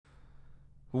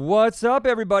What's up,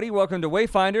 everybody? Welcome to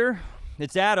Wayfinder.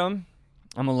 It's Adam.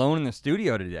 I'm alone in the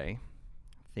studio today,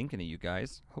 thinking of you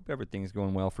guys. Hope everything's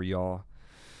going well for y'all.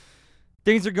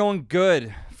 Things are going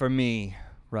good for me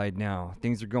right now.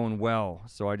 Things are going well.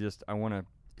 So I want to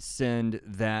send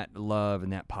that love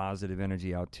and that positive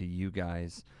energy out to you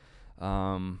guys.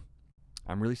 I'm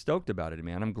really stoked about it,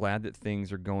 man. I'm glad that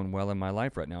things are going well in my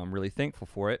life right now. I'm really thankful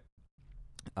for it.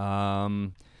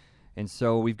 And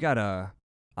so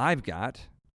I've got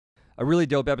a really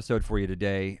dope episode for you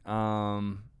today.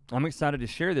 I'm excited to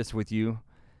share this with you.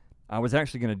 I was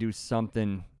actually going to do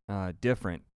something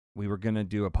different. We were going to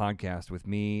do a podcast with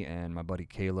me and my buddy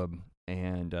Caleb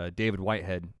and David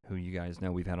Whitehead, who you guys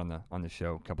know we've had on the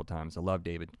show a couple times. I love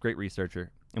David, great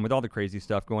researcher. And with all the crazy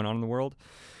stuff going on in the world,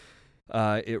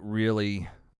 it really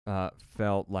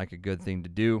felt like a good thing to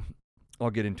do. I'll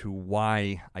get into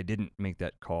why I didn't make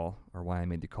that call or why I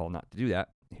made the call not to do that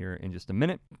here in just a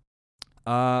minute.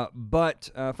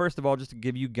 But first of all, just to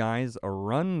give you guys a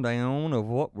rundown of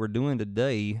what we're doing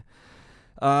today.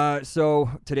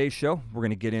 So today's show, we're going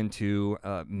to get into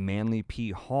Manly P.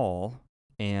 Hall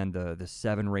and the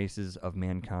 7 races of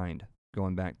mankind,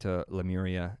 going back to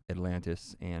Lemuria,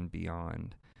 Atlantis, and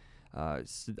beyond.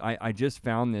 So I just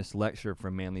found this lecture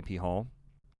from Manly P. Hall.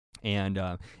 And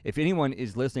if anyone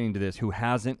is listening to this who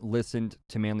hasn't listened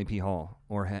to Manly P. Hall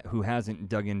or who hasn't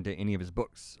dug into any of his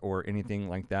books or anything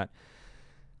like that,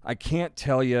 I can't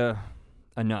tell you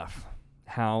enough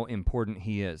how important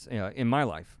he is in my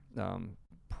life.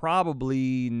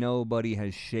 Probably nobody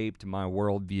has shaped my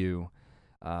worldview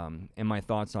and my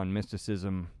thoughts on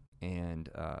mysticism and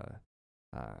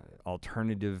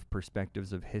alternative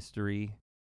perspectives of history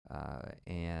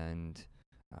and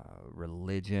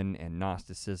religion and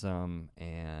Gnosticism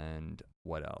and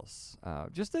what else?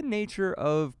 Just the nature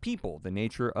of people, the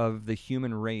nature of the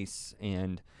human race,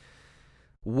 and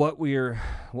what we're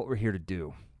here to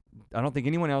do. I don't think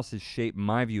anyone else has shaped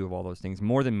my view of all those things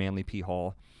more than Manly P.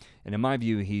 Hall. And in my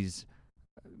view, he's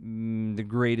the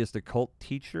greatest occult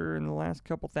teacher in the last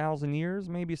couple thousand years,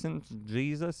 maybe since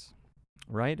Jesus,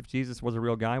 right? If Jesus was a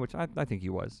real guy, which I think he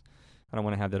was. I don't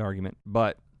want to have that argument.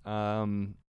 But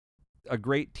a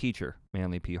great teacher,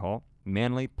 Manly P. Hall.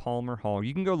 Manly Palmer Hall.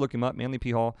 You can go look him up, Manly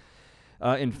P. Hall.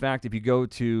 In fact, if you go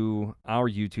to our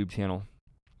YouTube channel,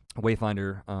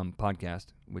 Wayfinder podcast,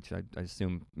 which I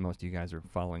assume most of you guys are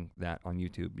following that on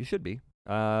YouTube. You should be.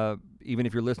 Even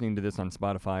if you're listening to this on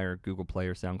Spotify or Google Play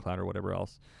or SoundCloud or whatever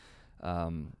else,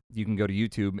 you can go to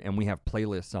YouTube and we have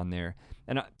playlists on there.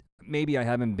 And maybe I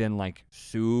haven't been like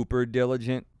super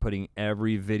diligent putting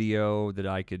every video that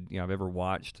I've ever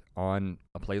watched on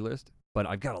a playlist, but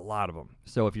I've got a lot of them.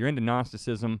 So if you're into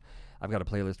Gnosticism, I've got a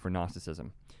playlist for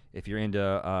Gnosticism. If you're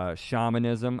into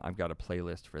shamanism, I've got a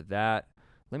playlist for that.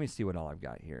 Let me see what all I've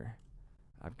got here.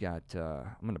 I'm going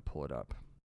to pull it up.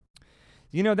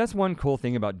 You know, that's one cool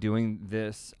thing about doing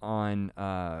this on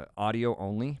audio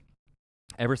only.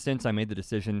 Ever since I made the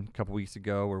decision a couple weeks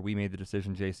ago, or we made the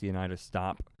decision, JC and I, to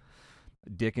stop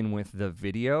dicking with the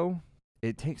video,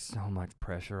 it takes so much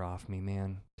pressure off me,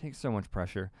 man. It takes so much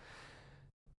pressure.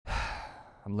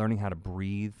 I'm learning how to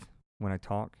breathe when I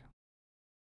talk.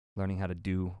 Learning how to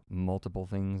do multiple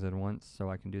things at once so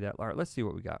I can do that. All right, let's see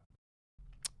what we got.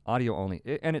 Audio only,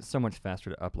 and it's so much faster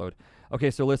to upload.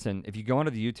 Okay, so listen, if you go onto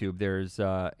the YouTube, there's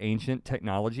Ancient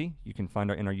Technology. You can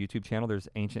find in our YouTube channel, there's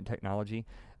Ancient Technology.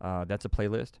 That's a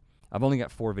playlist. I've only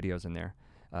got 4 videos in there.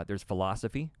 There's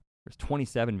Philosophy. There's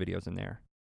 27 videos in there.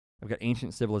 I've got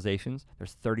Ancient Civilizations.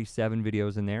 There's 37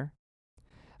 videos in there.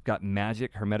 I've got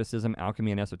Magic, Hermeticism,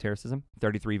 Alchemy, and Esotericism.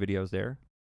 33 videos there.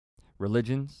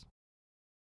 Religions.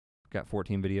 Got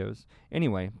 14 videos.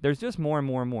 Anyway, there's just more and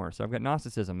more and more. So I've got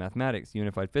Gnosticism, mathematics,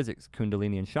 unified physics,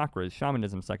 Kundalini and chakras,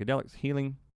 shamanism, psychedelics,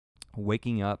 healing,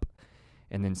 waking up,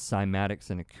 and then cymatics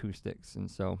and acoustics. And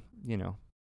so,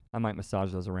 I might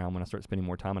massage those around when I start spending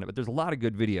more time on it. But there's a lot of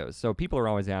good videos. So people are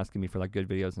always asking me for like good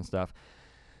videos and stuff.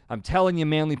 I'm telling you,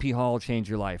 Manly P. Hall will change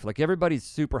your life. Like everybody's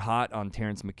super hot on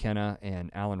Terrence McKenna and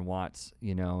Alan Watts,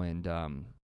 and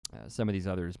some of these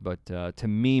others. But to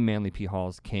me, Manly P. Hall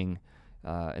is king.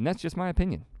 And that's just my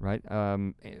opinion, right?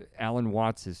 Alan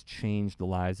Watts has changed the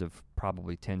lives of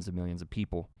probably tens of millions of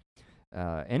people.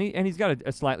 And he's got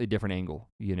a slightly different angle,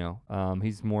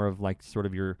 He's more of like sort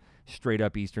of your straight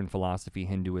up Eastern philosophy,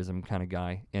 Hinduism kind of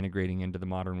guy integrating into the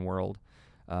modern world.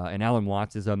 And Alan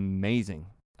Watts is amazing.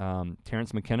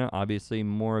 Terrence McKenna, obviously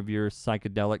more of your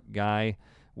psychedelic guy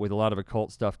with a lot of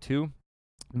occult stuff too.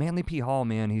 Manly P. Hall,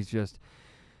 man, he's just...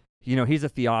 he's a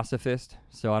theosophist,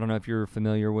 so I don't know if you're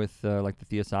familiar with like the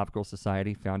Theosophical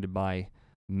Society founded by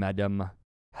Madame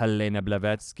Helena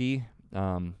Blavatsky.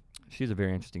 She's a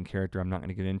very interesting character I'm not going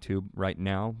to get into right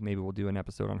now. Maybe we'll do an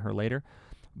episode on her later.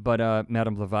 But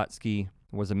Madame Blavatsky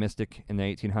was a mystic in the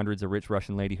 1800s, a rich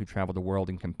Russian lady who traveled the world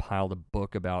and compiled a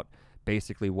book about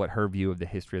basically what her view of the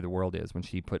history of the world is, when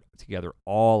she put together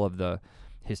all of the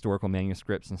historical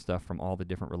manuscripts and stuff from all the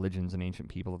different religions and ancient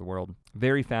people of the world.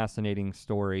 Very fascinating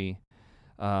story.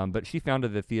 But she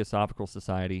founded the Theosophical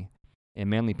Society, and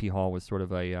Manly P. Hall was sort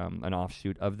of an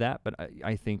offshoot of that. But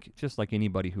I think just like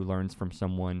anybody who learns from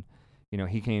someone,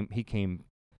 he came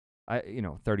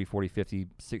 30, 40, 50,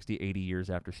 60, 80 years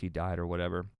after she died or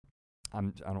whatever. I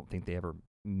don't think they ever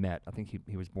met. I think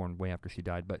he was born way after she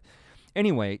died. But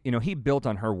anyway, he built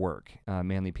on her work,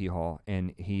 Manly P. Hall,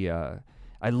 and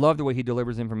I love the way he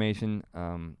delivers information.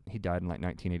 He died in like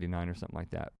 1989 or something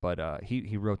like that. But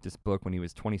he wrote this book when he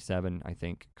was 27, I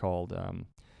think, called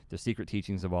The Secret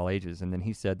Teachings of All Ages. And then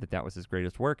he said that was his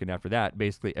greatest work. And after that,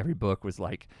 basically every book was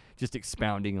like just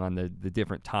expounding on the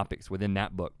different topics within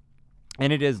that book.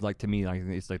 And it is, like, to me, like,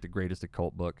 it's like the greatest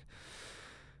occult book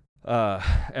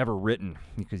ever written,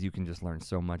 because you can just learn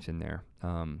so much in there.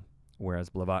 Whereas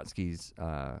Blavatsky's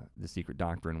The Secret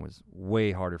Doctrine was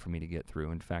way harder for me to get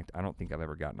through. In fact, I don't think I've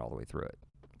ever gotten all the way through it,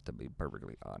 to be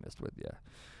perfectly honest with you.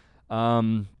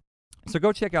 So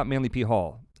go check out Manly P.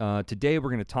 Hall. Today we're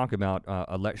going to talk about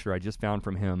a lecture I just found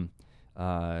from him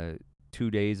 2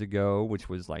 days ago, which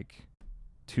was like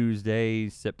Tuesday,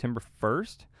 September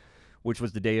 1st, which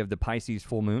was the day of the Pisces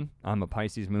full moon. I'm a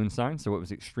Pisces moon sign, so it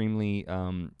was extremely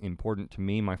important to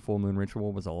me. My full moon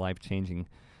ritual was a life-changing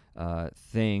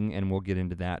thing, and we'll get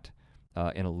into that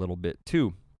in a little bit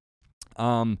too.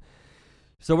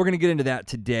 So we're going to get into that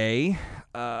today.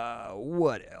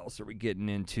 What else are we getting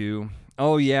into?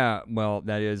 Oh yeah, well,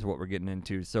 that is what we're getting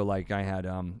into. So like I had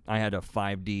a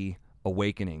 5D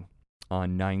awakening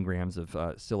on 9 grams of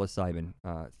psilocybin,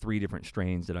 3 different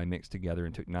strains that I mixed together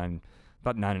and took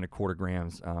about 9.25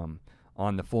 grams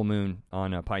on the full moon,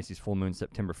 on Pisces full moon,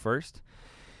 September 1st.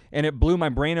 And it blew my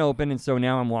brain open, and so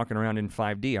now I'm walking around in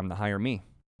 5D. I'm the higher me.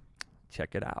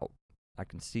 Check it out. I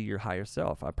can see your higher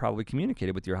self. I probably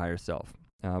communicated with your higher self.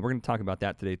 We're going to talk about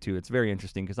that today, too. It's very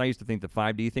interesting, because I used to think the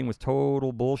 5D thing was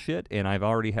total bullshit, and I've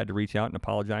already had to reach out and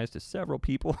apologize to several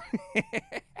people.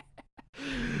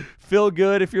 Phil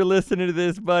Good, if you're listening to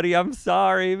this, buddy, I'm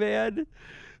sorry, man.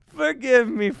 Forgive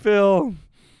me, Phil.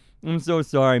 I'm so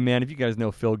sorry, man. If you guys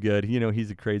know Phil Good, he's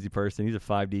a crazy person. He's a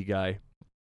 5D guy.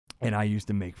 And I used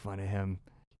to make fun of him.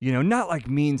 Not like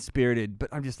mean-spirited, but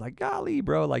I'm just like, golly,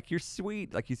 bro, like, you're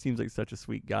sweet. Like, he seems like such a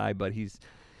sweet guy, but he's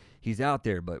out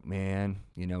there. But, man,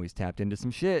 he's tapped into some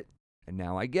shit. And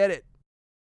now I get it.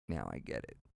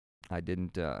 I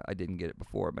didn't get it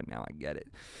before, but now I get it.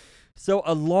 So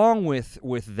along with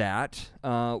that,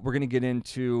 we're going to get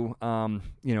into,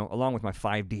 along with my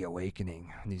 5D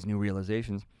awakening, these new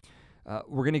realizations,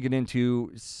 we're going to get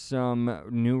into some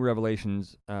new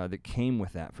revelations that came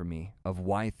with that for me, of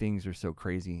why things are so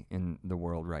crazy in the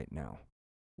world right now.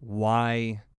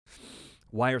 Why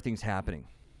are things happening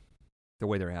the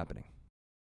way they're happening?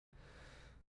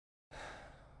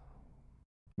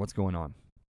 What's going on?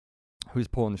 Who's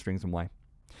pulling the strings and why?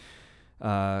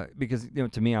 Because,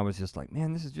 to me, I was just like,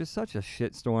 man, this is just such a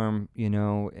shitstorm,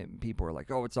 and people are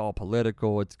like, oh, it's all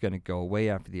political. It's going to go away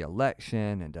after the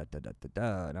election and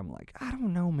da-da-da-da-da. And I'm like, I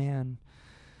don't know, man.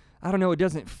 I don't know. It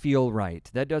doesn't feel right.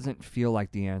 That doesn't feel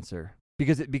like the answer,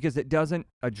 because it doesn't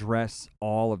address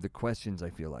all of the questions. I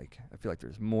feel like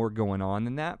there's more going on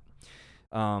than that.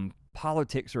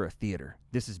 Politics are a theater.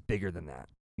 This is bigger than that.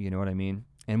 You know what I mean?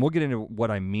 And we'll get into what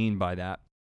I mean by that.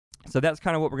 So that's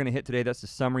kind of what we're going to hit today. That's the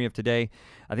summary of today.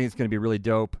 I think it's going to be really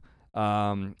dope.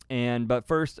 But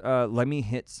first, let me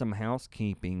hit some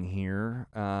housekeeping here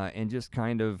and just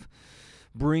kind of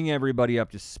bring everybody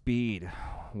up to speed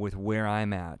with where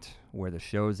I'm at, where the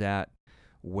show's at,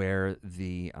 where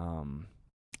the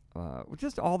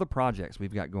just all the projects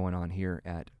we've got going on here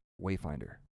at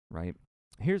Wayfinder, right?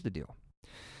 Here's the deal.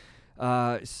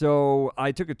 So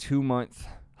I took a 2-month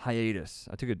hiatus.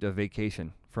 I took a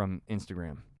vacation from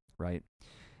Instagram. Right.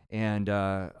 And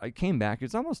I came back.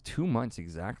 It's almost 2 months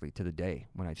exactly to the day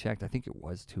when I checked. I think it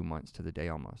was 2 months to the day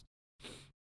almost.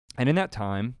 And in that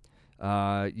time,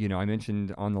 I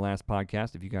mentioned on the last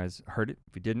podcast, if you guys heard it,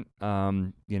 if you didn't,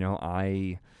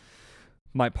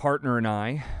 my partner and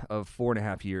I of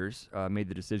 4.5 years made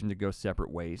the decision to go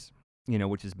separate ways,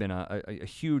 which has been a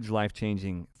huge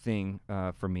life-changing thing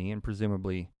for me, and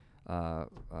presumably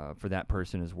for that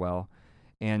person as well.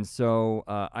 And so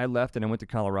I left and I went to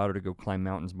Colorado to go climb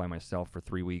mountains by myself for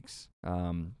 3 weeks,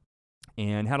 and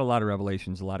had a lot of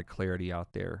revelations, a lot of clarity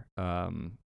out there.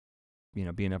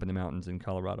 Being up in the mountains in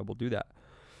Colorado will do that.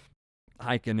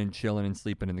 hiking and chilling and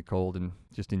sleeping in the cold and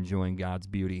just enjoying God's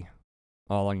beauty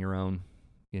all on your own,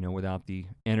 without the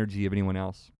energy of anyone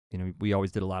else. We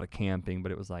always did a lot of camping,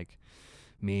 but it was like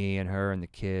me and her and the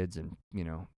kids and,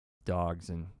 dogs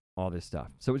and all this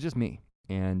stuff. So it was just me.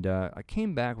 And I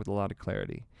came back with a lot of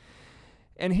clarity.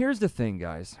 And here's the thing,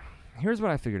 guys. Here's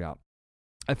what I figured out.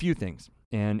 A few things.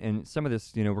 And some of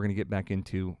this, we're going to get back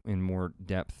into in more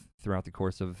depth throughout the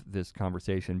course of this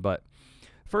conversation. But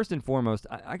first and foremost,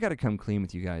 I got to come clean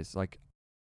with you guys. Like,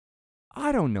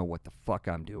 I don't know what the fuck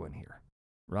I'm doing here,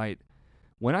 right?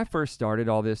 When I first started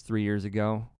all this 3 years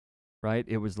ago, right,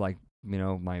 it was like,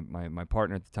 my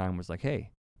partner at the time was like,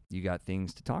 hey, you got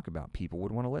things to talk about. People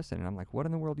would want to listen. And I'm like, what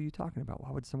in the world are you talking about?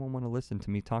 Why would someone want to listen to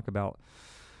me talk about,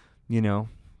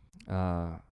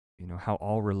 how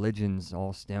all religions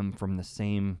all stem from the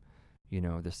same,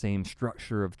 the same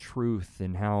structure of truth,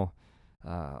 and how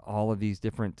all of these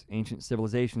different ancient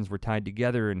civilizations were tied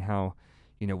together, and how,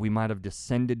 we might have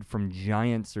descended from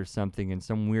giants or something in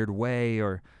some weird way,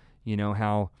 or,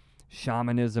 how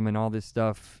shamanism and all this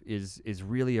stuff is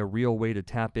really a real way to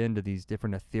tap into these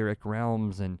different etheric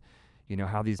realms, and,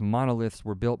 how these monoliths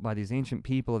were built by these ancient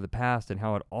people of the past, and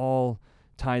how it all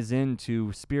ties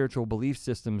into spiritual belief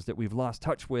systems that we've lost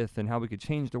touch with, and how we could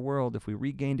change the world if we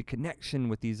regained a connection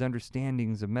with these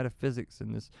understandings of metaphysics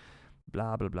and this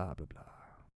blah, blah, blah, blah, blah,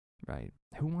 right?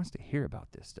 Who wants to hear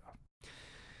about this stuff?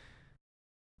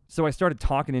 So I started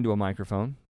talking into a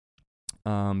microphone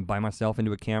by myself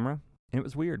into a camera, and it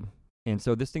was weird. And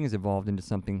so this thing has evolved into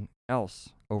something else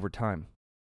over time.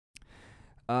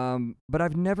 But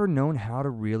I've never known how to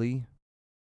really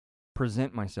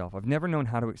present myself. I've never known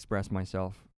how to express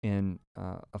myself in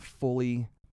a fully,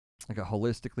 like a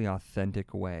holistically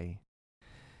authentic way.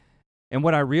 And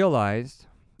what I realized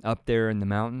up there in the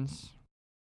mountains,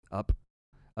 up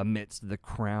amidst the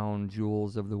crown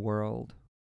jewels of the world,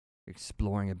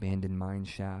 exploring abandoned mine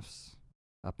shafts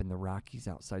up in the Rockies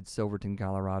outside Silverton,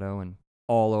 Colorado, and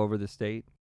all over the state,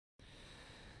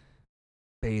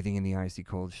 bathing in the icy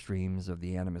cold streams of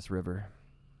the Animas River.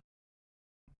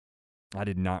 I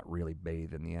did not really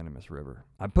bathe in the Animas River.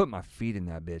 I put my feet in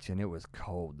that bitch, and it was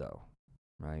cold, though,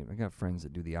 right? I got friends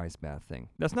that do the ice bath thing.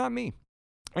 That's not me.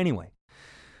 Anyway,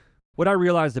 what I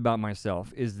realized about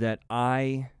myself is that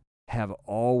I have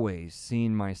always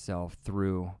seen myself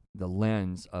through the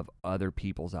lens of other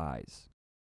people's eyes.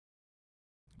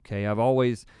 Okay, I've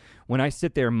always, when I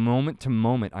sit there moment to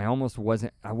moment, I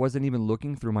wasn't even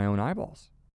looking through my own eyeballs.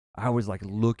 I was like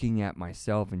looking at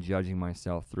myself and judging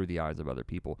myself through the eyes of other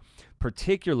people,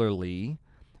 particularly,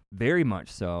 very much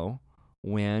so,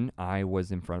 when I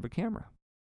was in front of a camera,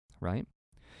 right?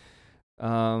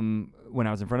 When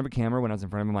I was in front of a camera, when I was in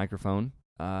front of a microphone,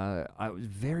 I was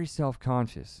very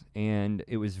self-conscious, and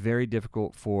it was very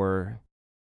difficult for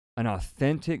an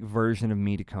authentic version of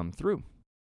me to come through.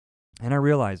 And I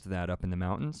realized that up in the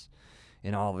mountains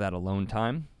in all of that alone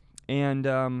time. And,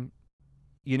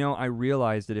 I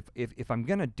realized that if I'm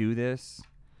going to do this,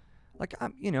 like,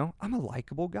 I'm a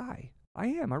likable guy. I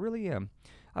am. I really am.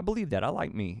 I believe that. I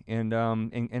like me. And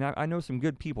I know some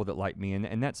good people that like me.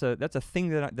 And that's a thing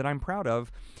that I'm proud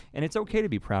of. And it's okay to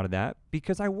be proud of that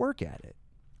because I work at it.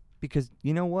 Because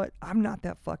you know what? I'm not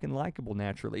that fucking likable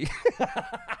naturally.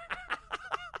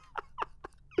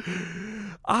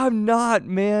 I'm not,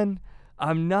 man.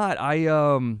 I'm not.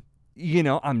 I'm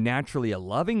naturally a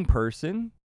loving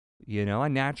person. I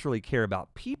naturally care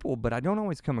about people, but I don't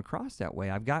always come across that way.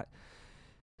 I've got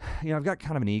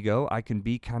kind of an ego. I can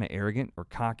be kind of arrogant or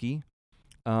cocky.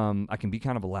 I can be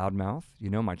kind of a loudmouth.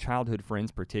 My childhood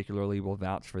friends particularly will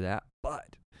vouch for that.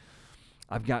 But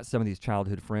I've got some of these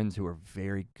childhood friends who are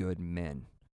very good men,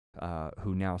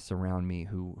 who now surround me,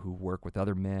 who work with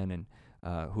other men and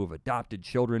who have adopted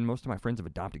children. Most of my friends have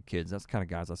adopted kids. That's the kind of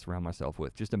guys I surround myself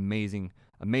with. Just amazing,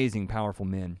 amazing, powerful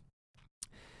men.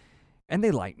 And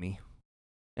they like me.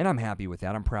 And I'm happy with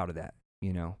that. I'm proud of that,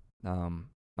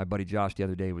 My buddy Josh the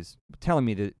other day was telling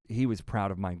me that he was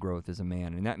proud of my growth as a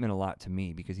man. And that meant a lot to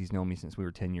me because he's known me since we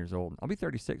were 10 years old. I'll be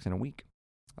 36 in a week.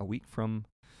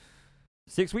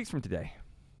 6 weeks from today,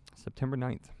 September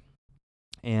 9th.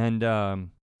 And,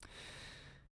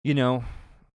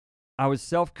 I was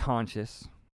self-conscious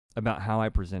about how I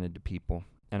presented to people,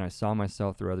 and I saw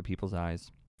myself through other people's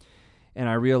eyes. And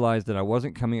I realized that I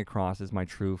wasn't coming across as my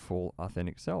true, full,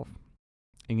 authentic self.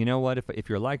 And you know what? If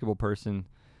you're a likable person,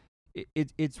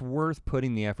 it's worth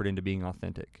putting the effort into being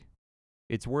authentic.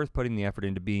 It's worth putting the effort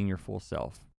into being your full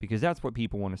self because that's what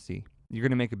people want to see. You're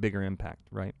going to make a bigger impact,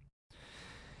 right?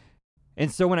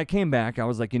 And so when I came back, I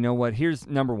was like, you know what? Here's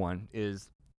number one is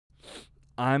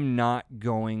I'm not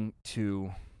going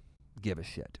to give a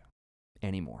shit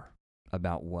anymore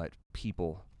about what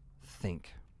people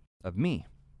think of me,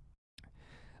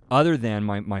 other than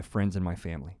my friends and my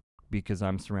family, because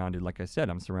I'm surrounded, like I said,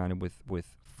 I'm surrounded with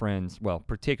friends, well,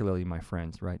 particularly my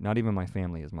friends, right? Not even my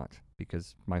family as much,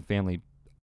 because my family,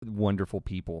 wonderful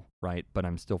people, right? But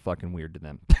I'm still fucking weird to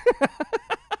them.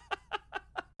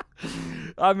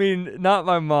 I mean, not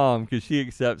my mom, because she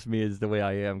accepts me as the way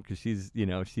I am, because she's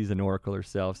an oracle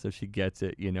herself, so she gets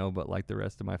it, but like the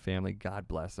rest of my family, God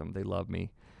bless them, they love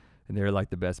me, and they're like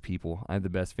the best people. I have the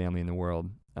best family in the world,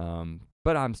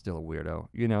 but I'm still a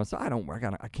weirdo, so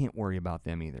I can't worry about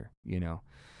them either,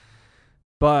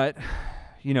 But,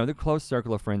 the close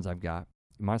circle of friends I've got,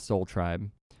 my soul tribe,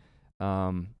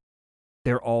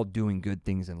 they're all doing good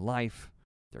things in life.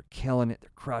 They're killing it.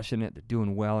 They're crushing it. They're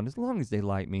doing well. And as long as they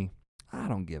like me, I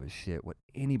don't give a shit what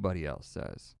anybody else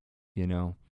says,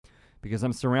 because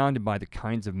I'm surrounded by the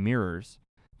kinds of mirrors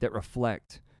that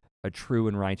reflect a true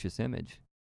and righteous image,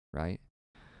 right?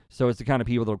 So it's the kind of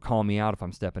people that will call me out if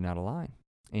I'm stepping out of line.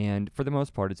 And for the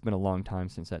most part, it's been a long time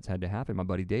since that's had to happen. My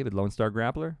buddy David, Lone Star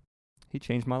Grappler, he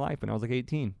changed my life when I was like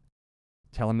 18.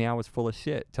 Telling me I was full of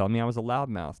shit, telling me I was a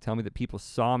loudmouth, telling me that people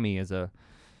saw me as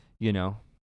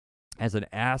as an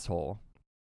asshole,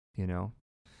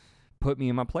 put me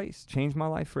in my place, changed my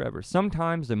life forever.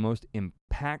 Sometimes the most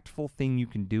impactful thing you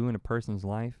can do in a person's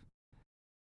life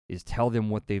is tell them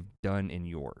what they've done in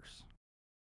yours.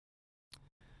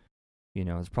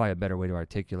 It's probably a better way to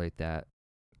articulate that.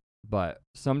 But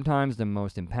sometimes the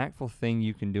most impactful thing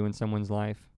you can do in someone's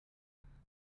life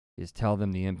is tell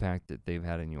them the impact that they've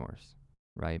had in yours.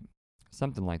 Right?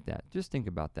 Something like that. Just think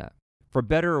about that. For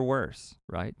better or worse,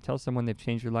 right? Tell someone they've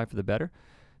changed your life for the better.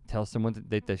 Tell someone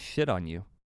that they shit on you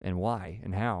and why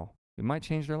and how. It might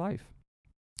change their life.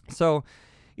 So,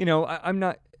 I'm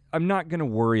not going to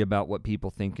worry about what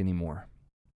people think anymore,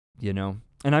 And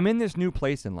I'm in this new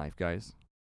place in life, guys.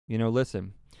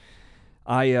 Listen,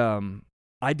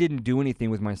 I didn't do anything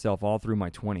with myself all through my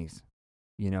 20s.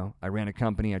 I ran a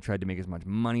company. I tried to make as much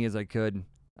money as I could.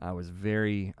 I was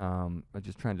very,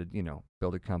 just trying to,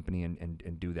 build a company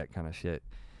and do that kind of shit.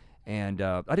 And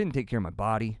I didn't take care of my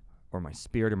body or my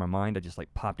spirit or my mind. I just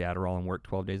popped Adderall and worked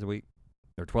 12 days a week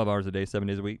or 12 hours a day, 7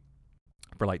 days a week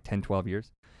for 10, 12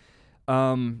 years.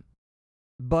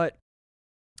 But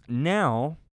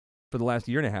now, for the last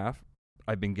year and a half,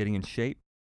 I've been getting in shape.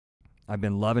 I've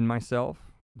been loving myself,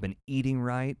 been eating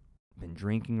right, been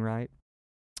drinking right.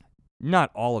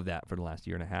 Not all of that for the last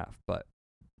year and a half, but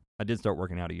I did start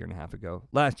working out a year and a half ago.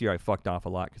 Last year, I fucked off a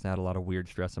lot because I had a lot of weird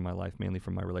stress in my life, mainly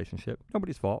from my relationship.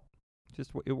 Nobody's fault.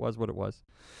 Just it was what it was.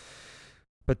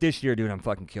 But this year, dude, I'm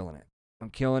fucking killing it. I'm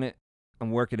killing it.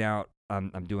 I'm working out.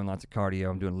 I'm doing lots of cardio.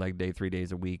 I'm doing leg day 3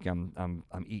 days a week. I'm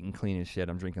eating clean as shit.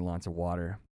 I'm drinking lots of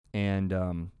water. And,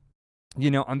 I'm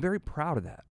very proud of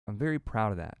that. I'm very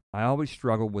proud of that. I always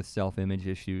struggled with self-image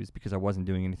issues because I wasn't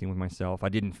doing anything with myself. I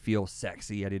didn't feel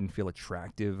sexy. I didn't feel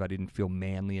attractive. I didn't feel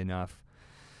manly enough.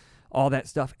 All that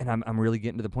stuff, and I'm really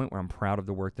getting to the point where I'm proud of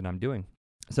the work that I'm doing.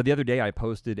 So the other day, I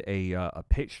posted a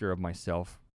picture of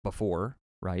myself before,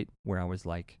 right, where I was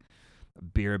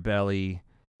beer belly,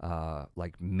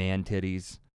 man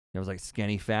titties. I was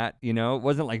skinny fat, It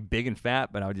wasn't big and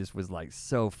fat, but I just was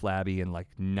so flabby and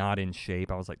not in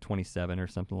shape. I was 27 or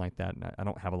something like that, and I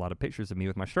don't have a lot of pictures of me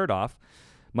with my shirt off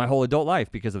my whole adult life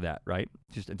because of that, right?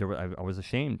 I was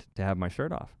ashamed to have my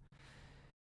shirt off.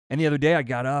 And the other day I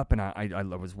got up and I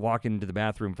was walking to the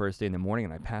bathroom first day in the morning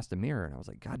and I passed a mirror and I was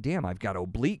like, God damn, I've got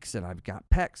obliques and I've got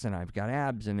pecs and I've got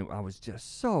abs, and I was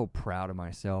just so proud of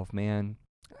myself, man.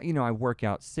 I work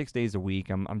out 6 days a week.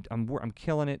 I'm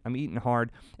killing it. I'm eating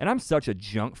hard, and I'm such a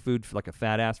junk food, a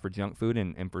fat ass for junk food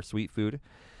and for sweet food,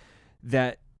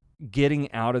 that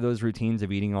getting out of those routines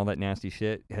of eating all that nasty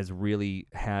shit has really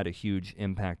had a huge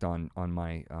impact on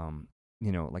my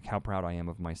how proud I am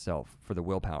of myself for the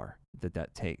willpower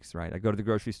that takes, right? I go to the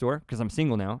grocery store because I'm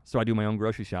single now, so I do my own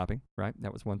grocery shopping, right?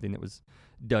 That was one thing that was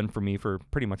done for me for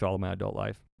pretty much all of my adult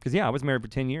life. Because I was married for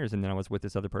 10 years and then I was with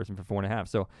this other person for 4.5.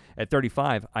 So at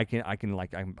 35,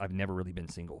 I've never really been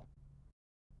single.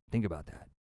 Think about that.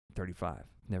 35,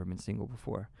 never been single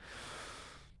before.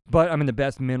 But I'm in the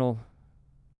best mental,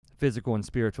 physical, and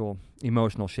spiritual,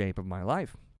 emotional shape of my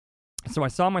life. So I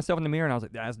saw myself in the mirror and I was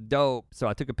like, that's dope. So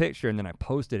I took a picture and then I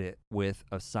posted it with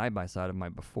a side-by-side of my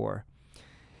before.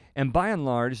 And by and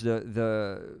large,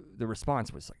 the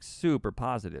response was super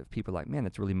positive. People were like, man,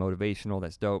 that's really motivational.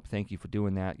 That's dope. Thank you for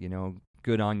doing that.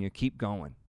 Good on you. Keep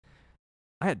going.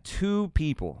 I had 2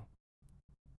 people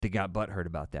that got butthurt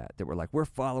about that were like, we're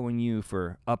following you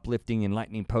for uplifting,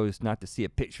 enlightening posts, not to see a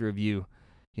picture of you,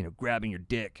 grabbing your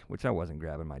dick, which I wasn't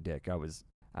grabbing my dick. I was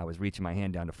I was reaching my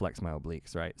hand down to flex my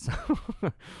obliques, right? So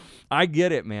I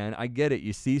get it, man. I get it.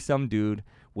 You see some dude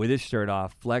with his shirt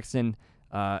off flexing,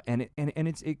 and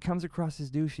it comes across as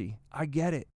douchey. I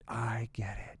get it. I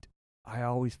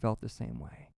always felt the same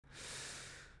way.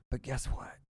 But guess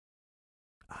what?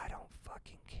 I don't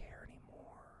fucking care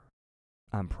anymore.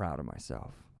 I'm proud of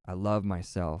myself. I love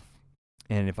myself.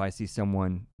 And if I see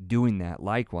someone doing that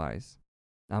likewise,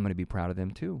 I'm going to be proud of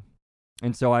them too.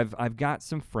 And so I've got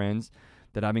some friends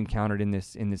that I've encountered in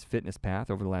this fitness path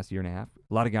over the last year and a half.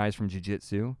 A lot of guys from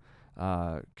jiu-jitsu,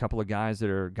 a couple of guys that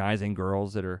are guys and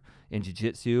girls that are in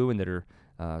jiu-jitsu, and that are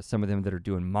some of them that are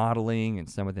doing modeling, and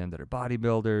some of them that are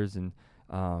bodybuilders and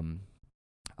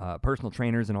personal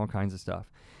trainers and all kinds of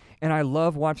stuff. And I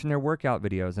love watching their workout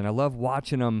videos, and I love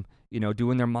watching them,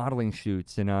 doing their modeling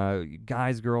shoots, and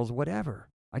guys, girls, whatever.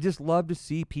 I just love to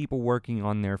see people working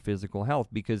on their physical health,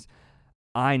 because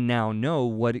I now know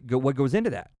what goes into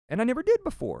that. And I never did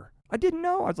before. I didn't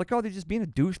know. I was like, oh, they're just being a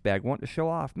douchebag, wanting to show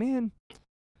off. Man,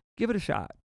 give it a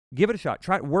shot. Give it a shot.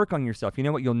 Try to work on yourself. You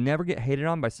know what? You'll never get hated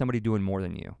on by somebody doing more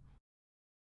than you.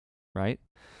 Right?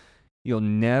 You'll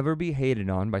never be hated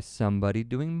on by somebody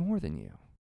doing more than you.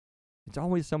 It's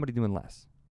always somebody doing less.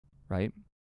 Right?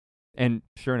 And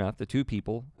sure enough, the two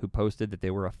people who posted that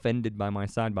they were offended by my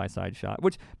side-by-side shot,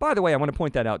 which, by the way, I want to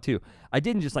point that out too. I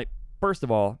didn't just first of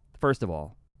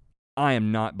all, I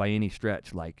am not by any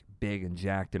stretch like big and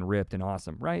jacked and ripped and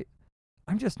awesome, right?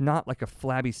 I'm just not like a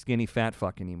flabby, skinny, fat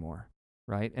fuck anymore,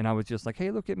 right? And I was just like,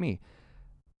 hey, look at me.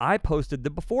 I posted the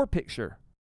before picture.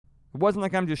 It wasn't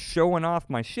like I'm just showing off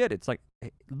my shit. It's like,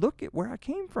 hey, look at where I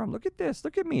came from. Look at this.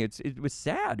 Look at me. It was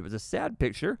sad. It was a sad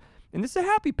picture, and this is a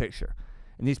happy picture.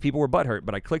 And these people were butthurt,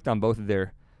 but I clicked on both of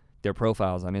their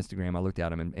profiles on Instagram. I looked at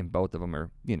them, and both of them are,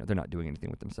 they're not doing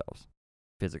anything with themselves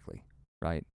physically,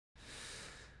 right?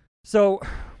 So,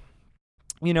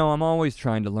 I'm always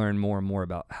trying to learn more and more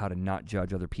about how to not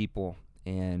judge other people,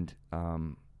 and,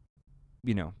 and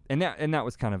that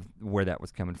was kind of where that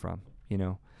was coming from,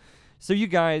 So you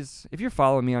guys, if you're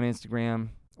following me on Instagram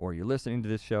or you're listening to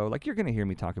this show, you're going to hear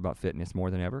me talk about fitness more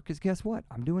than ever, because guess what?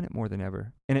 I'm doing it more than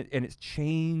ever, and it's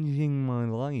changing my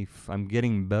life. I'm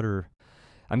getting better.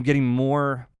 I'm getting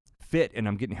more fit, and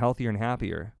I'm getting healthier and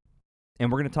happier,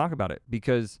 and we're going to talk about it,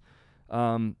 because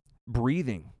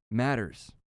breathing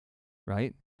matters,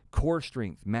 right? Core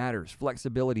strength matters.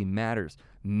 Flexibility matters.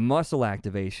 Muscle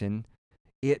activation,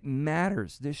 it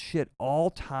matters. This shit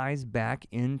all ties back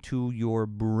into your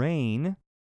brain,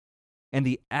 and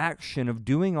the action of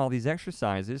doing all these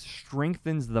exercises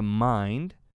strengthens the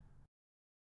mind.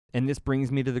 And this brings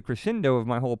me to the crescendo of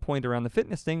my whole point around the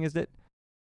fitness thing, is that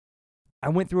I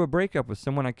went through a breakup with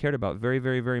someone I cared about very,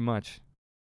 very, very much.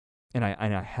 And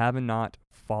I have not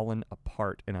fallen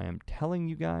apart. And I am telling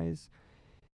you guys,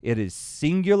 it is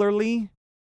singularly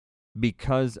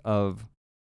because of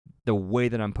the way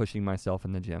that I'm pushing myself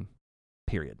in the gym,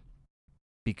 period.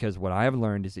 Because what I have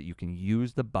learned is that you can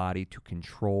use the body to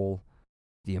control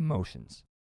the emotions.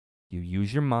 You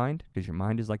use your mind, because your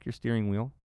mind is like your steering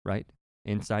wheel, right?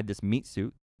 Inside this meat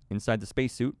suit, inside the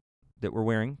space suit that we're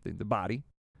wearing, the body.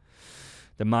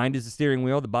 The mind is the steering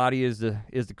wheel, the body is the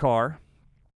car.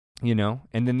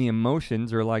 And then the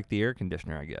emotions are like the air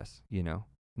conditioner, I guess, And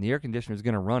the air conditioner is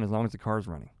going to run as long as the car's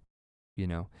running,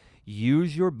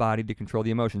 Use your body to control the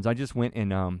emotions. I just went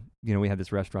and, we have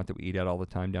this restaurant that we eat at all the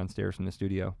time downstairs from the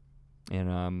studio.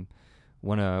 And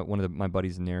one of my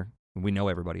buddies in there, we know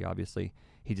everybody, obviously.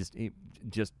 He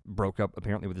just broke up,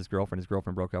 apparently, with his girlfriend. His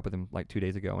girlfriend broke up with him 2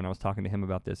 days ago, and I was talking to him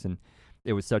about this, and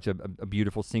it was such a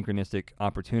beautiful synchronistic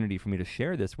opportunity for me to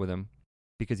share this with him.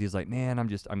 Because he's like, man,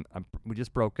 we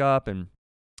just broke up, and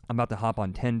I'm about to hop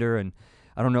on Tinder, and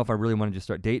I don't know if I really want to just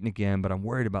start dating again, but I'm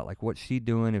worried about what's she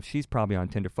doing. If she's probably on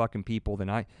Tinder fucking people,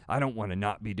 then I don't want to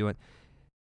not be doing.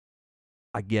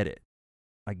 I get it.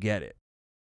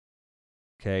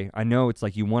 Okay, I know it's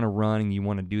you want to run and you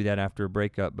want to do that after a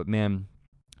breakup, but man,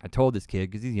 I told this kid,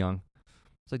 because he's young,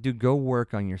 it's dude, go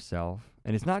work on yourself.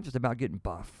 And it's not just about getting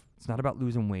buff. It's not about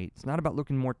losing weight. It's not about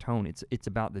looking more toned. It's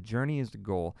about the journey is the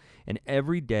goal. And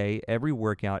every day, every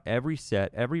workout, every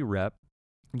set, every rep,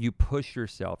 you push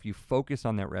yourself. You focus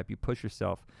on that rep. You push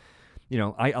yourself.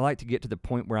 I like to get to the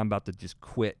point where I'm about to just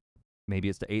quit. Maybe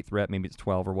it's the 8th rep, maybe it's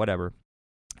 12 or whatever.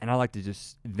 And I like to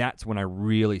that's when I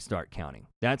really start counting.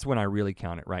 That's when I really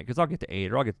count it, right? Because I'll get to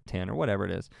 8 or I'll get to 10 or whatever it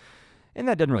is. And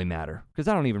that doesn't really matter, because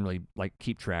I don't even really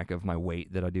keep track of my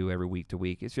weight that I do every week to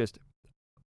week. It's just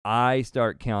I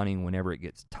start counting whenever it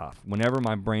gets tough, whenever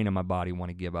my brain and my body want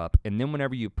to give up. And then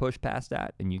whenever you push past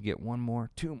that and you get 1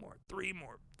 more, 2 more, 3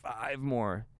 more, 5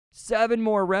 more, 7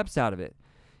 more reps out of it,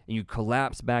 and you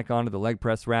collapse back onto the leg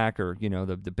press rack or,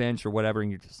 the bench or whatever,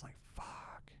 and you're just like,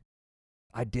 fuck,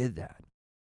 I did that.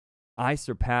 I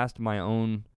surpassed my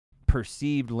own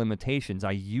perceived limitations.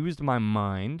 I used my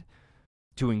mind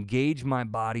to engage my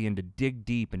body and to dig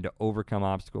deep and to overcome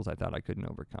obstacles I thought I couldn't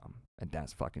overcome. And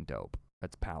that's fucking dope.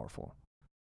 That's powerful.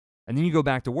 And then you go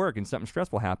back to work and something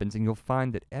stressful happens and you'll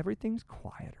find that everything's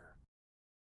quieter.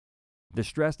 The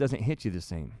stress doesn't hit you the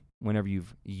same whenever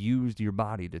you've used your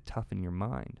body to toughen your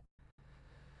mind.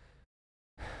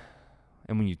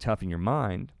 And when you toughen your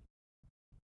mind,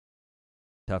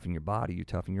 toughen your body, you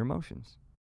toughen your emotions.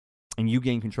 And you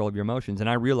gain control of your emotions. And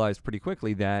I realized pretty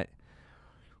quickly that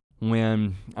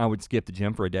when I would skip the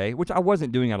gym for a day, which I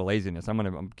wasn't doing out of laziness. I'm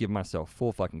going to give myself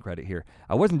full fucking credit here.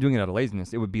 I wasn't doing it out of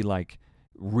laziness. It would be like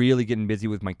really getting busy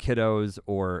with my kiddos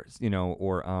or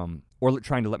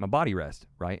trying to let my body rest,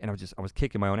 right? And I was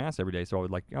kicking my own ass every day. So I was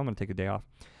like, I'm going to take a day off.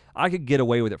 I could get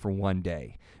away with it for one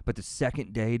day. But the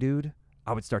second day, dude,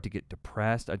 I would start to get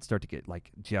depressed. I'd start to get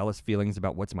like jealous feelings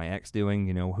about what's my ex doing,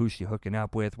 who's she hooking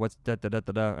up with, what's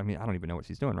da-da-da-da-da. I mean, I don't even know what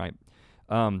she's doing, right?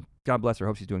 God bless her,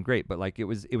 hope she's doing great. But like it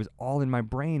was all in my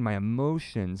brain, my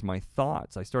emotions, my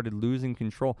thoughts. I started losing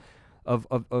control of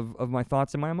my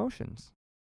thoughts and my emotions,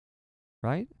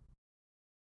 right?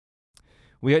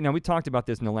 We talked about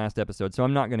this in the last episode, so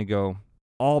I'm not going to go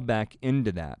all back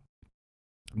into that.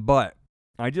 But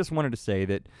I just wanted to say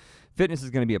that fitness is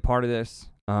going to be a part of this.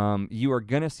 You are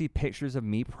going to see pictures of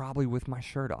me probably with my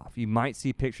shirt off. You might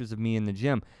see pictures of me in the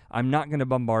gym. I'm not going to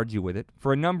bombard you with it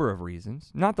for a number of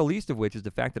reasons, not the least of which is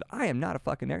the fact that I am not a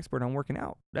fucking expert on working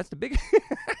out. That's the biggest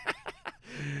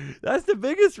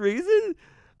reason.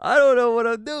 I don't know what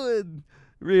I'm doing,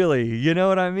 really. You know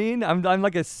what I mean? I'm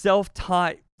like a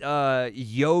self-taught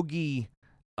yogi,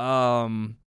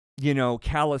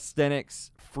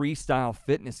 calisthenics, freestyle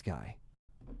fitness guy.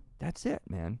 That's it,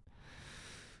 man.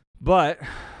 But,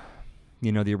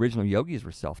 the original yogis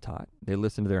were self-taught. They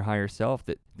listened to their higher self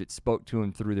that spoke to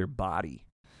them through their body,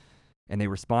 and they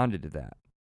responded to that.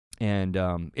 And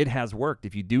it has worked.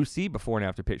 If you do see before and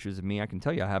after pictures of me, I can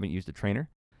tell you I haven't used a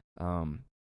trainer. I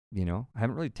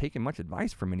haven't really taken much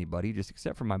advice from anybody, just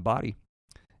except for my body.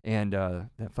 And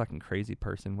that fucking crazy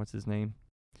person, what's his name?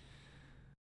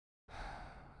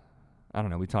 I don't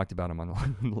know. We talked about him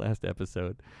on the last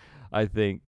episode. I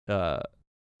think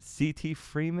C.T.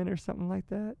 Freeman or something like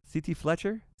that. C.T.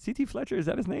 Fletcher? C.T. Fletcher, is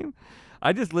that his name?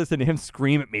 I just listened to him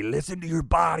scream at me, listen to your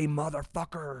body,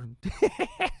 motherfucker.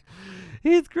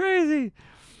 He's crazy.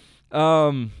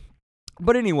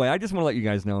 But anyway, I just want to let you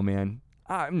guys know, man,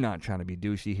 I'm not trying to be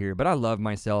douchey here, but I love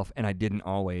myself, and I didn't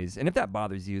always. And if that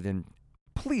bothers you, then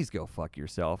please go fuck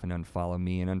yourself and unfollow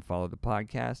me and unfollow the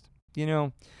podcast.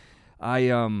 I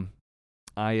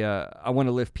want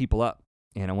to lift people up,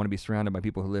 and I want to be surrounded by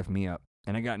people who lift me up.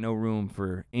 And I got no room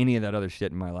for any of that other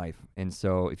shit in my life. And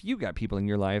so if you got people in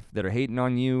your life that are hating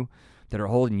on you, that are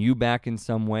holding you back in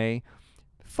some way,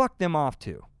 fuck them off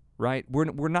too, right?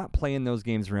 We're not playing those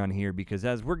games around here because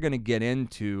as we're going to get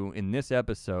into in this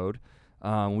episode,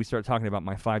 we started talking about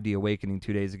my 5D awakening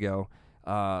 2 days ago.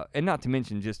 And not to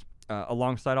mention just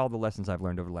alongside all the lessons I've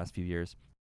learned over the last few years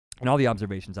and all the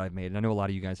observations I've made, and I know a lot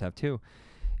of you guys have too,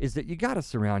 is that you got to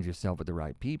surround yourself with the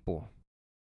right people,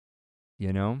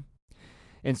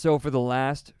 And so for the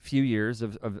last few years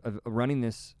of running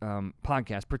this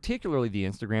podcast, particularly the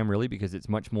Instagram, really, because it's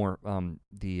much more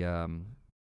the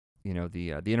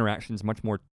interaction's much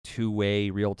more two-way,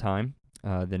 real time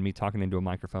than me talking into a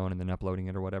microphone and then uploading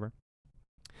it or whatever.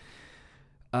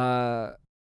 The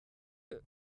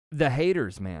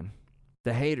haters, man,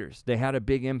 they had a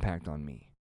big impact on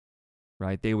me,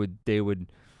 right? They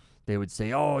would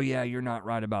say, oh, yeah, you're not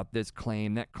right about this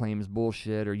claim. That claim is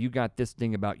bullshit. Or you got this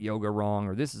thing about yoga wrong.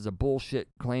 Or this is a bullshit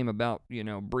claim about,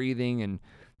 breathing and,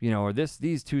 or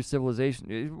these two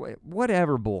civilizations.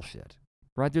 Whatever bullshit,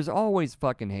 right? There's always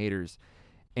fucking haters.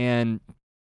 And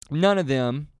none of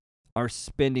them are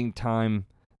spending time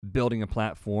building a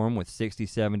platform with 60,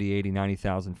 70, 80,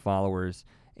 90,000 followers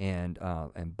and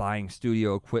buying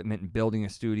studio equipment and building a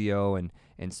studio and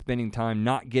spending time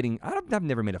not getting... I've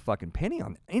never made a fucking penny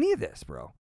on any of this,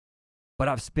 bro. But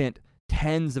I've spent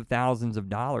tens of thousands of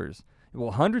dollars, well,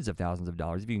 hundreds of thousands of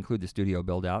dollars, if you include the studio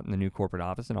build-out and the new corporate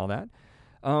office and all that.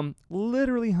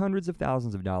 Literally hundreds of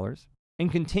thousands of dollars,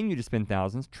 and continue to spend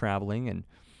thousands traveling and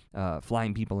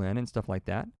flying people in and stuff like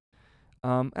that.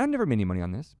 I've never made any money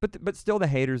on this, but still the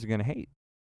haters are going to hate.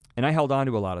 And I held on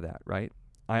to a lot of that, right?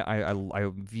 I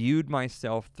viewed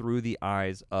myself through the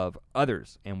eyes of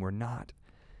others, and we're not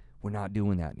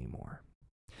doing that anymore.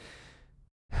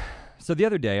 So the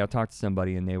other day, I talked to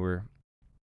somebody, and they were,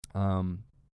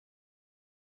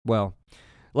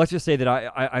 let's just say that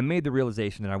I made the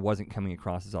realization that I wasn't coming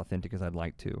across as authentic as I'd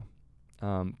like to,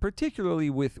 particularly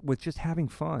with just having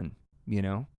fun, you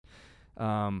know.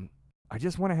 I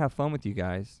just want to have fun with you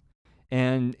guys,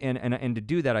 and to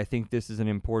do that, I think this is an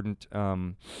important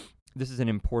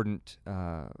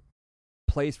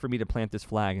place for me to plant this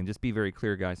flag and just be very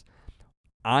clear, guys.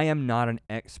 I am not an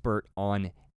expert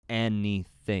on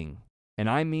anything, and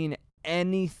I mean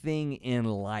anything in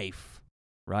life,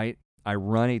 right? I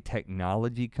run a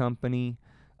technology company.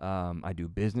 I do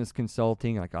business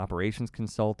consulting, like operations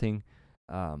consulting,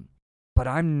 but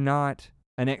I'm not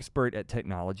an expert at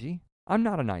technology. I'm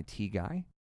not an IT guy.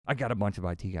 I got a bunch of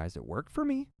IT guys that work for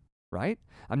me, right?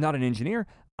 I'm not an engineer.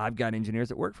 I've got engineers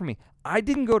that work for me. I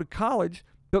didn't go to college,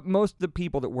 but most of the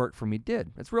people that work for me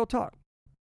did. That's real talk.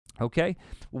 Okay?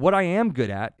 What I am good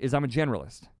at is I'm a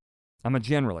generalist. I'm a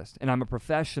generalist, and I'm a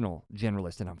professional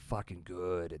generalist, and I'm fucking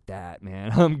good at that,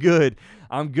 man. I'm good.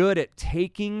 I'm good at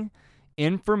taking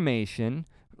information,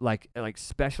 like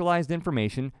specialized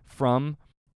information from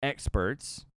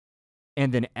experts,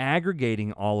 and then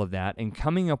aggregating all of that and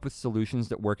coming up with solutions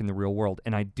that work in the real world.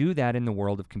 And I do that in the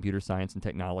world of computer science and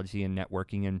technology and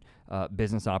networking and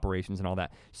business operations and all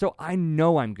that. So I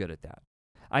know I'm good at that.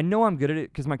 I know I'm good at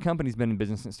it because my company's been in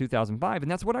business since 2005, and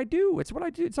that's what I do. It's what I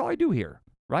do. It's all I do here,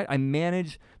 right? I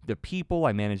manage the people.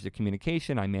 I manage the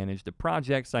communication. I manage the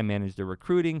projects. I manage the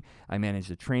recruiting. I manage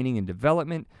the training and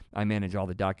development. I manage all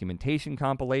the documentation,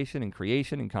 compilation, and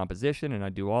creation and composition, and I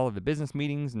do all of the business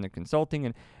meetings and the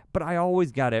consulting. But I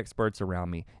always got experts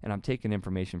around me, and I'm taking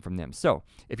information from them. So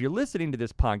if you're listening to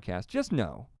this podcast, just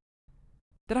know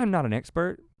that I'm not an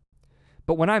expert.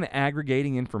 But when I'm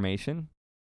aggregating information,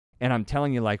 and I'm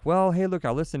telling you like, well, hey, look,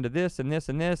 I listened to this and this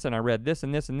and this, and I read this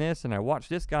and this and this, and I watched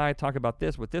this guy talk about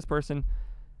this with this person.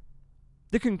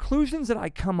 The conclusions that I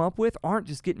come up with aren't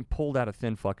just getting pulled out of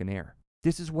thin fucking air.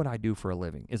 This is what I do for a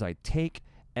living, is I take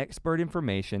expert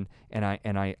information and I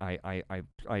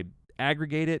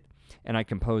aggregate it, and I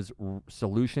compose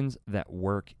solutions that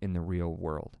work in the real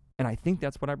world. And I think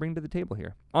that's what I bring to the table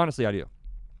here. Honestly, I do.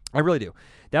 I really do.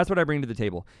 That's what I bring to the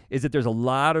table, is that there's a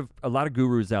lot of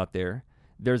gurus out there.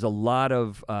 There's a lot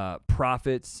of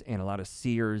prophets and a lot of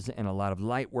seers and a lot of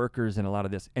light workers and a lot of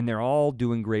this, and they're all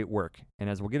doing great work. And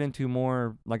as we'll get into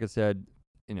more, like I said,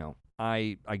 you know,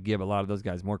 I give a lot of those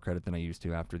guys more credit than I used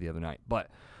to after the other night. But,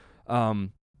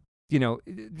 you know,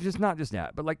 just not just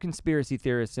that, but like conspiracy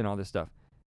theorists and all this stuff.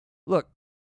 Look,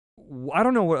 I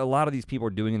don't know what a lot of these people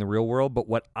are doing in the real world, but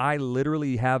what I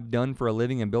literally have done for a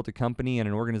living and built a company and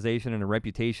an organization and a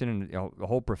reputation and a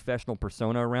whole professional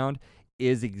persona around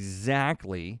is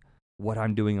exactly what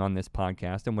I'm doing on this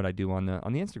podcast and what I do on the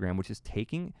Instagram, which is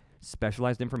taking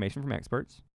specialized information from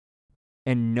experts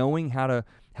and knowing how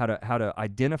to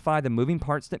identify the moving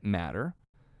parts that matter,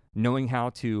 knowing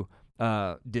how to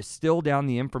distill down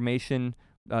the information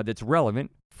that's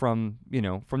relevant from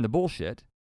the bullshit,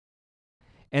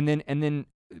 and then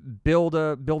build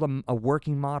a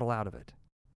working model out of it,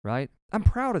 right? I'm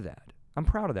proud of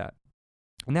that.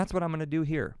 And that's what I'm going to do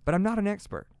here. But I'm not an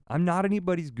expert. I'm not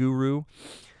anybody's guru.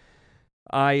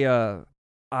 I'm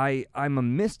a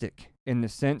mystic in the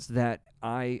sense that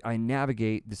I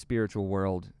navigate the spiritual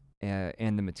world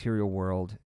and the material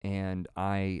world, and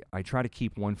I try to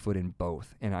keep one foot in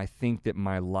both. And I think that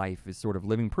my life is sort of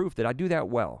living proof that I do that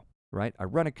well, right? I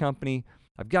run a company.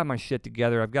 I've got my shit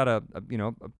together. I've got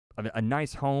a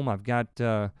nice home. I've got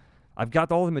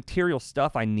all the material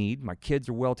stuff I need. My kids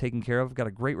are well taken care of. I've got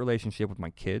a great relationship with my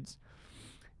kids.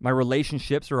 My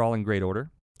relationships are all in great order,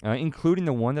 including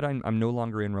the one that I'm no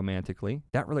longer in romantically.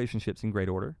 That relationship's in great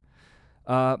order.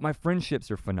 My friendships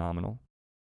are phenomenal.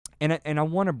 And I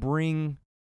want to bring,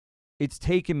 it's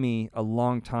taken me a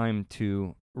long time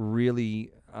to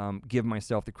really give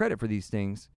myself the credit for these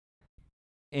things.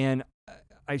 And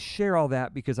I share all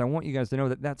that because I want you guys to know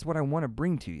that that's what I want to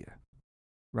bring to you.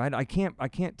 Right? I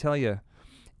can't tell you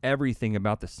everything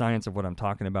about the science of what I'm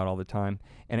talking about all the time.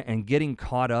 And getting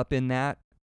caught up in that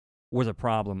was a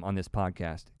problem on this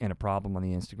podcast and a problem on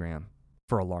the Instagram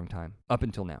for a long time, up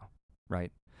until now,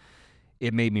 right?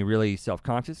 It made me really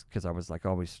self-conscious because I was like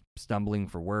always stumbling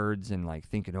for words and like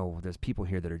thinking, oh, there's people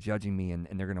here that are judging me and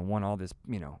they're going to want all this,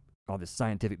 all this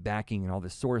scientific backing and all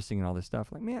this sourcing and all this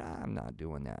stuff. Like, man, I'm not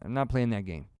doing that. I'm not playing that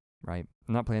game, right?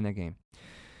 I'm not playing that game.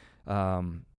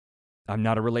 I'm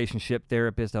not a relationship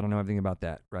therapist. I don't know everything about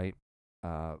that, right?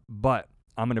 But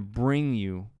I'm going to bring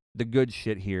you the good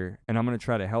shit here, and I'm going to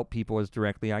try to help people as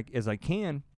directly as I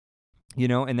can,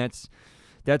 and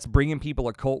that's bringing people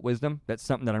occult wisdom. That's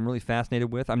something that I'm really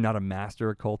fascinated with. I'm not a master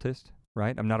occultist,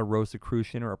 right? I'm not a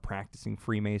Rosicrucian or a practicing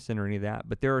Freemason or any of that,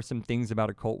 but there are some things about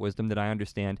occult wisdom that I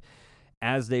understand,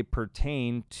 as they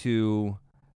pertain to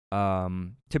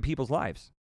people's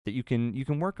lives. That you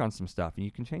can work on some stuff and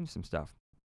you can change some stuff.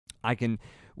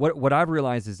 What I've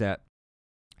realized is that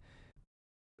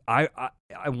I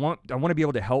want to be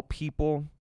able to help people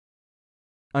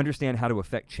understand how to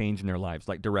affect change in their lives,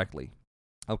 like directly.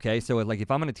 Okay, so like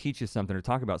if I'm going to teach you something or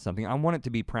talk about something, I want it to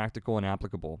be practical and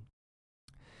applicable.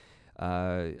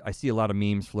 I see a lot of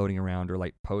memes floating around or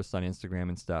like posts on Instagram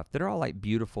and stuff that are all like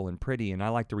beautiful and pretty, and I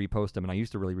like to repost them, and I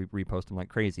used to really repost them like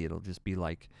crazy. It'll just be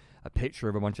like a picture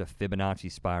of a bunch of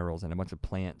Fibonacci spirals and a bunch of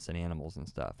plants and animals and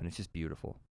stuff, and it's just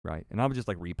beautiful, right? And I would just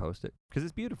like repost it because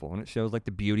it's beautiful and it shows like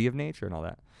the beauty of nature and all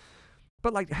that.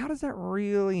 But like, how does that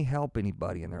really help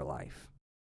anybody in their life?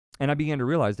 And I began to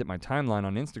realize that my timeline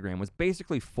on Instagram was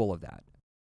basically full of that.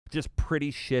 Just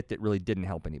pretty shit that really didn't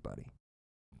help anybody.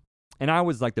 And I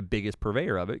was like the biggest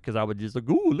purveyor of it because I would just like,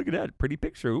 ooh, look at that pretty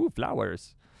picture. Ooh,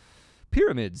 flowers.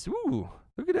 Pyramids. Ooh,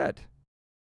 look at that.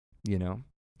 You know?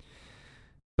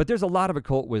 But there's a lot of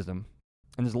occult wisdom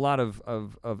and there's a lot of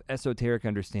esoteric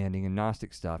understanding and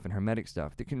Gnostic stuff and Hermetic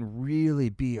stuff that can really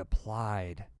be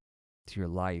applied to your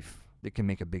life that can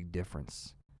make a big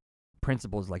difference.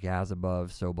 Principles like as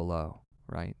above, so below,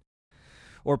 right?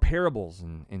 Or parables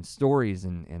and stories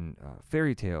and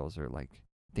fairy tales, or like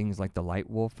things like the light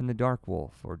wolf and the dark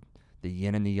wolf, or the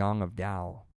yin and the yang of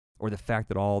Tao, or the fact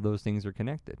that all those things are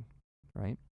connected,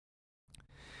 right?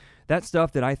 That's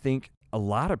stuff that I think a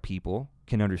lot of people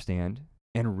can understand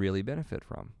and really benefit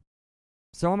from.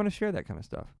 So I'm going to share that kind of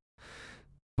stuff.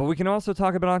 But we can also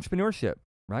talk about entrepreneurship,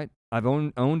 right? I've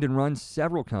owned and run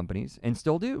several companies and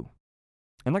still do.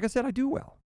 And like I said, I do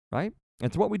well, right?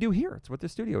 It's what we do here. It's what the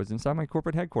studio is inside my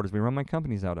corporate headquarters. We run my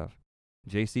companies out of.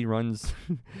 JC runs,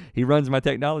 he runs my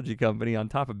technology company on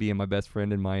top of being my best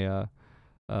friend and my,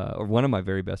 or one of my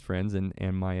very best friends and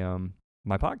my,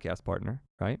 my podcast partner,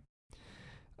 right?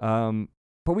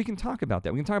 But we can talk about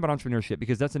that. We can talk about entrepreneurship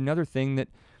because that's another thing that,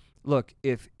 look,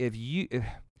 if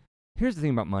here's the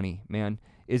thing about money, man,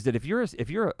 is that if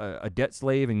you're a debt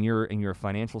slave and you're a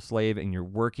financial slave and you're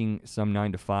working some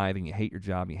 9 to 5 and you hate your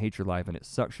job and you hate your life and it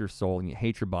sucks your soul and you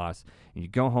hate your boss and you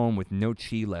go home with no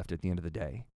chi left at the end of the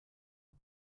day,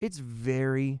 it's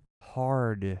very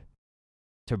hard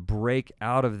to break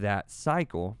out of that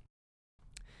cycle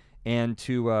and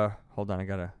to hold on, I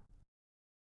gotta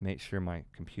make sure my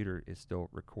computer is still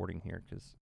recording here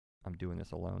because I'm doing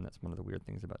this alone. That's one of the weird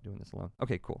things about doing this alone.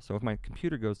 Okay, cool. So if my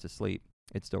computer goes to sleep,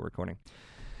 it's still recording.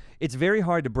 It's very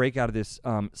hard to break out of this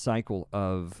cycle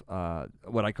of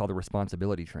what I call the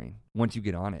responsibility train once you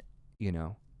get on it, you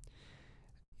know.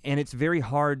 And it's very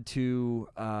hard to,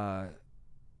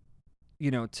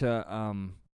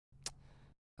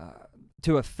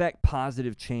 to affect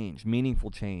positive change, meaningful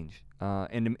change.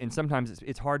 And sometimes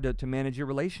it's hard to manage your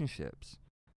relationships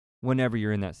whenever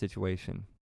you're in that situation,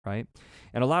 right?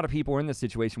 And a lot of people are in this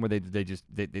situation where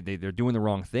they're doing the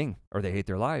wrong thing, or they hate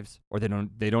their lives, or they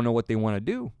don't know what they want to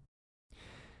do.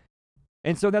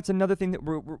 And so that's another thing that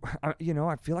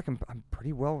I feel like I'm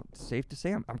pretty well safe to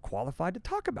say I'm qualified to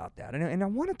talk about that, and I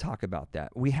want to talk about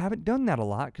that. We haven't done that a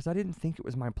lot because I didn't think it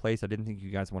was my place. I didn't think you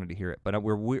guys wanted to hear it, but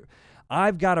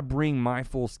I've got to bring my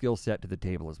full skill set to the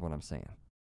table, is what I'm saying.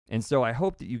 And so I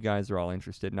hope that you guys are all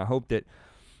interested, and I hope that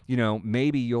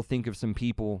maybe you'll think of some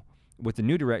people with the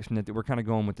new direction that we're kind of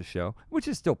going with the show, which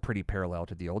is still pretty parallel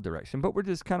to the old direction, but we're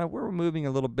just we're removing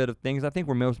a little bit of things. I think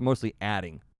we're mostly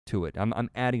adding to it. I'm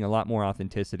adding a lot more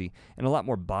authenticity and a lot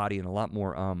more body and a lot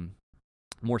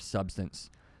more substance,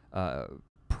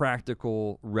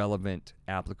 practical, relevant,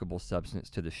 applicable substance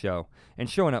to the show, and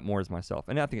showing up more as myself.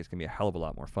 And I think it's going to be a hell of a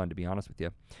lot more fun, to be honest with you.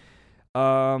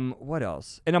 What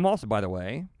else? And I'm also, by the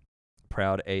way,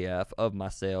 proud AF of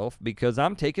myself because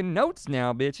I'm taking notes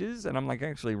now, bitches, and I'm like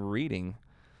actually reading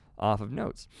off of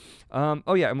notes.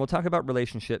 Oh yeah, and we'll talk about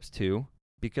relationships too,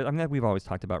 because I mean we've always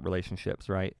talked about relationships,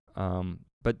 right?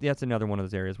 But that's another one of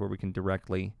those areas where we can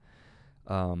directly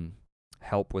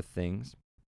help with things.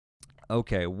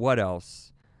 Okay, what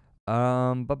else?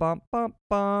 Oh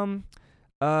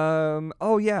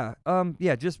yeah,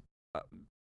 just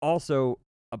also,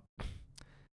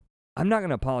 I'm not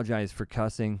gonna apologize for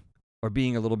cussing or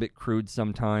being a little bit crude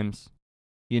sometimes.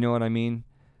 You know what I mean?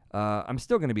 I'm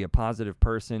still going to be a positive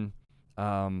person,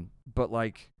 but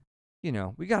we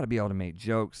got to be able to make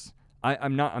jokes.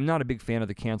 I'm not a big fan of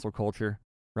the cancel culture,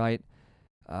 right?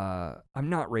 I'm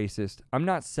not racist. I'm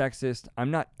not sexist.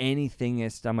 I'm not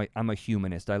anythingist. I'm a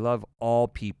humanist. I love all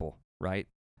people, right?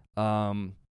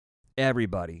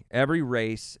 Everybody, every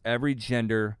race, every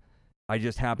gender. I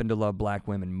just happen to love black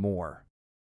women more.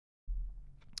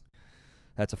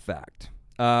 That's a fact.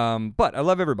 But I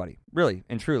love everybody, really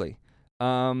and truly.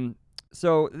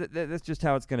 So that's just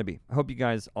how it's going to be. I hope you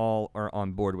guys all are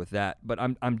on board with that. But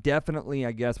I'm definitely,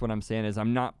 I guess what I'm saying is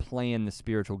I'm not playing the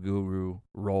spiritual guru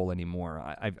role anymore.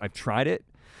 I've tried it.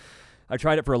 I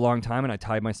tried it for a long time, and I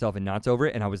tied myself in knots over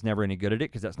it, and I was never any good at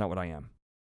it because that's not what I am.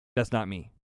 That's not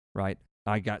me, right?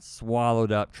 I got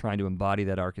swallowed up trying to embody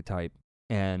that archetype.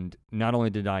 And not only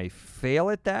did I fail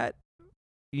at that,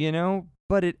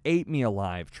 but it ate me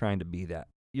alive trying to be that.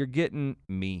 You're getting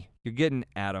me. You're getting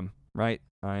Adam, right?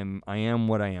 I am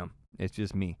what I am. It's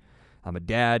just me. I'm a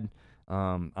dad.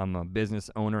 I'm a business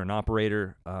owner and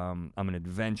operator. I'm an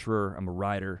adventurer. I'm a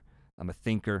writer. I'm a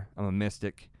thinker. I'm a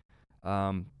mystic.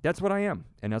 That's what I am,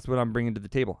 and that's what I'm bringing to the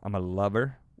table. I'm a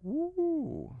lover.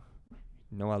 Woo.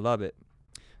 I love it.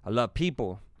 I love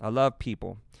people.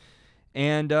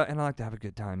 And I like to have a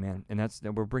good time, man. And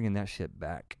we're bringing that shit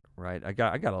back, right? I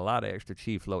got a lot of extra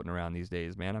chi floating around these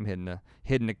days, man. I'm hitting the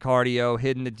cardio,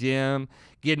 hitting the gym,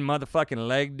 getting motherfucking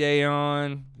leg day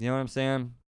on. You know what I'm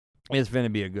saying? It's gonna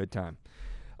be a good time.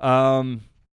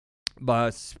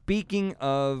 But speaking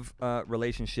of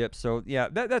relationships, so yeah,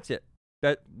 that's it.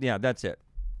 That's it.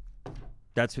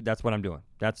 That's what I'm doing.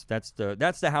 That's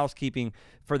the housekeeping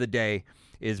for the day.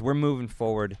 Is we're moving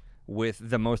forward with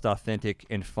the most authentic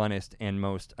and funnest and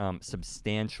most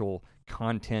substantial,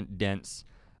 content-dense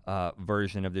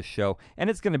version of this show, and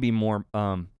it's going to be more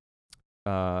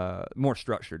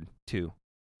structured too.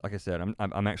 Like I said,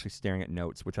 I'm actually staring at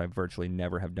notes, which I virtually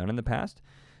never have done in the past.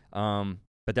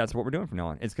 But that's what we're doing from now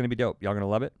on. It's going to be dope. Y'all going to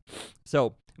love it.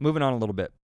 So moving on a little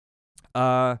bit.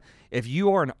 If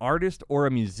you are an artist or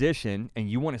a musician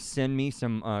and you want to send me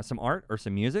some art or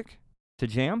some music to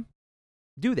jam,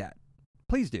 do that.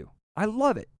 Please do. I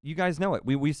love it. You guys know it.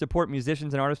 We support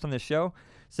musicians and artists on this show.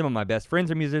 Some of my best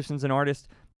friends are musicians and artists.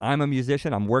 I'm a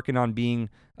musician. I'm working on being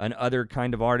an other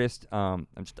kind of artist.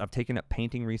 I've taken up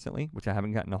painting recently, which I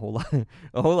haven't gotten a whole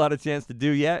lot of chance to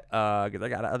do yet because I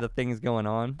got other things going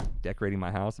on, decorating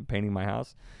my house and painting my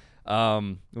house,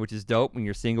 which is dope. When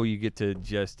you're single, you get to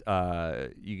just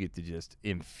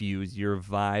infuse your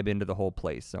vibe into the whole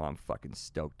place. So I'm fucking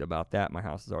stoked about that. My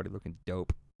house is already looking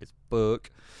dope as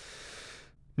fuck.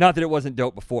 Not that it wasn't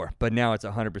dope before, but now it's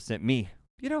 100% me.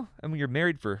 You're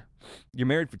married for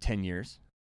 10 years,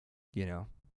 or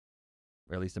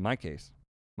at least in my case.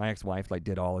 My ex-wife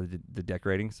did all of the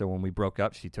decorating, so when we broke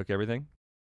up, she took everything,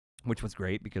 which was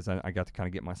great because I got to kind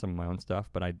of get some of my own stuff,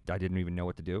 but I didn't even know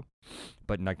what to do.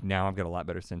 But now I've got a lot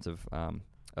better sense of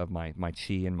my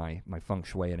chi and my feng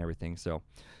shui and everything. So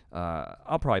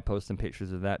I'll probably post some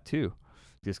pictures of that too,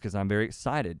 just because I'm very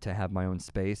excited to have my own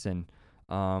space and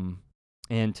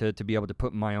to be able to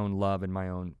put my own love and my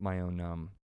own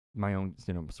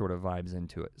sort of vibes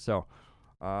into it. So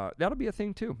that'll be a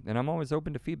thing too. And I'm always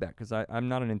open to feedback because I'm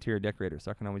not an interior decorator,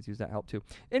 so I can always use that help too.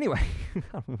 Anyway, I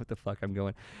don't know what the fuck I'm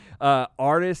going.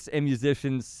 Artists and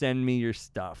musicians, send me your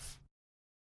stuff.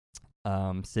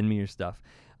 Send me your stuff.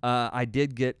 I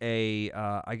did get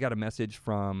I got a message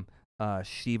from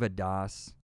Shiva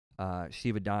Das.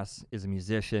 Shiva Das is a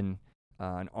musician,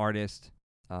 an artist.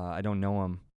 I don't know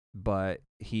him, but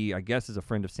he, I guess, is a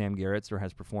friend of Sam Garrett's or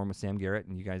has performed with Sam Garrett.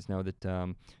 And you guys know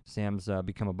that Sam's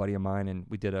become a buddy of mine, and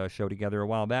we did a show together a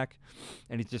while back.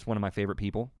 And he's just one of my favorite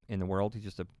people in the world. He's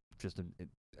just an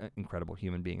incredible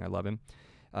human being. I love him.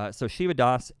 So Shiva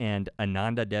Das and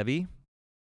Ananda Devi,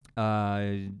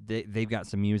 they've got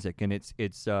some music, and it's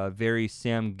very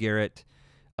Sam Garrett,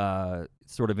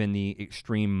 sort of in the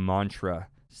extreme mantra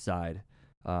side.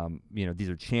 These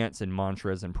are chants and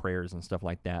mantras and prayers and stuff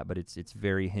like that, but it's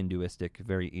very Hinduistic,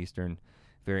 very Eastern,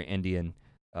 very Indian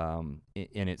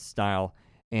in its style.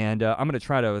 And I'm going to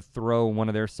try to throw one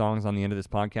of their songs on the end of this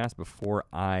podcast before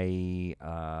I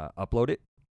upload it.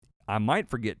 I might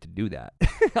forget to do that.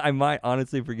 I might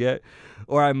honestly forget,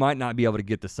 or I might not be able to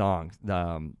get the song,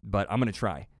 but I'm going to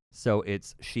try. So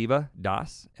it's Shiva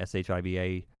Das, Shiva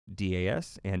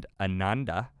Das, and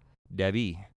Ananda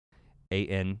Devi,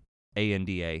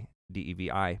 Ananda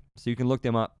Devi. So you can look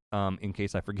them up in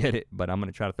case I forget it, but I'm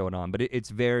going to try to throw it on. But it's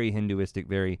very Hinduistic,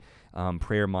 very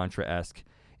prayer mantra-esque,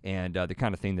 and the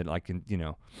kind of thing that I can,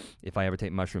 if I ever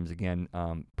take mushrooms again,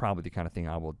 probably the kind of thing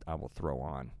I will throw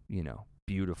on,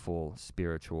 beautiful,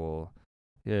 spiritual,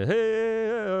 but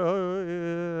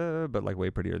way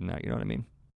prettier than that, you know what I mean?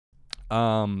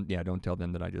 Don't tell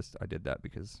them that I did that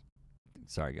because,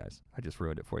 sorry guys, I just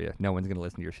ruined it for you. No one's going to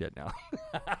listen to your shit now.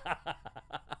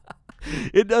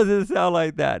 It doesn't sound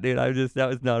like that, dude. That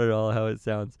was not at all how it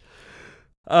sounds.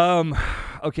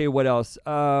 Okay, what else?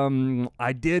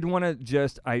 I did want to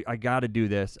I gotta do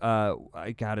this.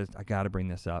 I gotta bring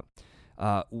this up.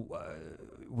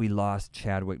 We lost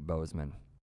Chadwick Boseman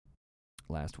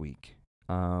last week.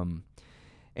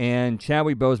 And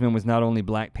Chadwick Boseman was not only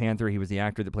Black Panther, he was the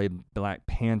actor that played Black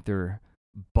Panther,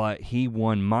 but he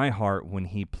won my heart when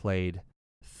he played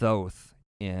Thoth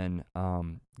in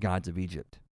Gods of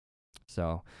Egypt.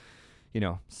 So,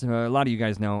 so a lot of you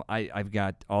guys know I've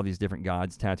got all these different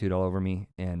gods tattooed all over me,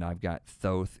 and I've got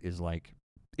Thoth is like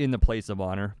in the place of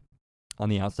honor on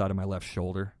the outside of my left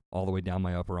shoulder, all the way down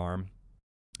my upper arm.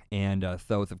 And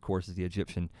Thoth, of course, is the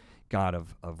Egyptian god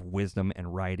of wisdom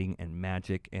and writing and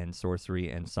magic and sorcery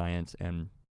and science and,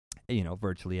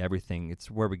 virtually everything.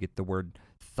 It's where we get the word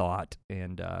thought,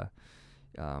 and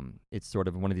it's sort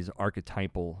of one of these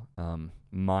archetypal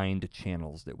mind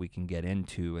channels that we can get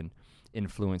into and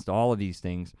influenced all of these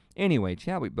things. Anyway,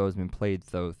 Chadwick Boseman played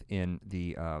Thoth in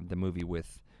the movie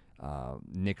with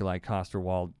Nikolai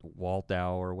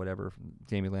Coster-Waldau or whatever,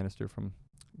 Jaime Lannister from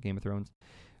Game of Thrones,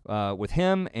 with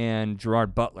him and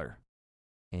Gerard Butler.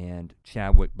 And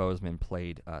Chadwick Boseman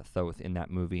played Thoth in that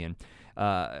movie, and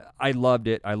I loved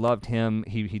it. I loved him.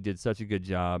 He did such a good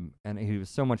job, and he was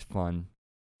so much fun.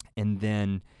 And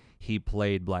then he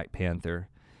played Black Panther,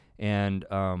 and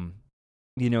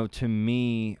to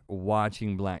me,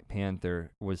 watching Black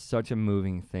Panther was such a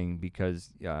moving thing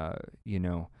because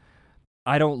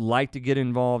I don't like to get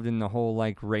involved in the whole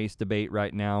like race debate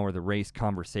right now or the race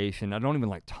conversation. I don't even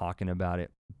like talking about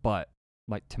it, but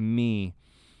like to me,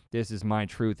 this is my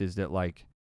truth, is that like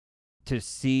to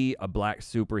see a black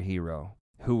superhero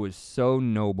who was so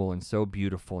noble and so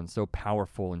beautiful and so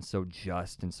powerful and so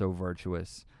just and so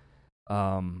virtuous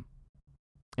and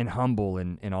humble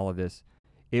and all of this,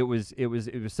 it was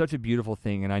such a beautiful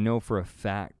thing. And I know for a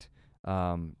fact,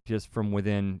 just from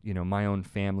within, my own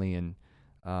family and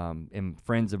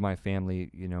friends of my family,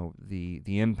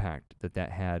 the impact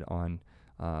that had on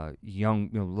young,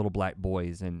 little black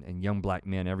boys and young black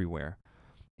men everywhere.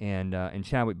 And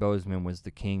Chadwick Boseman was the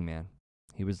king, man.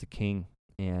 He was the king,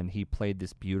 and he played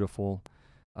this beautiful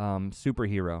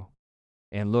superhero.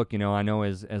 And look, I know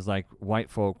as like white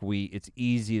folk, it's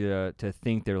easy to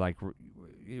think they're like,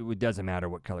 it doesn't matter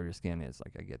what color your skin is.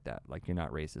 Like, I get that. Like, you're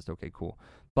not racist. Okay, cool.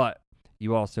 But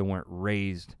you also weren't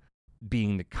raised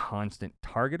being the constant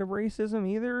target of racism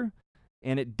either.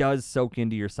 And it does soak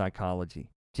into your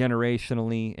psychology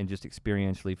generationally and just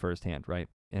experientially firsthand, right?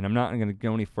 And I'm not going to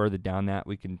go any further down that.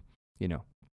 We can,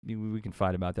 we can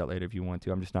fight about that later if you want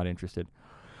to. I'm just not interested.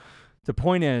 The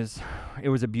point is, it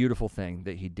was a beautiful thing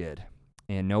that he did,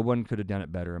 and no one could have done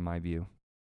it better in my view.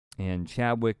 And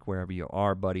Chadwick, wherever you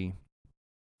are, buddy,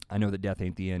 I know that death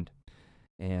ain't the end.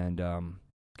 And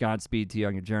Godspeed to you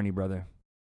on your journey, brother.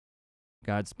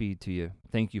 Godspeed to you.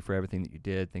 Thank you for everything that you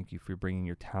did. Thank you for bringing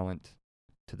your talent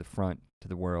to the front, to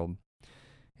the world,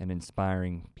 and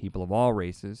inspiring people of all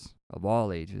races, of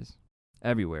all ages,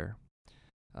 everywhere,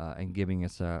 and giving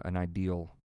us an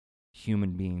ideal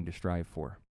human being to strive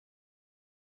for.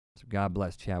 So God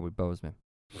bless Chadwick Boseman.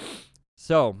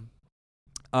 So,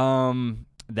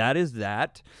 that is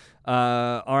that.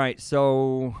 All right,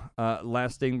 so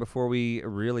last thing before we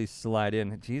really slide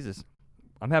in. Jesus,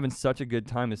 I'm having such a good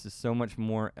time. This is so much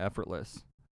more effortless.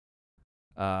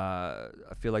 I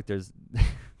feel like I'm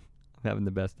having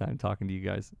the best time talking to you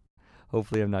guys.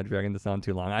 Hopefully I'm not dragging this on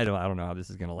too long. I don't know how this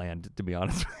is going to land, to be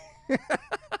honest.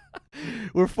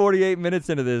 We're 48 minutes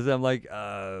into this. I'm like,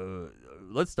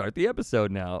 let's start the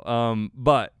episode now.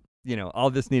 But, all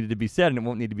this needed to be said, and it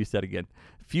won't need to be said again.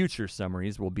 Future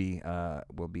summaries will be a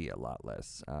lot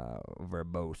less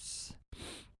verbose.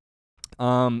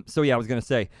 So yeah, I was going to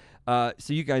say,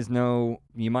 so you guys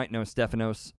you might know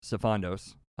Stefanos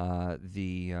Sifandos,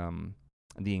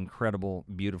 the incredible,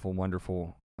 beautiful,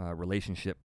 wonderful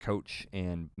relationship coach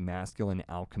and masculine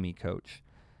alchemy coach,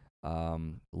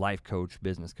 life coach,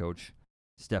 business coach,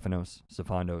 Stefanos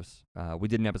Sifandos. We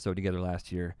did an episode together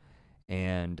last year,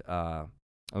 and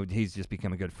he's just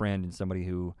become a good friend and somebody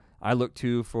who I look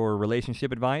to for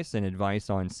relationship advice and advice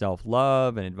on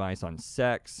self-love and advice on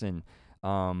sex and,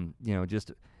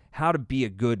 just how to be a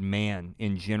good man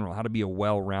in general, how to be a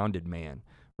well-rounded man,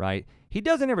 right? He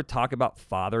doesn't ever talk about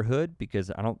fatherhood because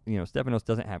Stefanos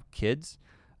doesn't have kids.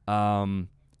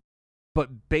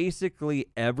 But basically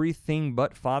everything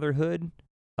but fatherhood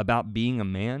about being a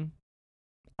man,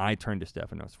 I turn to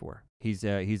Stefanos for. He's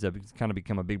kind of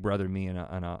become a big brother to me and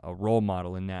a role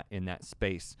model in that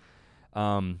space.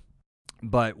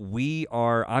 But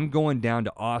I'm going down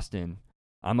to Austin.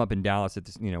 I'm up in Dallas at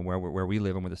this, where we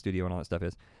live and where the studio and all that stuff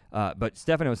is. But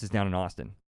Stefanos is down in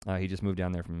Austin. He just moved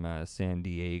down there from San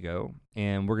Diego,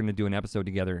 and we're going to do an episode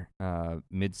together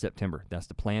mid-September. That's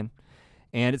the plan.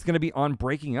 And it's going to be on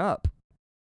breaking up,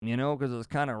 because it's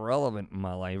kind of relevant in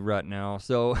my life right now.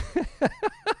 So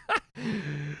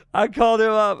I called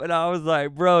him up and I was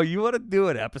like, bro, you want to do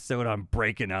an episode on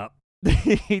breaking up?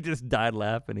 He just died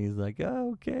laughing. He's like,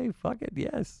 oh, okay, fuck it,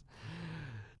 yes.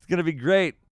 It's going to be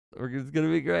great. It's going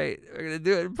to be great. We're going to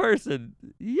do it in person.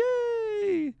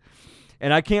 Yay!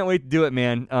 And I can't wait to do it,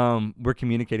 man. We're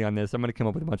communicating on this. I'm going to come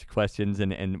up with a bunch of questions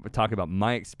and talk about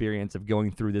my experience of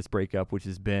going through this breakup, which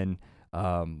has been,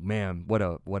 man, what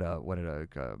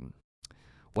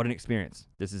an experience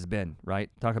this has been, right?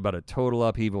 Talk about a total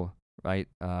upheaval, right?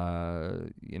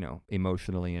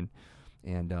 Emotionally and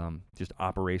just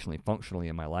operationally, functionally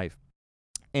in my life.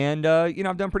 And,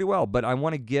 I've done pretty well, but I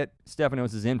want to get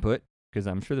Stefanos' input because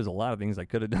I'm sure there's a lot of things I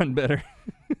could have done better.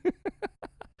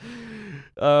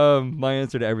 My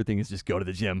answer to everything is just go to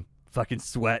the gym. Fucking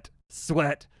sweat.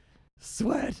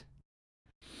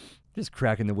 Just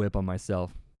cracking the whip on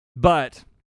myself. But,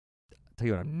 I'll tell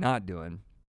you what I'm not doing.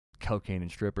 Cocaine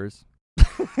and strippers.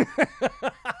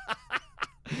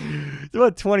 It's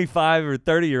what 25 or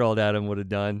 30-year-old Adam would have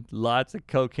done. Lots of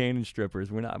cocaine and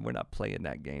strippers. We're not playing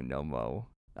that game no more.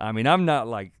 I mean, I'm not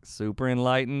like super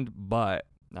enlightened, but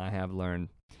I have learned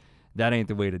that ain't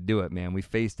the way to do it, man. We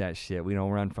face that shit. We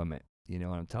don't run from it. You know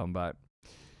what I'm talking about?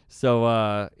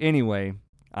 So anyway,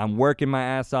 I'm working my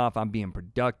ass off. I'm being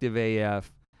productive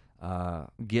AF,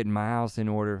 getting my house in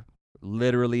order,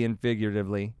 literally and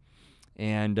figuratively.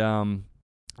 And I'm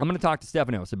going to talk to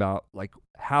Stefanos about, like,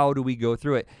 how do we go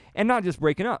through it? And not just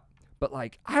breaking up, but,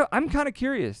 like, I'm kind of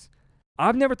curious.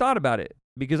 I've never thought about it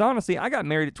because, honestly, I got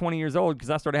married at 20 years old because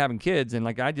I started having kids, and,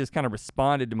 like, I just kind of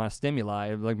responded to my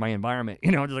stimuli, like my environment.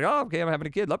 You know, just like, oh, okay, I'm having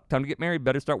a kid. Look, time to get married.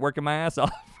 Better start working my ass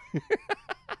off.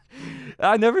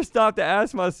 I never stopped to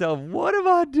ask myself, what am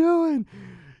I doing?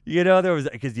 You know, there was,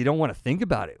 because you don't want to think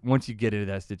about it once you get into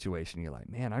that situation. You're like,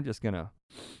 man, I'm just gonna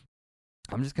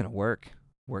work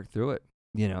through it,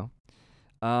 you know.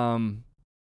 And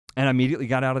I immediately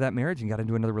got out of that marriage and got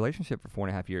into another relationship for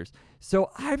 4.5 years.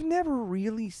 So I've never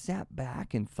really sat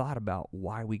back and thought about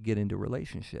why we get into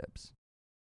relationships.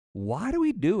 Why do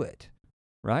we do it?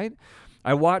 Right?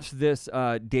 I watched this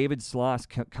David Sloss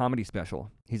comedy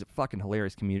special. He's a fucking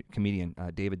hilarious comedian,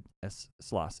 David S.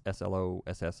 Sloss,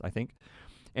 S-L-O-S-S, I think.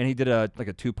 And he did a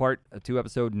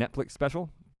two-episode Netflix special,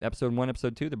 episode 1,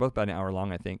 episode 2. They're both about an hour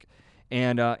long, I think.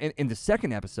 And in the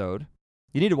second episode,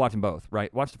 you need to watch them both,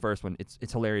 right? Watch the first one.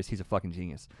 It's hilarious. He's a fucking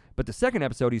genius. But the second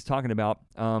episode, he's talking about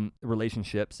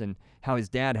relationships and how his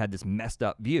dad had this messed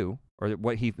up view, or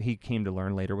what he came to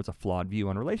learn later was a flawed view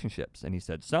on relationships. And he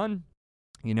said, son,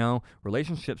 you know,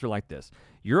 relationships are like this.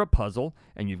 You're a puzzle,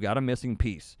 and you've got a missing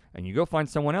piece. And you go find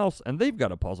someone else, and they've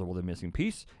got a puzzle with a missing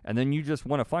piece. And then you just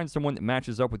want to find someone that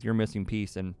matches up with your missing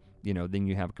piece, and, you know, then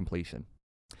you have completion.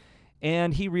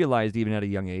 And he realized, even at a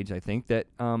young age, I think, that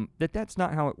that's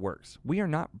not how it works. We are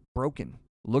not broken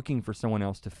looking for someone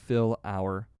else to fill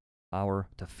our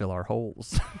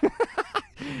holes.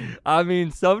 I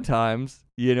mean, sometimes,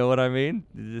 you know what I mean?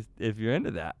 Just, if you're into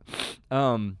that.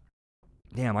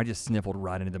 Damn, I just sniffled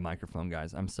right into the microphone,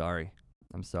 guys. I'm sorry.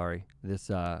 This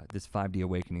 5D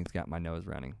awakening's got my nose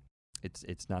running.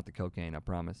 It's not the cocaine, I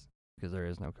promise, because there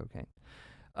is no cocaine.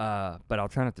 But I'll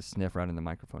try not to sniff right in the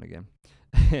microphone again.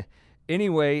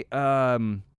 Anyway,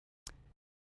 the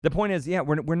point is, yeah,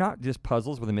 we're not just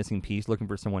puzzles with a missing piece looking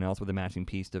for someone else with a matching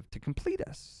piece to complete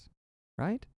us,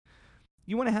 right?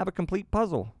 You want to have a complete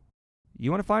puzzle. You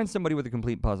want to find somebody with a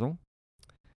complete puzzle,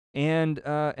 and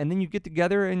then you get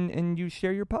together and you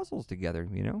share your puzzles together,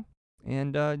 you know.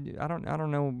 And I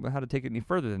don't know how to take it any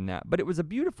further than that, but it was a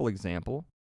beautiful example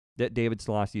that David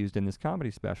Sloss used in this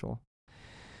comedy special,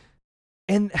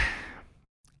 and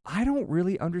I don't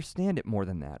really understand it more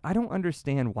than that. I don't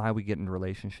understand why we get into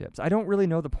relationships. I don't really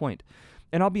know the point.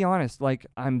 And I'll be honest, like,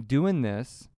 I'm doing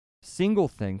this single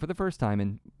thing for the first time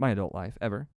in my adult life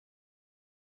ever.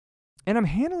 And I'm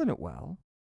handling it well.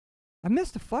 I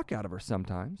miss the fuck out of her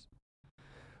sometimes.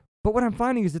 But what I'm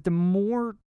finding is that the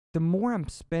more I'm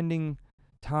spending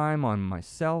time on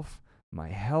myself, my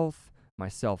health, my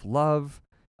self-love,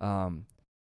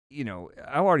 you know,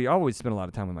 I always spend a lot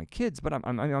of time with my kids, but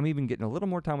I'm even getting a little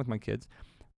more time with my kids.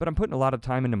 But I'm putting a lot of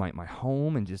time into my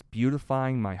home and just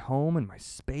beautifying my home and my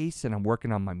space, and I'm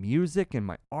working on my music and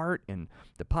my art and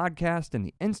the podcast and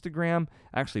the Instagram.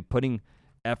 Actually putting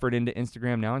effort into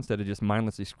Instagram now instead of just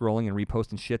mindlessly scrolling and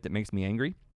reposting shit that makes me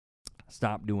angry.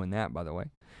 Stop doing that, by the way.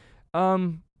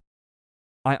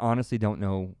 I honestly don't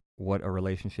know what a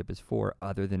relationship is for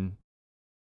other than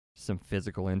some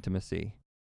physical intimacy.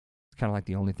 It's kind of like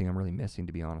the only thing I'm really missing,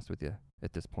 to be honest with you,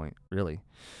 at this point, really.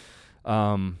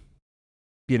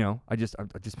 You know, I just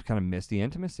kind of miss the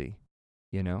intimacy,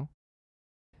 you know?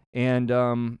 And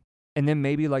then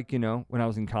maybe, like, you know, when I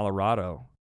was in Colorado,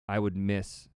 I would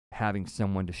miss having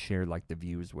someone to share like the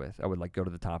views with. I would like go to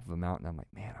the top of a mountain. I'm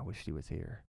like, man, I wish she was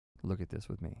here. Look at this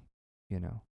with me, you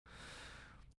know.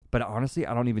 But honestly,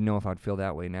 I don't even know if I'd feel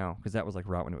that way now, because that was like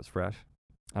right when it was fresh.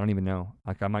 I don't even know.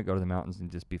 Like, I might go to the mountains and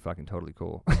just be fucking totally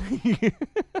cool.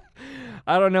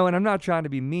 I don't know, and I'm not trying to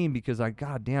be mean, because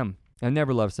goddamn, I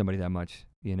never loved somebody that much,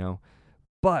 you know.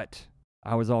 But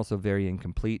I was also very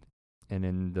incomplete, and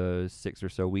in the 6 or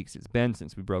so weeks it's been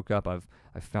since we broke up, I've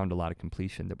found a lot of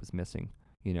completion that was missing,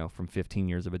 you know, from 15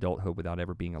 years of adulthood without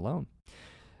ever being alone.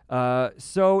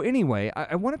 So anyway,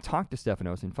 I want to talk to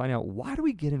Stephanos and find out, why do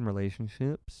we get in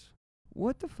relationships?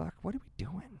 What the fuck? What are we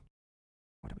doing?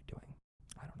 What are we doing?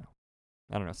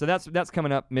 I don't know. So that's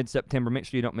coming up mid-September. Make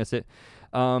sure you don't miss it.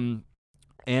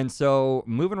 And so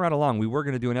moving right along, we were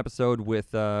going to do an episode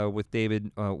with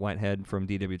David Whitehead from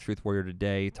DW Truth Warrior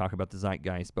today, talk about the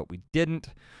zeitgeist, but we didn't,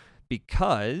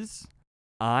 because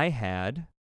I had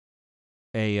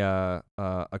a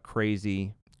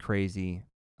crazy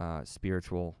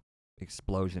spiritual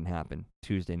explosion happen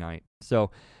Tuesday night.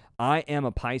 So I am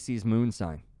a Pisces moon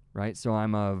sign, right? So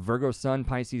I'm a Virgo sun,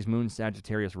 Pisces moon,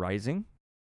 Sagittarius rising.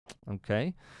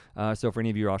 Okay. So for any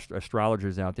of you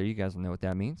astrologers out there, you guys will know what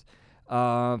that means.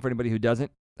 For anybody who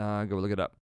doesn't, go look it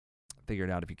up. Figure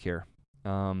it out if you care.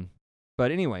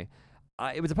 But anyway,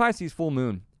 it was a Pisces full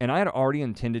moon, and I had already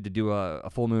intended to do a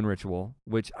full moon ritual,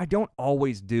 which I don't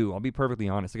always do. I'll be perfectly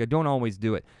honest. Like, I don't always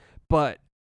do it. But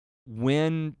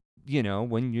when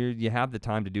you have the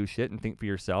time to do shit and think for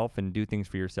yourself and do things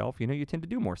for yourself, you know, you tend to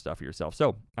do more stuff for yourself.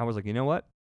 So I was like, you know what?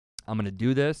 I'm going to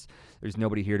do this. There's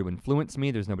nobody here to influence me.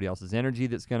 There's nobody else's energy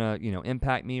that's going to, you know,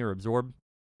 impact me or absorb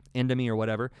into me or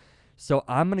whatever. So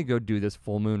I'm going to go do this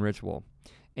full moon ritual.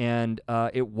 And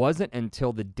it wasn't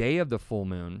until the day of the full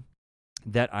moon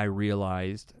that I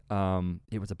realized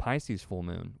it was a Pisces full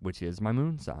moon, which is my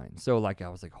moon sign. So like, I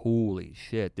was like, holy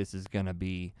shit, this is going to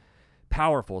be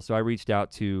powerful. So I reached out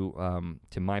to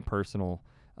my personal,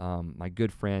 my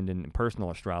good friend and personal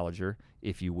astrologer,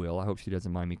 if you will. I hope she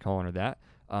doesn't mind me calling her that.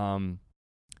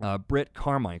 Britt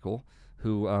Carmichael,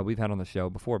 who we've had on the show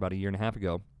before about a year and a half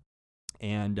ago.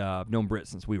 And I've known Britt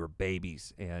since we were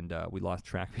babies, and we lost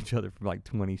track of each other for like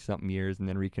 20-something years and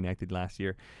then reconnected last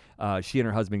year. She and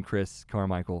her husband, Chris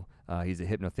Carmichael, he's a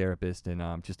hypnotherapist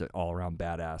and just an all-around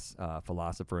badass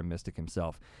philosopher and mystic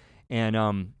himself.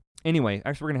 And anyway,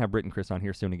 actually, we're going to have Britt and Chris on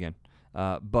here soon again.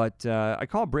 But I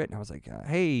called Britt, and I was like,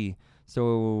 hey,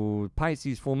 so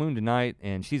Pisces full moon tonight,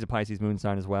 and she's a Pisces moon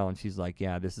sign as well. And she's like,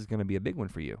 yeah, this is going to be a big one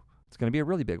for you. It's going to be a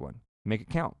really big one. Make it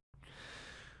count.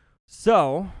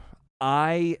 So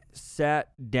I sat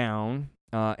down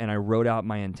and I wrote out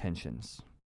my intentions.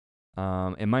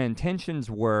 And my intentions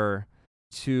were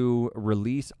to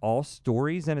release all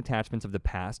stories and attachments of the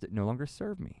past that no longer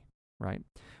serve me, right?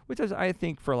 Which is, I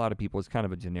think, for a lot of people is kind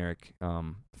of a generic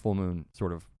full moon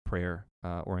sort of prayer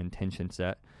or intention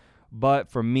set. But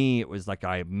for me, it was like,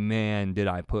 did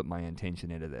I put my intention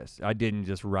into this? I didn't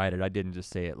just write it. I didn't just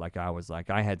say it. Like,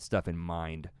 I had stuff in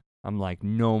mind. I'm like,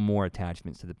 no more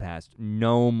attachments to the past.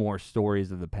 No more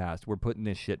stories of the past. We're putting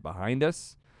this shit behind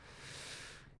us.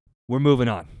 We're moving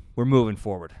on. We're moving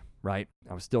forward, right?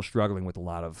 I was still struggling with a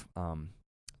lot of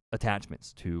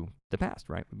attachments to the past,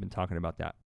 right? We've been talking about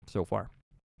that so far.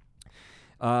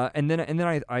 And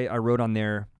then I wrote on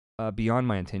there, beyond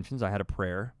my intentions, I had a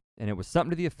prayer, and it was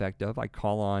something to the effect of, I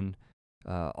call on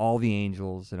all the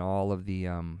angels and all of the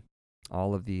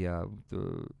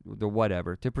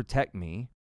whatever to protect me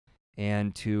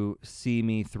and to see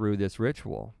me through this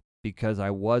ritual, because I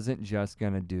wasn't just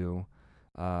going to do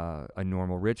a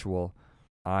normal ritual.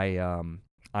 I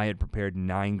had prepared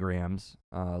 9 grams,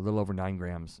 a little over 9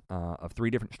 grams of 3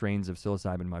 different strains of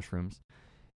psilocybin mushrooms,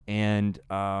 and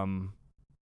I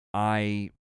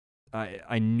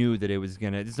knew that it was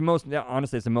gonna. It's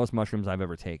the most mushrooms I've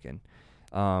ever taken,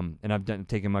 and I've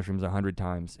taken mushrooms 100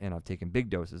 times, and I've taken big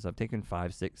doses. I've taken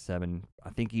 5, 6, 7, I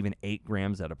think even 8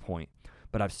 grams at a point.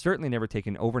 But I've certainly never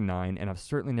taken over 9, and I've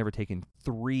certainly never taken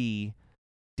 3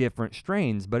 different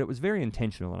strains. But it was very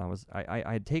intentional, and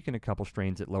I had taken a couple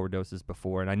strains at lower doses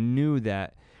before, and I knew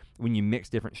that when you mix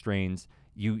different strains,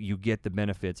 you get the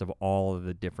benefits of all of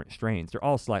the different strains. They're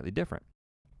all slightly different,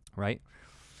 right?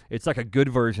 It's like a good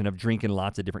version of drinking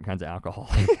lots of different kinds of alcohol.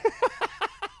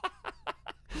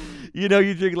 You know,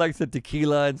 you drink like some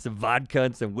tequila and some vodka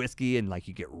and some whiskey, and like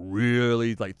you get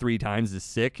really like 3 times as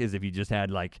sick as if you just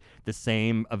had like the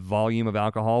same volume of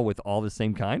alcohol with all the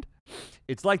same kind.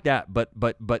 It's like that, but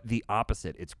the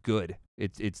opposite. It's good.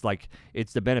 It's like,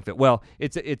 it's the benefit. Well,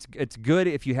 it's good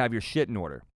if you have your shit in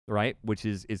order, right? Which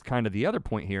is kind of the other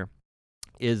point here,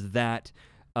 is that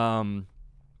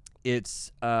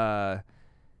it's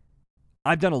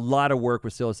I've done a lot of work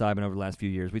with psilocybin over the last few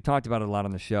years. We talked about it a lot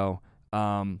on the show.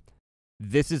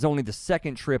 This is only the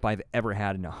second trip I've ever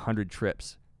had in 100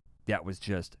 trips. That was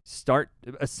just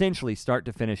essentially start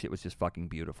to finish. It was just fucking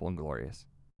beautiful and glorious,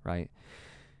 right?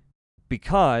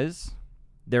 Because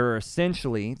there are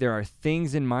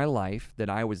things in my life that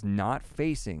I was not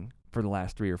facing for the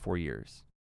last 3 or 4 years.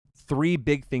 3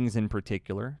 big things in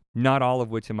particular, not all of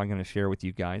which am I going to share with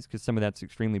you guys because some of that's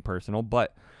extremely personal,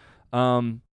 but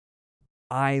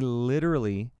I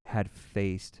literally had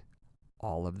faced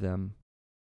all of them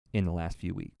in the last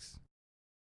few weeks.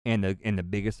 And the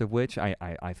biggest of which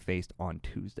I faced on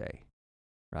Tuesday,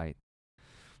 right?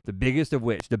 The biggest of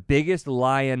which, the biggest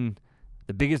lion,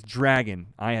 the biggest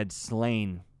dragon I had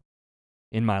slain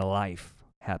in my life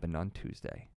happened on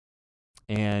Tuesday.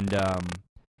 And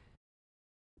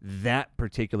that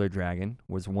particular dragon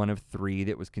was one of 3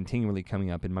 that was continually coming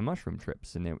up in my mushroom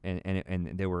trips. And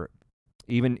they were,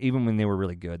 even when they were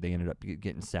really good, they ended up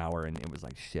getting sour, and it was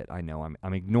like, shit, I know,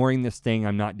 I'm ignoring this thing,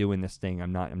 I'm not doing this thing,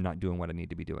 I'm not doing what I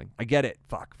need to be doing. I get it.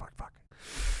 Fuck.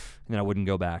 And then I wouldn't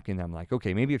go back, and I'm like,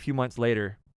 okay, maybe a few months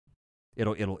later,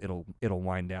 it'll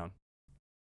wind down.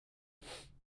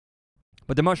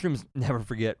 But the mushrooms never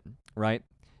forget, right?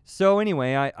 So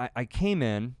anyway, I came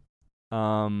in,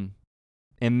 and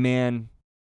man,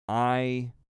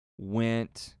 I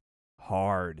went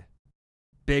hard,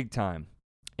 big time.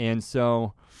 And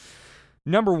so,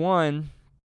 number one,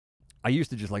 I used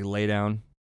to just like lay down,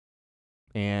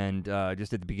 and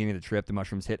just at the beginning of the trip, the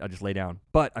mushrooms hit, I just lay down.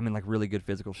 But I'm in like really good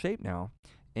physical shape now.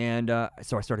 And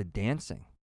so I started dancing,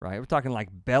 right? We're talking like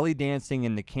belly dancing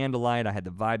in the candlelight. I had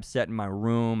the vibe set in my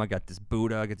room. I got this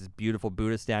Buddha, I got this beautiful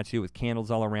Buddha statue with candles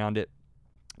all around it.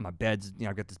 My bed's,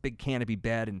 I've got this big canopy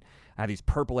bed, and I have these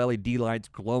purple LED lights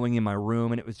glowing in my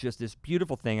room, and it was just this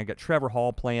beautiful thing. I got Trevor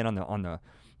Hall playing on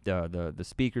the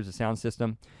speakers, the sound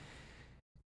system.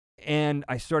 And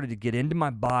I started to get into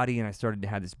my body, and I started to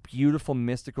have this beautiful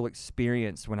mystical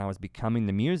experience when I was becoming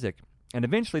the music. And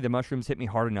eventually the mushrooms hit me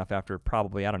hard enough after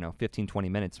probably, 15, 20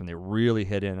 minutes when they really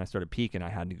hit in. I started peaking. I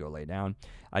had to go lay down.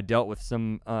 I dealt with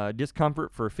some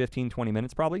discomfort for 15, 20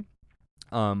 minutes probably,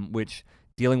 which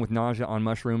dealing with nausea on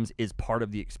mushrooms is part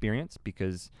of the experience,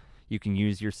 because you can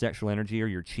use your sexual energy or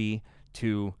your chi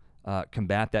to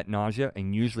combat that nausea,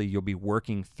 and usually you'll be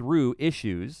working through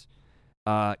issues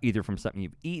either from something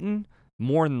you've eaten.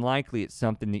 More than likely it's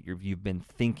something that you've been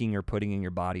thinking or putting in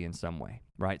your body in some way,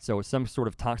 right? So it's some sort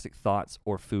of toxic thoughts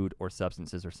or food or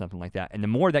substances or something like that. And the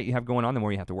more that you have going on, the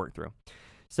more you have to work through.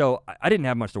 So I didn't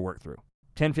have much to work through.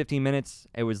 10, 15 minutes,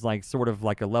 it was like sort of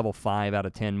like a level 5 out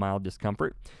of 10 mild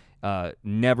discomfort.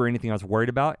 Never anything I was worried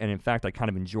about. And in fact, I kind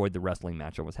of enjoyed the wrestling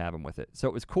match I was having with it. So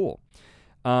it was cool.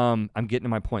 I'm getting to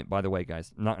my point, by the way,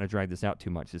 guys. I'm not going to drag this out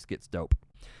too much. This gets dope.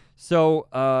 So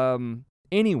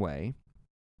anyway,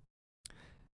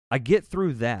 I get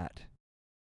through that,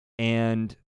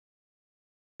 and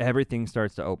everything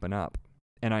starts to open up.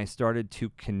 And I started to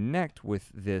connect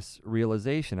with this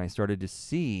realization. I started to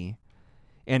see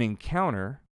and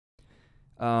encounter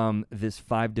this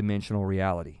 5-dimensional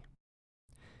reality.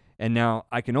 And now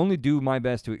I can only do my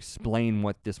best to explain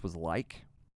what this was like,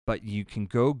 but you can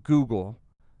go Google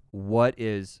what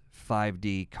is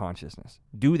 5D consciousness.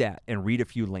 Do that and read a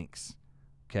few links,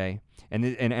 okay? And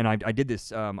I did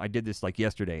this. I did this like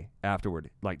yesterday afterward,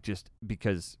 like just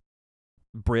because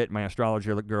Britt, my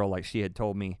astrologer girl, like she had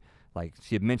told me, like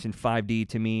she had mentioned 5D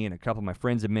to me, and a couple of my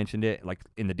friends had mentioned it, like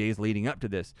in the days leading up to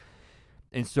this.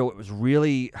 And so it was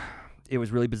really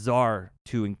bizarre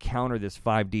to encounter this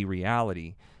 5D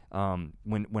reality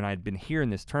when I'd been hearing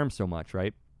this term so much,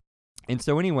 right? And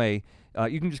so anyway,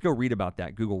 you can just go read about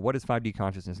that. Google what is 5D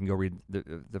consciousness and go read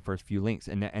the first few links,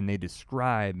 and they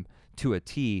describe to a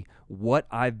T what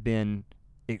I've been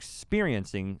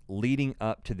experiencing leading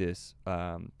up to this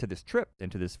trip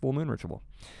and to this full moon ritual.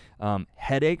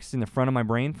 Headaches in the front of my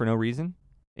brain for no reason,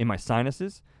 in my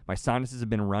sinuses. My sinuses have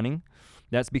been running.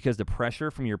 That's because the pressure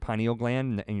from your pineal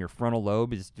gland and your frontal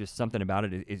lobe is just something about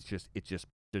it. It's just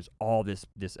there's all this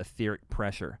etheric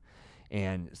pressure.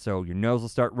 And so your nose will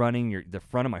start running. The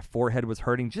front of my forehead was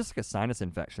hurting, just like a sinus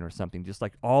infection or something, just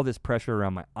like all this pressure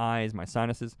around my eyes, my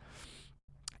sinuses.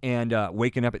 And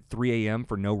waking up at 3 a.m.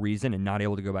 for no reason and not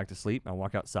able to go back to sleep. I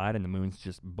walk outside and the moon's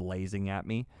just blazing at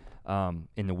me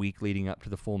in the week leading up to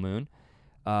the full moon.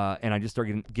 And I just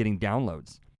started getting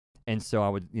downloads. And so I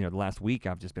would, the last week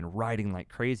I've just been writing like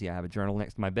crazy. I have a journal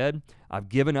next to my bed. I've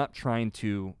given up trying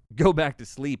to go back to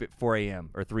sleep at 4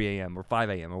 a.m. or 3 a.m. or 5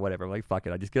 a.m. or whatever. I'm like, fuck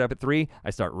it. I just get up at 3, I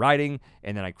start writing,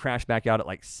 and then I crash back out at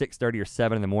like 6:30 or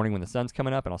 7 in the morning when the sun's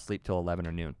coming up, and I'll sleep till 11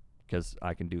 or noon because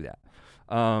I can do that.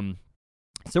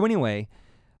 So anyway,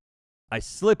 I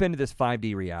slip into this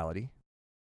 5D reality,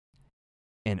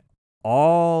 and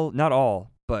not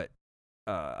all, but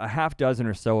a half dozen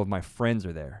or so of my friends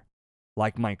are there,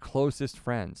 like my closest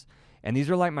friends. And these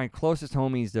are like my closest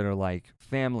homies that are like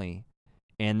family.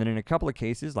 And then in a couple of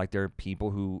cases, like there are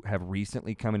people who have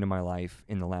recently come into my life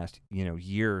in the last,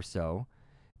 year or so,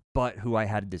 but who I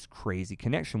had this crazy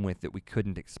connection with that we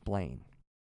couldn't explain.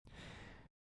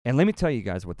 And let me tell you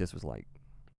guys what this was like.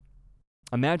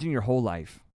 Imagine your whole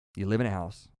life, you live in a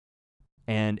house,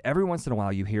 and every once in a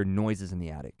while you hear noises in the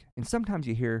attic. And sometimes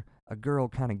you hear a girl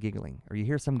kind of giggling, or you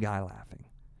hear some guy laughing,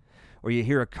 or you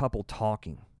hear a couple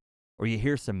talking, or you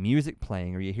hear some music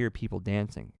playing, or you hear people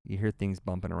dancing. You hear things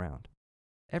bumping around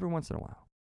every once in a while.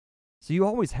 So you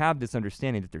always have this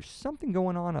understanding that there's something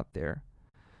going on up there.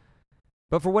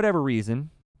 But for whatever reason,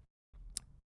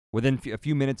 within a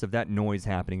few minutes of that noise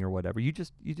happening or whatever, you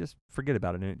just forget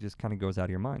about it, and it just kind of goes out of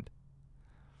your mind.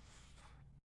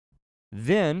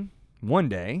 Then, one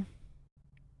day,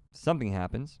 something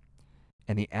happens,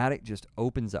 and the attic just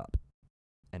opens up,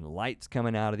 and light's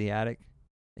coming out of the attic,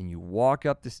 and you walk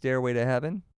up the stairway to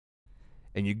heaven,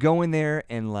 and you go in there,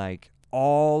 and like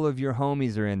all of your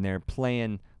homies are in there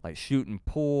playing, like shooting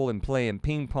pool and playing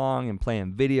ping pong and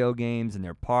playing video games, and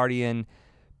they're partying,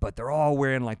 but they're all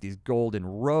wearing like these golden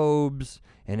robes,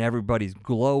 and everybody's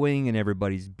glowing, and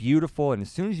everybody's beautiful, and as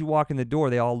soon as you walk in the door,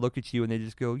 they all look at you, and they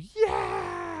just go, yeah!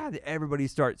 Everybody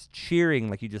starts cheering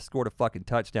like you just scored a fucking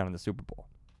touchdown in the Super Bowl.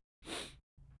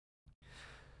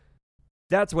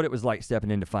 That's what it was like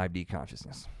stepping into 5D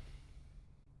consciousness.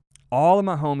 All of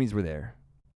my homies were there,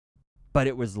 but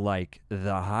it was like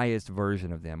the highest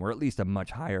version of them, or at least a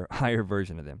much higher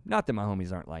version of them. Not that my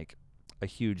homies aren't like a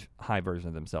huge high version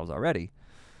of themselves already,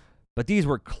 but these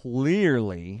were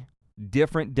clearly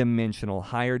different dimensional,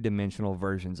 higher dimensional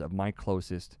versions of my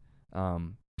closest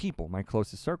people, my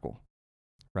closest circle,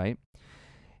 right?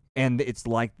 And it's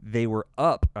like they were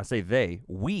up. I say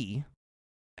we,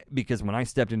 because when I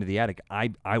stepped into the attic,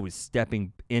 I was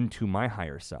stepping into my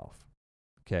higher self,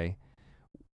 okay?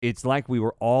 It's like we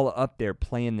were all up there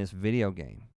playing this video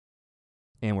game,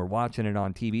 and we're watching it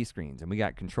on TV screens, and we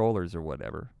got controllers or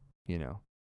whatever,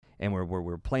 and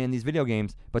we're playing these video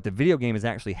games, but the video game is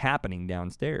actually happening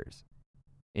downstairs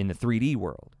in the 3D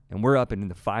world, and we're up in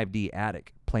the 5D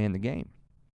attic playing the game.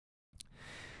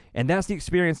 And that's the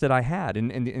experience that I had.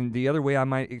 And the other way I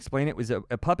might explain it was a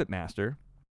puppet master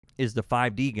is the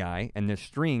 5D guy, and the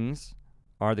strings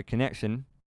are the connection,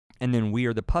 and then we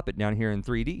are the puppet down here in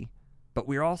 3D. But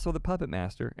we're also the puppet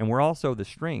master, and we're also the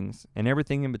strings and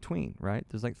everything in between, right?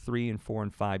 There's like 3 and 4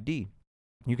 and 5D.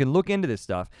 You can look into this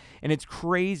stuff, and it's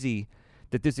crazy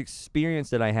that this experience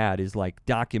that I had is like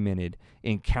documented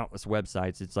in countless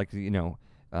websites. It's like,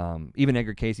 even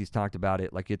Edgar Casey's talked about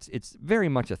it. Like it's very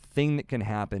much a thing that can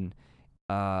happen.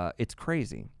 It's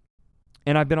crazy.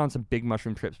 And I've been on some big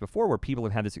mushroom trips before where people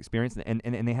have had this experience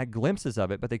and they had glimpses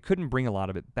of it, but they couldn't bring a lot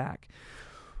of it back.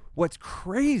 What's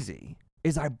crazy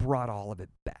is I brought all of it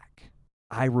back.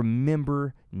 I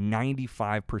remember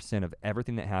 95% of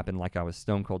everything that happened like I was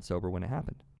stone cold sober when it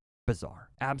happened. Bizarre.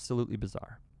 Absolutely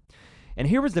bizarre. And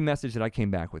here was the message that I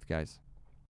came back with, guys.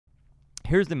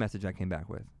 Here's the message I came back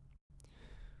with.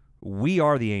 We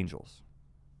are the angels.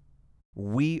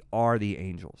 We are the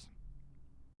angels.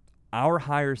 Our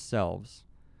higher selves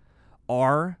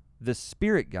are the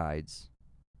spirit guides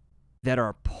that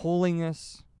are pulling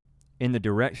us in the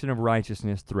direction of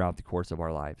righteousness throughout the course of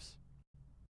our lives.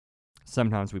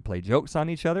 Sometimes we play jokes on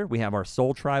each other. We have our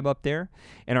soul tribe up there,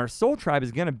 and our soul tribe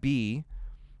is going to be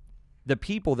the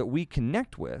people that we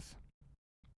connect with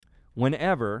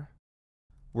whenever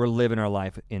we're living our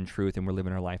life in truth and we're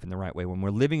living our life in the right way, when we're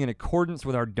living in accordance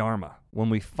with our dharma, when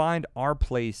we find our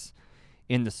place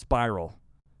in the spiral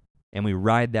and we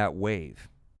ride that wave.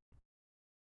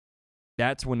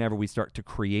 That's whenever we start to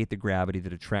create the gravity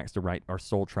that attracts our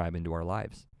soul tribe into our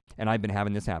lives. And I've been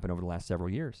having this happen over the last several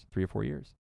years, 3 or 4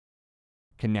 years.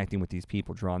 Connecting with these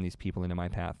people, drawing these people into my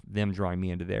path, them drawing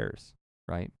me into theirs,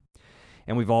 right?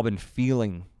 And we've all been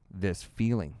feeling this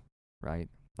feeling, right?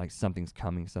 Like something's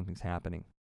coming, something's happening,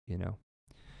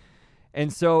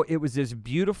 And so it was this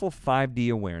beautiful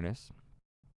 5D awareness.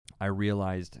 I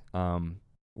realized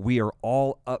we are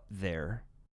all up there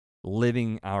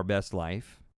living our best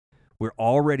life. We're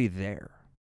already there.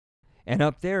 And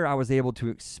up there, I was able to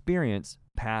experience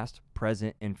past,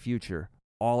 present, and future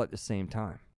all at the same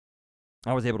time.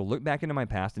 I was able to look back into my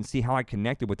past and see how I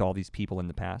connected with all these people in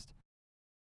the past.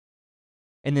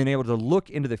 And then able to look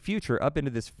into the future, up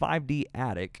into this 5D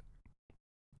attic,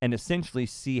 and essentially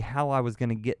see how I was going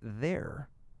to get there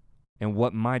and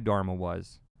what my dharma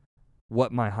was,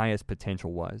 what my highest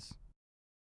potential was.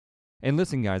 And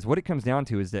listen, guys, what it comes down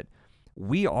to is that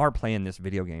we are playing this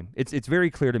video game. It's very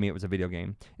clear to me it was a video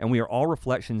game, and we are all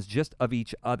reflections just of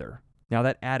each other. Now,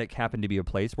 that attic happened to be a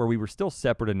place where we were still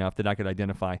separate enough that I could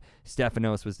identify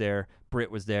Stephanos was there,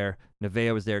 Britt was there,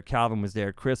 Nevaeh was there, Calvin was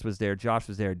there, Chris was there, Josh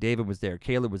was there, David was there,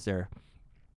 Caleb was there.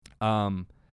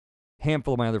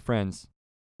 Handful of my other friends.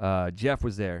 Jeff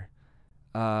was there.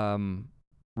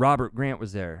 Robert Grant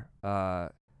was there.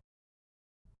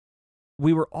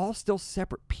 We were all still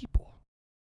separate people,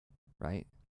 right?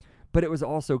 But it was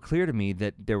also clear to me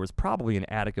that there was probably an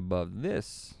attic above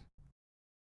this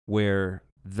where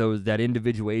that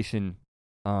individuation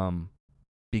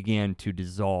began to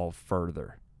dissolve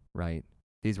further, right?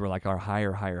 These were like our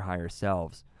higher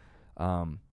selves.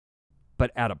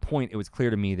 But at a point, it was clear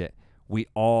to me that we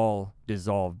all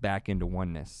dissolved back into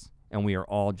oneness, and we are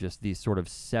all just these sort of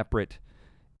separate,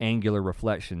 angular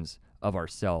reflections of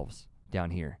ourselves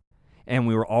down here. And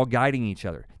we were all guiding each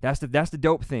other. That's the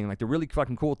dope thing. Like, the really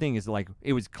fucking cool thing is, like,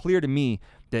 it was clear to me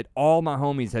that all my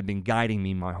homies had been guiding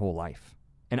me my whole life.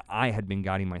 And I had been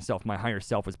guiding myself. My higher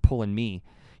self was pulling me.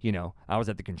 You know, I was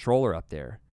at the controller up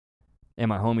there, and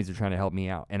my homies are trying to help me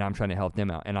out, and I'm trying to help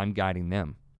them out, and I'm guiding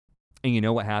them. And you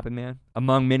know what happened, man?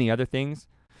 Among many other things,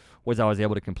 was I was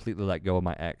able to completely let go of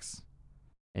my ex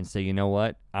and say, you know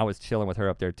what? I was chilling with her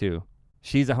up there too.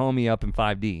 She's a homie up in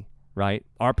 5D, right?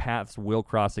 Our paths will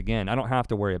cross again. I don't have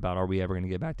to worry about, are we ever going to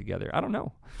get back together? I don't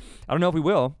know. I don't know if we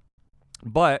will,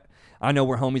 but I know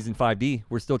we're homies in 5D.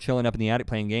 We're still chilling up in the attic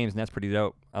playing games, and that's pretty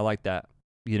dope. I like that,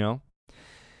 you know?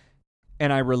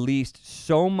 And I released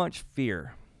so much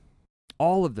fear,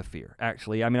 all of the fear,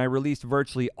 actually. I mean, I released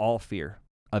virtually all fear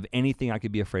of anything I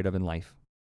could be afraid of in life,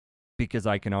 because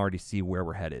I can already see where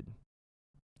we're headed.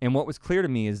 And what was clear to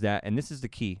me is that, and this is the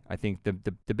key, I think, the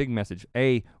big message,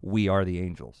 we are the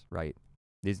angels, right?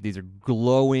 These are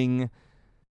glowing,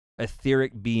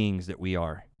 etheric beings that we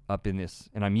are up in this.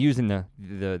 And I'm using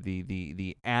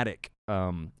the attic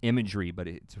imagery, but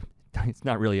it's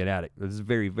not really an attic. This is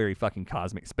very, very fucking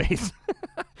cosmic space.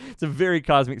 It's a very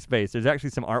cosmic space. There's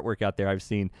actually some artwork out there I've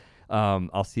seen.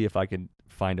 I'll see if I can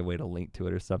find a way to link to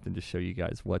it or something to show you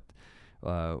guys what.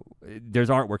 There's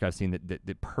artwork I've seen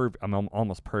that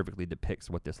almost perfectly depicts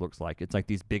what this looks like. It's like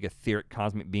these big etheric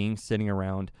cosmic beings sitting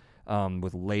around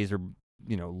with laser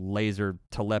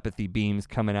telepathy beams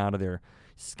coming out of their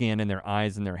skin and their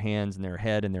eyes and their hands and their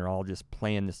head, and they're all just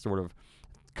playing this sort of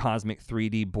cosmic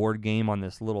 3D board game on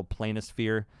this little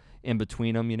planisphere in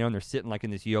between them, and they're sitting like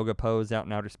in this yoga pose out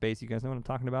in outer space. You guys know what I'm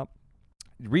talking about?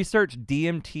 Research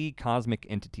DMT cosmic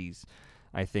entities,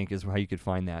 I think, is how you could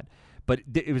find that. But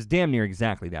it was damn near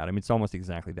exactly that. I mean, it's almost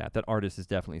exactly that. That artist has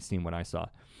definitely seen what I saw,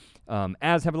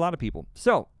 as have a lot of people.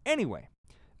 So, anyway,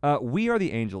 we are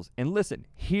the angels. And listen,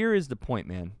 here is the point,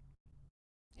 man.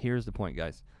 Here's the point,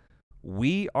 guys.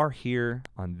 We are here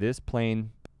on this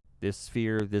plane, this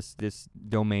sphere, this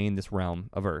domain, this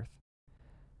realm of Earth,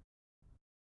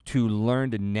 to learn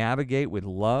to navigate with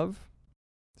love,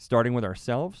 starting with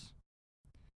ourselves,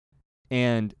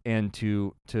 and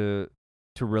to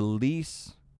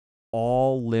release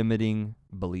all limiting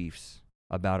beliefs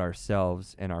about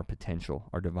ourselves and our potential,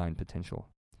 our divine potential.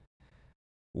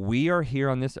 We are here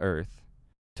on this earth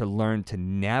to learn to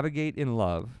navigate in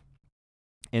love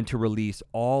and to release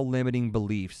all limiting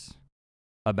beliefs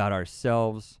about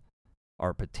ourselves,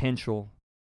 our potential,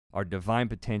 our divine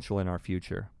potential, and our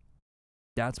future.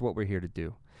 That's what we're here to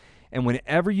do. And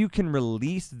whenever you can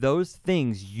release those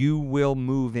things, you will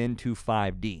move into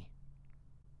 5D.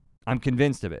 I'm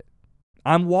convinced of it.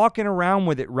 I'm walking around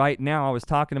with it right now. I was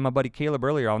talking to my buddy Caleb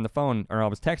earlier on the phone, or I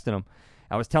was texting him.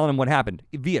 I was telling him what happened,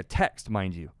 via text,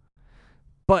 mind you.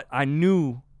 But I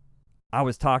knew I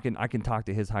can talk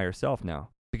to his higher self now,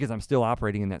 because I'm still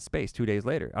operating in that space 2 days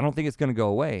later. I don't think it's going to go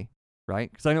away, right?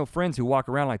 Because I know friends who walk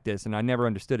around like this, and I never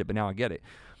understood it, but now I get it.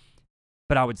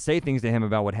 But I would say things to him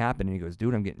about what happened, and he goes,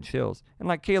 dude, I'm getting chills. And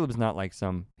like, Caleb's not like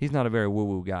he's not a very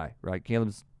woo-woo guy, right?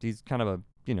 He's kind of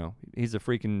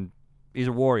he's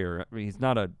a warrior. I mean, he's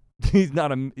not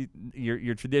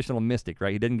your traditional mystic,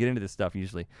 right? He doesn't get into this stuff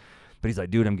usually. But he's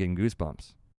like, dude, I'm getting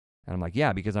goosebumps. And I'm like,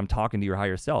 yeah, because I'm talking to your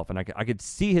higher self. And I could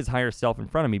see his higher self in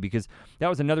front of me, because that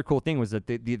was another cool thing, was that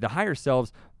the higher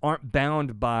selves aren't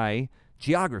bound by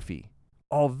geography.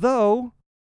 Although,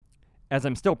 as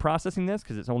I'm still processing this,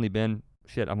 because it's only been,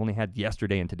 I've only had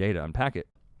yesterday and today to unpack it.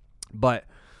 But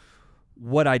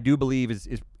what I do believe is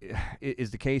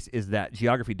the case is that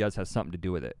geography does have something to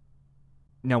do with it.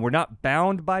 Now, we're not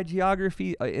bound by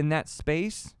geography in that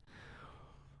space,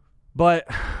 but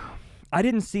I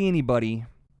didn't see anybody.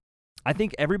 I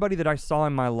think everybody that I saw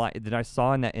in my life, that I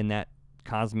saw in that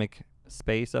cosmic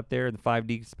space up there, the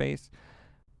 5D space,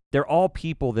 they're all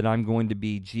people that I'm going to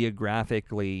be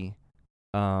geographically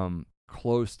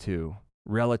close to,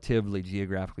 relatively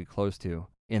geographically close to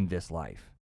in this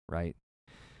life, right?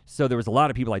 So there was a lot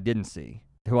of people I didn't see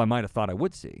who I might have thought I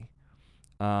would see.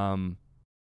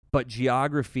 But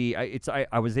geography,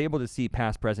 I was able to see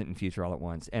past, present, and future all at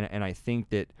once. And I think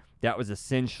that was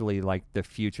essentially like the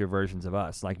future versions of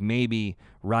us. Like maybe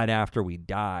right after we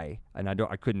die, and I'm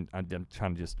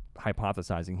trying to just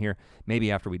hypothesizing here,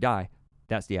 maybe after we die,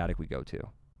 that's the attic we go to,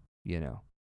 you know.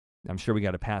 I'm sure we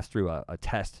got to pass through a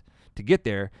test to get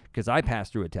there, because I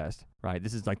passed through a test, right?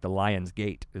 This is like the Lion's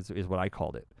Gate is what I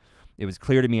called it. It was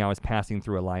clear to me I was passing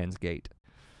through a Lion's Gate.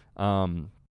 And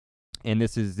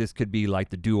this could be like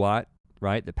the Duat,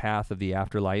 right? The path of the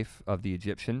afterlife of the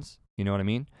Egyptians. You know what I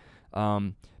mean?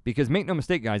 Because make no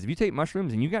mistake, guys, if you take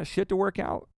mushrooms and you got shit to work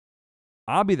out,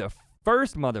 I'll be the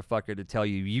first motherfucker to tell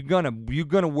you you're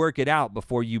gonna work it out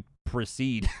before you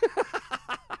proceed.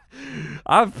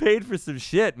 I've paid for some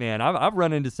shit, man. I've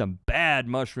run into some bad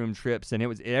mushroom trips, and it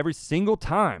was every single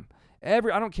time. I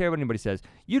don't care what anybody says.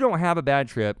 You don't have a bad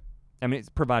trip. I mean, it's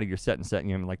provided you're set, and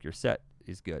you know, like your set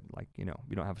is good. Like, you know,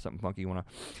 you don't have something funky you want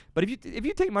to. But if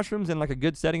you take mushrooms in like a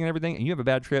good setting and everything, and you have a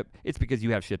bad trip, it's because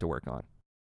you have shit to work on.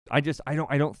 I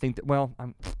don't think that. Well,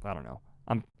 I don't know.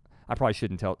 I probably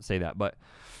shouldn't say that, but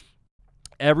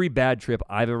every bad trip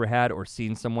I've ever had or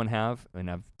seen someone have, and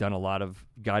I've done a lot of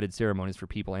guided ceremonies for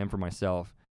people and for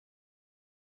myself,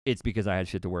 it's because I had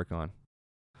shit to work on.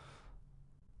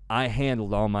 I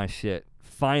handled all my shit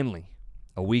finally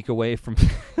a week away from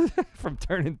from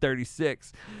turning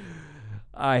 36.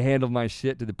 I handled my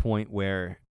shit to the point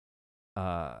where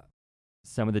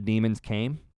some of the demons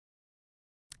came,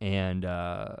 and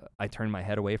I turned my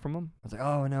head away from them. I was like,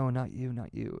 "Oh no, not you,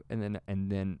 not you!" And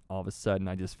then all of a sudden,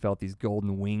 I just felt these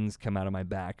golden wings come out of my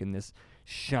back, and this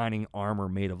shining armor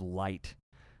made of light,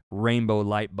 rainbow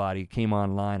light body came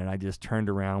online, and I just turned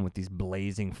around with these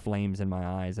blazing flames in my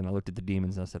eyes, and I looked at the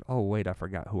demons and I said, "Oh wait, I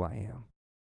forgot who I am.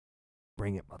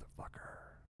 Bring it, motherfucker!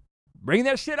 Bring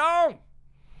that shit on!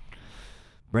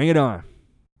 Bring it on!"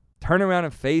 Turn around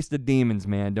and face the demons,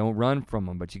 man. Don't run from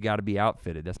them, but you got to be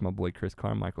outfitted. That's my boy Chris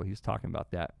Carmichael. He was talking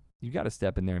about that. You got to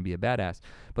step in there and be a badass.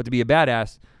 But to be a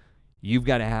badass, you've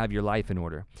got to have your life in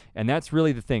order. And that's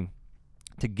really the thing.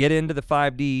 To get into the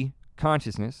 5D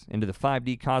consciousness, into the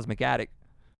 5D cosmic attic,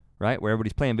 right, where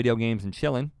everybody's playing video games and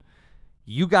chilling,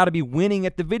 you got to be winning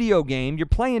at the video game you're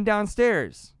playing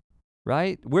downstairs,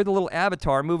 right? We're the little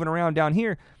avatar moving around down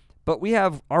here, but we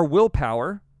have our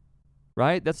willpower,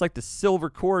 right? That's like the silver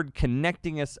cord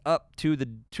connecting us up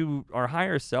to our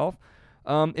higher self.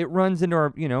 It runs into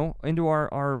our, you know, into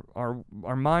our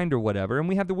mind or whatever, and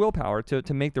we have the willpower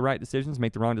to make the right decisions,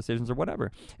 make the wrong decisions, or whatever.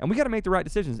 And we got to make the right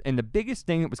decisions. And the biggest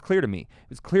thing that was clear to me,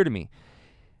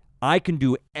 I can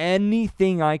do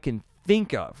anything I can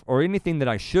think of, or anything that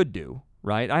I should do,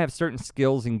 right? I have certain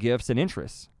skills and gifts and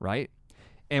interests, right?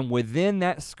 And within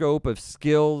that scope of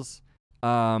skills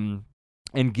and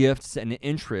gifts and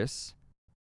interests,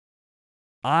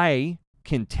 I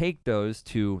can take those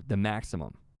to the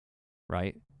maximum,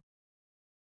 right?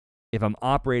 If I'm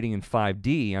operating in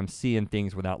 5D, I'm seeing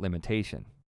things without limitation,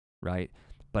 right?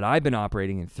 But I've been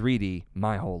operating in 3D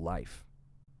my whole life.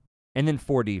 And then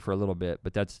 4D for a little bit,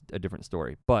 but that's a different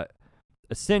story. But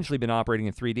essentially been operating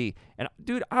in 3D. And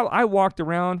dude, I walked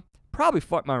around, probably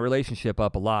fucked my relationship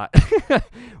up a lot.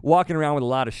 Walking around with a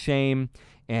lot of shame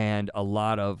and a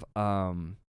lot of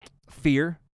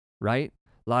fear, right?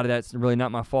 A lot of that's really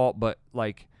not my fault, but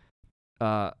like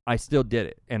I still did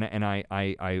it. And I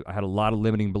had a lot of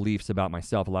limiting beliefs about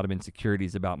myself, a lot of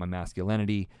insecurities about my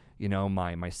masculinity, you know,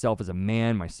 myself as a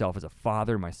man, myself as a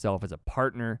father, myself as a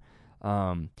partner,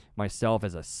 myself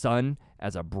as a son,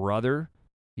 as a brother,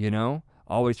 you know,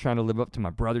 always trying to live up to my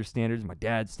brother's standards, my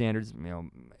dad's standards, you know,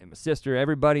 and my sister,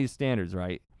 everybody's standards,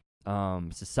 right?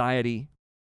 Society,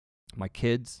 my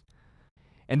kids.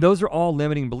 And those are all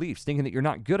limiting beliefs, thinking that you're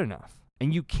not good enough.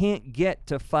 And you can't get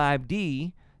to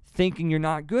 5D thinking you're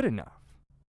not good enough.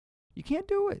 You can't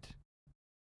do it.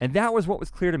 And that was what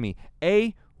was clear to me.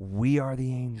 We are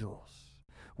the angels.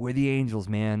 We're the angels,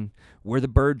 man. We're the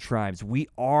bird tribes. We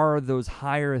are those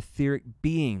higher etheric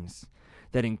beings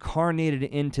that incarnated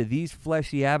into these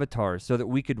fleshy avatars so that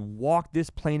we could walk this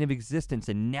plane of existence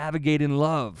and navigate in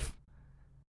love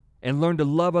and learn to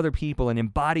love other people and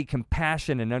embody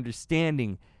compassion and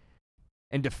understanding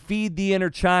and to feed the inner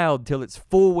child till it's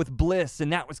full with bliss.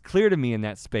 And that was clear to me in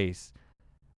that space.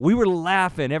 We were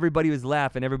laughing. Everybody was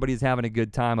laughing. Everybody's having a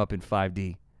good time up in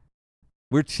 5D.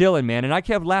 We're chilling, man. And I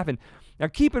kept laughing. Now,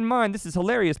 keep in mind, this is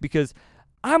hilarious because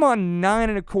I'm on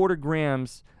 9.25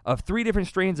 grams of 3 different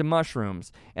strains of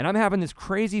mushrooms, and I'm having this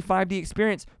crazy 5D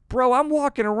experience. Bro, I'm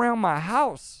walking around my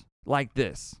house like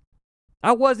this.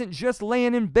 I wasn't just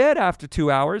laying in bed after 2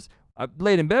 hours. I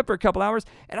laid in bed for a couple hours,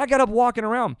 and I got up walking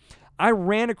around. I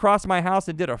ran across my house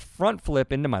and did a front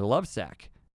flip into my love sack.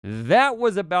 That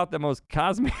was about the most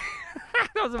cosmic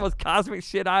that was the most cosmic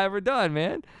shit I ever done,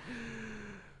 man.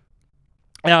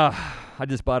 I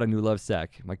just bought a new love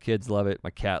sack. My kids love it. My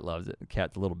cat loves it. The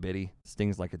cat's a little bitty.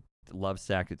 Stings like a love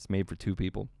sack. It's made for 2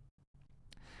 people.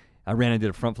 I ran and did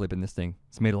a front flip in this thing.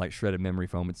 It's made of like shredded memory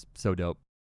foam. It's so dope.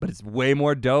 But it's way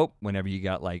more dope whenever you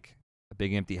got like a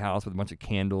big empty house with a bunch of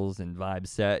candles and vibes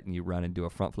set, and you run and do a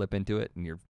front flip into it, and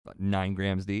you're 9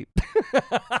 grams deep.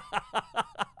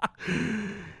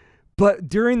 But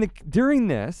during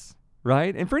this,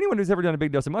 right? And for anyone who's ever done a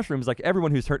big dose of mushrooms, like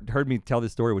everyone who's heard me tell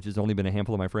this story, which has only been a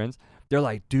handful of my friends, they're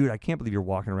like, dude, I can't believe you're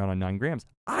walking around on 9 grams.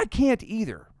 I can't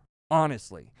either,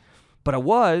 honestly. But I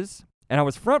was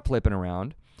front flipping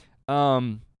around.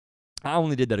 I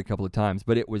only did that a couple of times,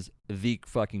 but it was the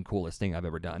fucking coolest thing I've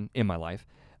ever done in my life.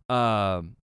 But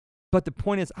the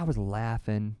point is, I was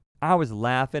laughing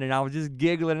and I was just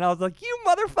giggling, and I was like, you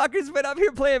motherfuckers been up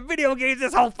here playing video games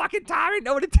this whole fucking time and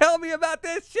no one to tell me about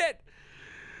this shit.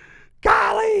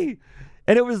 Golly!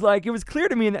 And it was clear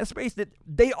to me in that space that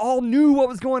they all knew what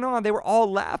was going on. They were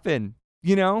all laughing,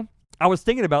 you know? I was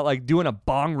thinking about like doing a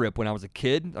bong rip when I was a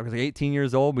kid. I was like 18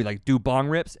 years old. We'd like do bong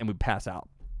rips and we'd pass out.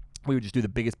 We would just do the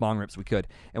biggest bong rips we could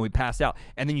and we'd pass out.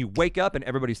 And then you wake up and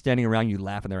everybody's standing around you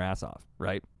laughing their ass off,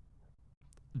 right?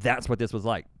 That's what this was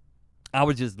like. I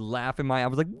was just laughing I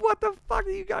was like, what the fuck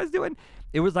are you guys doing?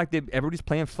 It was like everybody's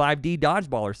playing 5D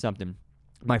dodgeball or something.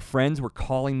 My friends were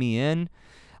calling me in.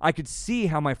 I could see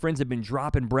how my friends had been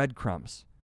dropping breadcrumbs,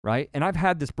 right? And I've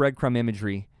had this breadcrumb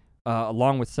imagery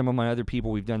along with some of my other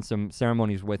people we've done some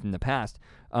ceremonies with in the past.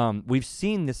 We've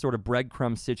seen this sort of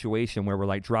breadcrumb situation where we're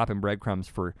like dropping breadcrumbs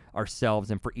for ourselves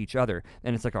and for each other.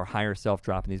 And it's like our higher self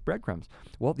dropping these breadcrumbs.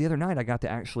 Well, the other night I got to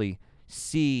actually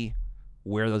see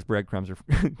where those breadcrumbs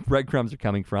are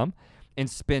coming from, and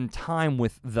spend time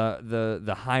with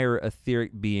the higher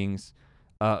etheric beings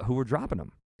who were dropping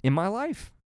them in my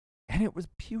life, and it was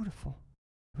beautiful.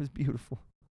 It was beautiful.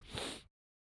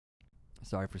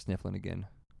 Sorry for sniffling again.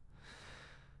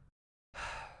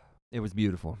 It was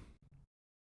beautiful,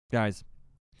 guys.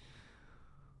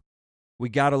 We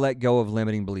got to let go of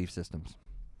limiting belief systems.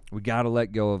 We got to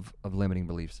let go of limiting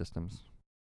belief systems.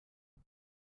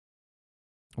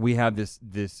 We have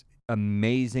this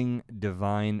amazing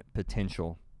divine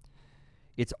potential.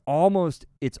 It's almost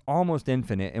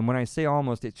infinite. And when I say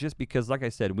almost, it's just because, like I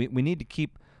said, we need to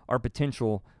keep our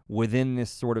potential within this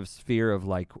sort of sphere of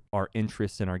like our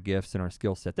interests and our gifts and our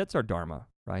skill set. That's our dharma,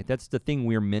 right? That's the thing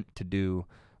we're meant to do,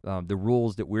 the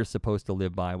rules that we're supposed to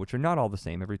live by, which are not all the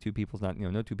same. No two people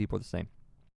are the same.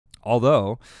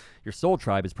 Although your soul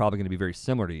tribe is probably going to be very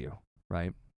similar to you,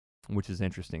 right? Which is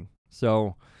interesting.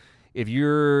 So if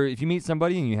you meet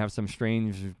somebody and you have some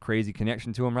strange, crazy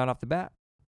connection to them right off the bat,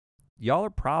 y'all are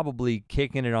probably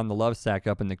kicking it on the love sack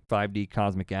up in the 5D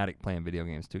cosmic attic playing video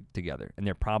games together, and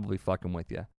they're probably fucking with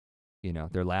you. You know,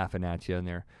 they're laughing at you and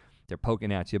they're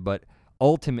poking at you. But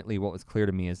ultimately, what was clear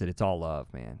to me is that it's all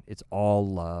love, man. It's all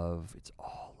love. It's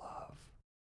all love.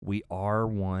 We are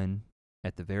one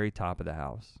at the very top of the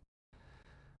house,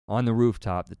 on the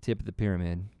rooftop, the tip of the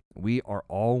pyramid. We are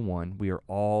all one. We are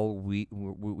all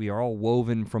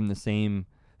woven from the same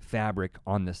fabric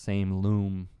on the same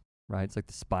loom, right? It's like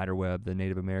the spider web the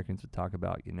Native Americans would talk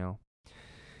about, you know.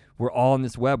 We're all in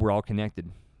this web. We're all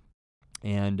connected,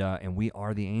 and we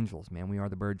are the angels, man. We are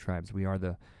the bird tribes. We are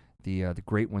the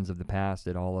great ones of the past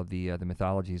that all of the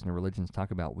mythologies and the religions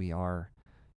talk about. We are,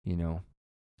 you know,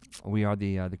 we are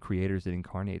the creators that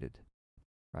incarnated,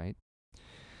 right?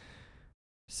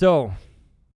 So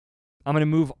I'm going to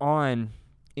move on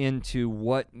into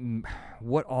what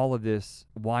all of this,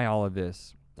 why all of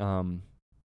this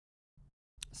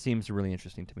seems really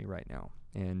interesting to me right now.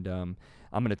 And I'm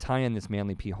going to tie in this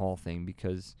Manly P. Hall thing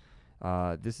because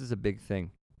this is a big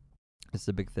thing. This is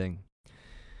a big thing.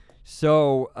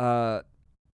 So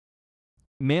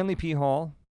Manly P.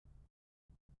 Hall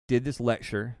did this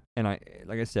lecture, and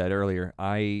like I said earlier,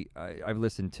 I've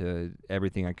listened to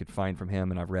everything I could find from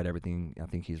him, and I've read everything I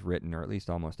think he's written, or at least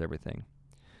almost everything.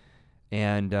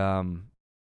 And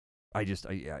he's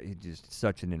just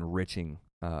such an enriching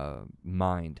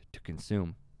mind to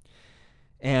consume.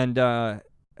 And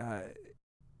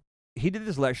he did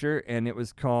this lecture, and it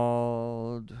was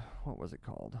called, what was it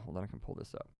called? Hold on, I can pull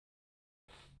this up.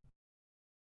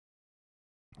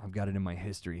 I've got it in my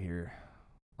history here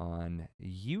on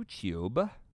YouTube.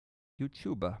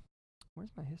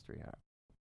 Where's my history at?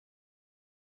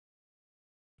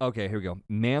 Okay, here we go.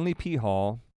 Manly P.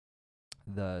 Hall,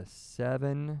 the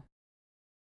 7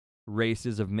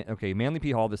 races of Manly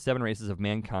P. Hall, the 7 races of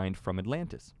mankind from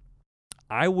Atlantis.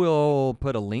 I will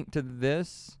put a link to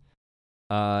this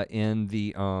in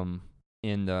the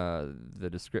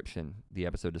description, the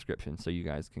episode description, so you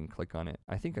guys can click on it.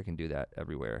 I think I can do that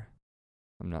everywhere.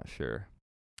 I'm not sure.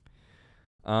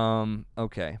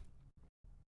 Okay.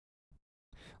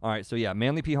 All right, so yeah,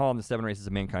 Manly P. Hall and the 7 races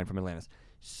of mankind from Atlantis.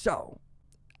 So,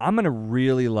 I'm going to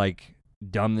really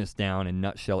dumb this down and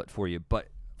nutshell it for you. But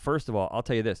first of all, I'll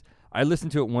tell you this. I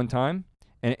listened to it one time,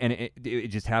 and it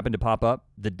just happened to pop up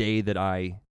the day that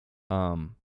I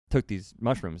took these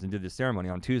mushrooms and did this ceremony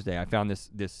on Tuesday. I found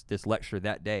this lecture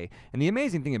that day. And the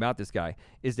amazing thing about this guy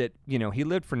is that, he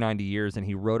lived for 90 years and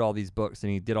he wrote all these books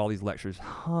and he did all these lectures,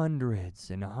 hundreds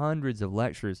and hundreds of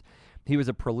lectures. He was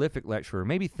a prolific lecturer,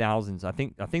 maybe thousands. I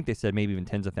think they said maybe even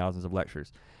tens of thousands of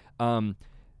lectures.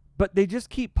 But they just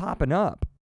keep popping up.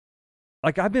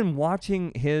 I've been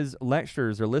watching his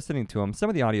lectures or listening to them. Some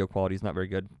of the audio quality is not very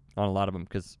good on a lot of them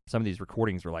because some of these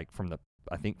recordings are from the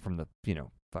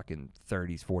fucking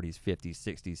 30s, 40s, 50s,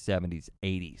 60s, 70s,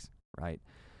 80s, right?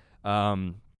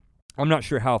 I'm not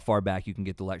sure how far back you can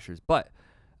get the lectures, but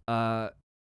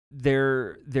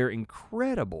they're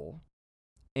incredible,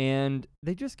 and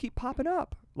they just keep popping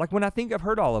up. When I think I've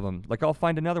heard all of them, I'll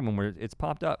find another one where it's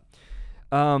popped up.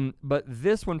 But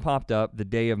this one popped up the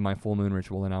day of my full moon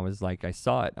ritual, and I was I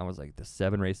saw it. I was the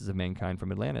 7 races of mankind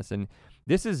from Atlantis. And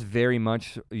this is very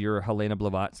much your Helena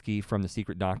Blavatsky from The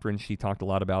Secret Doctrine. She talked a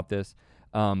lot about this.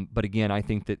 But again, I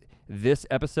think that this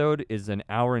episode is this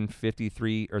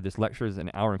lecture is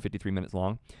an hour and 53 minutes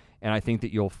long. And I think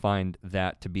that you'll find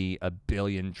that to be a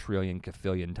billion, trillion,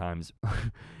 kafillion times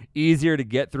easier to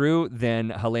get through than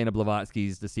Helena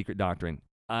Blavatsky's The Secret Doctrine.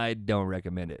 I don't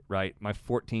recommend it, right? My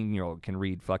 14-year-old can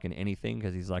read fucking anything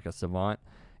because he's like a savant,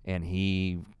 and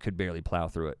he could barely plow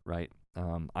through it, right?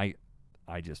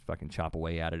 I just fucking chop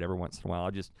away at it every once in a while.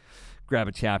 I'll just grab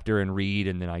a chapter and read,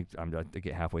 and then I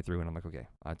get halfway through, and I'm like, okay,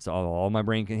 that's all my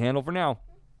brain can handle for now.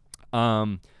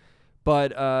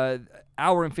 But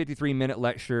hour and 53-minute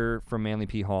lecture from Manly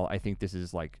P. Hall, I think this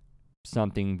is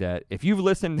something that if you've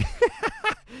listened...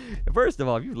 First of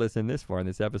all, if you've listened this far in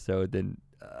this episode, then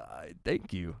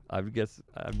thank you. I guess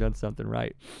I've done something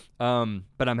right.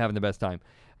 But I'm having the best time.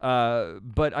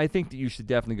 But I think that you should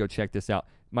definitely go check this out.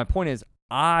 My point is,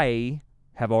 I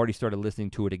have already started listening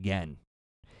to it again.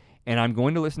 And I'm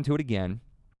going to listen to it again.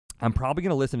 I'm probably going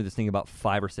to listen to this thing about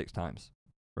 5 or 6 times,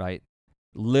 right?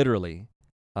 Literally.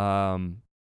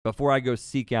 Before I go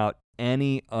seek out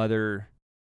any other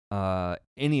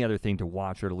thing to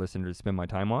watch or to listen or to spend my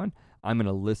time on, I'm going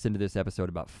to listen to this episode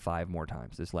about 5 more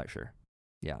times, this lecture.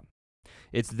 Yeah.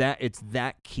 It's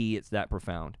that key, it's that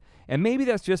profound. And maybe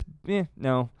that's just,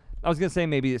 no. I was going to say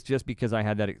maybe it's just because I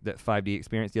had that 5D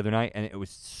experience the other night, and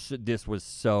this was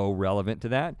so relevant to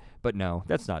that. But no,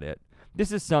 that's not it.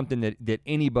 This is something that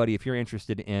anybody, if you're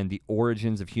interested in the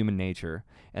origins of human nature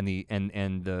and the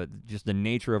just the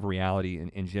nature of reality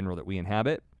in general that we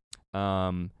inhabit,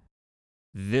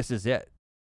 this is it.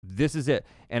 This is it.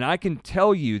 And I can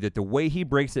tell you that the way he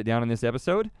breaks it down in this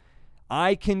episode,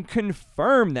 I can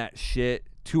confirm that shit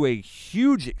to a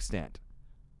huge extent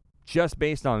just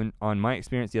based on my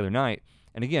experience the other night.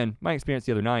 And again, my experience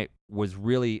the other night was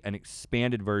really an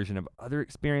expanded version of other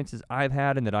experiences I've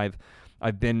had, and that I've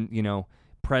been,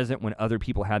 present when other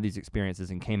people had these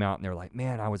experiences and came out and they're like,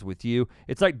 man, I was with you.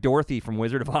 It's like Dorothy from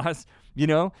Wizard of Oz,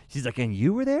 She's like, and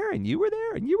you were there, and you were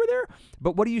there, and you were there.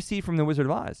 But what do you see from the Wizard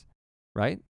of Oz,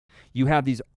 right? You have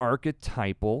these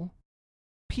archetypal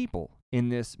people in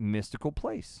this mystical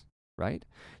place, right?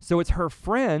 So it's her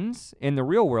friends in the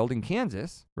real world in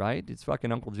Kansas, right? It's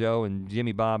fucking Uncle Joe and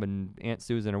Jimmy Bob and Aunt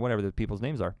Susan or whatever the people's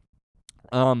names are.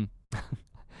 I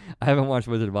haven't watched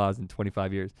Wizard of Oz in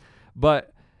 25 years.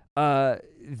 But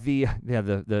the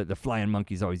flying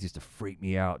monkeys always used to freak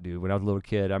me out, dude. When I was a little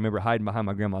kid, I remember hiding behind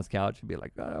my grandma's couch and be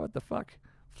like, oh, what the fuck?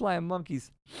 Flying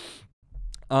monkeys.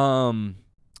 What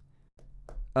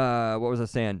was I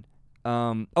saying?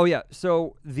 Oh yeah,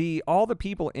 so all the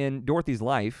people in Dorothy's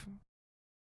life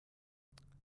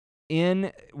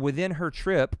within her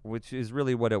trip, which is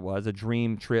really what it was, a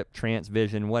dream trip, trance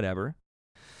vision, whatever,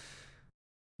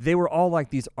 they were all like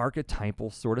these archetypal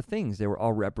sort of things. They were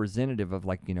all representative of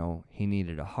he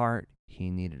needed a heart, he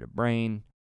needed a brain,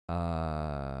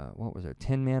 what was there?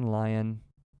 Tin Man Lion.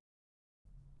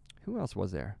 Who else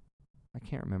was there? I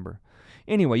can't remember.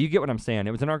 Anyway, you get what I'm saying.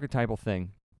 It was an archetypal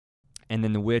thing. And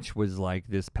then the witch was like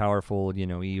this powerful,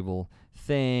 evil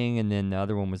thing. And then the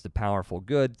other one was the powerful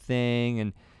good thing.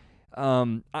 And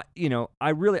I'm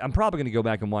probably going to go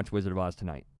back and watch Wizard of Oz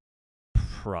tonight.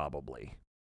 Probably.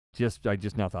 I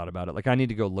just now thought about it. Like, I need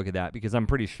to go look at that because I'm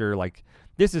pretty sure, like,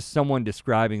 this is someone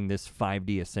describing this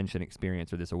 5D ascension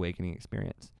experience or this awakening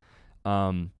experience.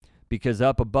 Because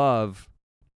up above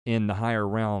in the higher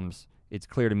realms, it's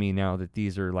clear to me now that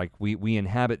these are like, we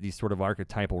inhabit these sort of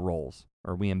archetypal roles,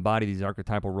 or we embody these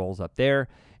archetypal roles up there,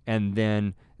 and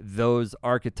then those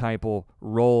archetypal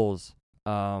roles,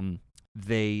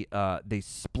 they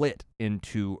split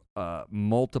into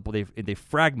multiple, they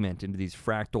fragment into these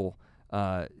fractal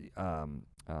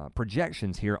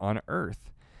projections here on Earth.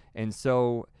 And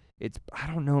so I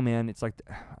don't know, man. It's like,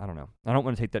 I don't know. I don't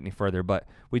want to take that any further, but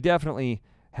we definitely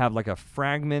have like a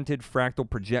fragmented fractal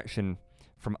projection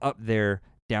from up there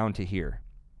down to here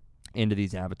into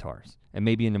these avatars, and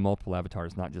maybe into multiple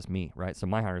avatars, not just me, right? So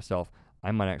my higher self,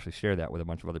 I might actually share that with a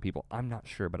bunch of other people. I'm not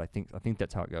sure, but I think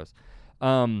that's how it goes.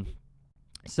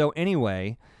 So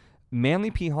anyway,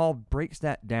 Manly P. Hall breaks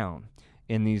that down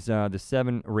in these the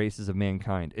 7 races of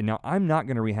mankind. And now I'm not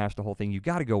going to rehash the whole thing. You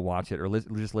got to go watch it or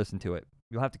just listen to it.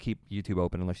 You'll have to keep YouTube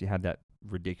open unless you have that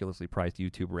ridiculously priced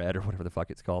YouTube Red or whatever the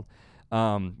fuck it's called,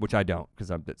 which I don't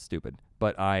because I'm that's stupid.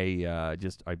 But I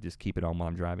just keep it on while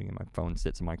I'm driving, and my phone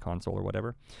sits in my console or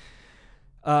whatever.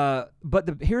 But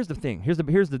here's the thing. Here's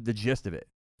the gist of it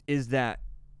is that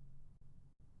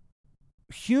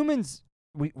humans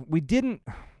we didn't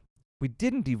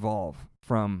evolve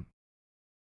from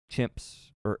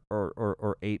chimps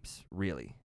or apes,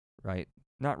 really, right?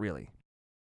 Not really.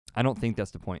 I don't think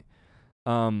that's the point.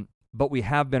 But we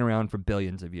have been around for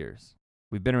billions of years.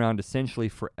 We've been around essentially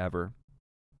forever.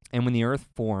 And when the Earth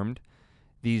formed,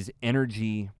 these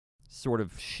energy sort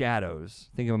of shadows,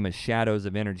 think of them as shadows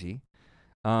of energy,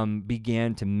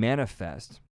 began to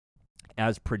manifest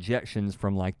as projections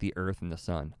from like the Earth and the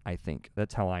Sun. I think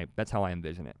that's how I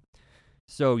envision it.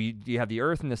 So you have the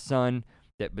Earth and the Sun.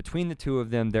 That between the two of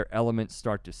them, their elements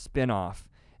start to spin off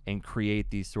and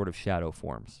create these sort of shadow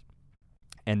forms.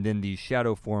 And then these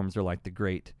shadow forms are like the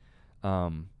great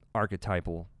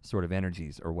archetypal sort of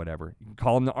energies or whatever. You can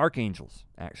call them the archangels,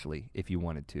 actually, if you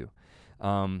wanted to.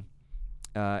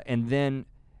 And then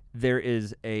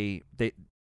there's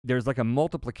like a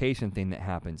multiplication thing that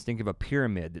happens. Think of a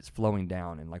pyramid that's flowing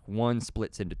down, and like 1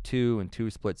 splits into 2, and 2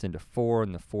 splits into 4,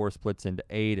 and the 4 splits into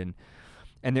 8, and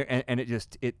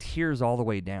it tears all the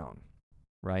way down,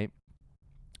 right?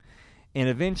 And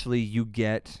eventually you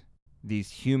get these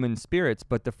human spirits,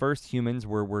 but the first humans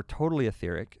were totally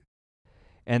etheric,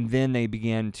 and then they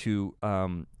began to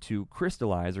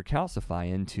crystallize or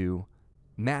calcify into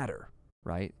matter,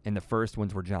 right? And the first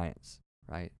ones were giants,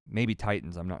 right? Maybe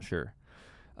titans, I'm not sure.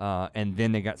 And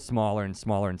then they got smaller and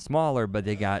smaller and smaller, but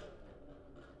they got...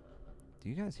 Do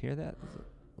you guys hear that?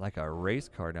 Like a race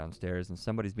car downstairs, and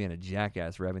somebody's being a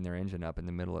jackass revving their engine up in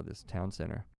the middle of this town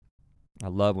center. I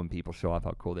love when people show off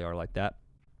how cool they are like that.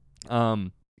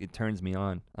 It turns me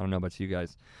on. I don't know about you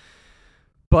guys,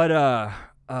 but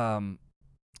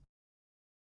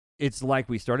it's like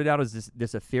we started out as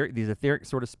these etheric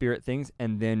sort of spirit things,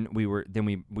 and then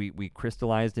we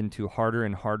crystallized into harder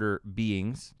and harder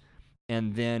beings,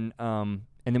 and then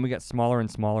we got smaller and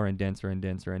smaller and denser and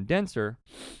denser and denser,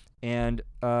 and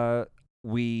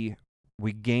we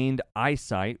gained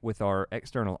eyesight with our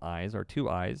external eyes, our 2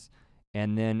 eyes,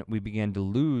 and then we began to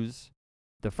lose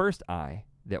the first eye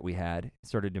that we had. It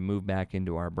started to move back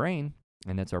into our brain,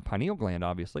 and that's our pineal gland,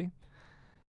 obviously.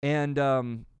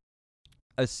 And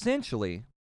essentially,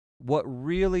 what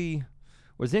really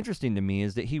was interesting to me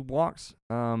is that he walks,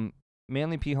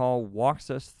 Manly P. Hall walks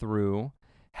us through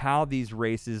how these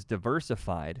races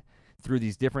diversified through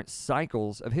these different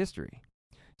cycles of history.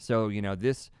 So,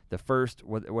 the first,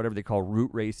 whatever they call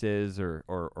root races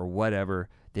or whatever,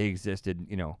 they existed,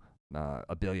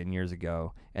 a billion years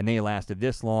ago, and they lasted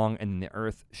this long, and then the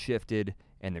Earth shifted,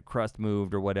 and the crust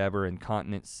moved or whatever, and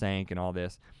continents sank and all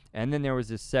this. And then there was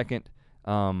this second,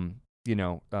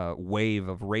 wave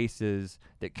of races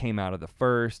that came out of the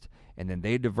first, and then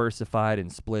they diversified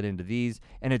and split into these.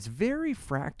 And it's very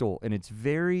fractal, and it's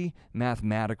very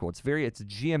mathematical. It's a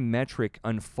geometric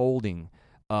unfolding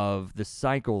of the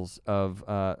cycles of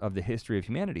the history of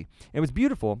humanity. It was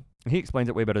beautiful. He explains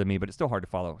it way better than me, but it's still hard to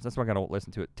follow. So that's why I got to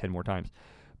listen to it 10 more times.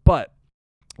 But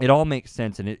it all makes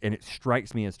sense, and it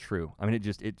strikes me as true. I mean,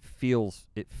 it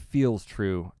feels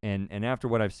true, and after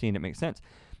what I've seen, it makes sense.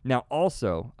 Now,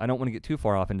 also, I don't want to get too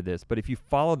far off into this, but if you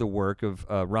follow the work of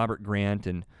Robert Grant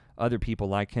and other people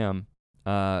like him,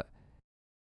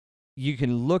 you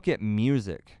can look at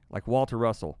music, like Walter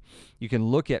Russell. You can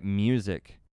look at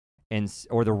music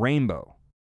or the rainbow,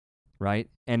 right?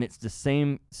 And it's the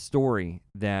same story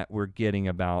that we're getting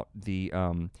about the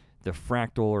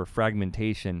fractal or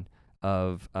fragmentation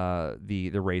of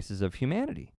the races of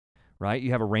humanity, right?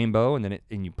 You have a rainbow, and then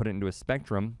and you put it into a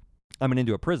spectrum.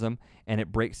 Into a prism, and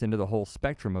it breaks into the whole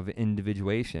spectrum of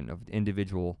individuation, of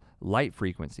individual light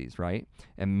frequencies, right?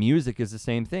 And music is the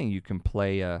same thing. You can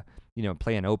play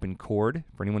play an open chord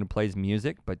for anyone who plays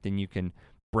music, but then you can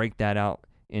break that out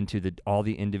into all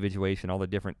the individuation, all the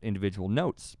different individual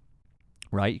notes,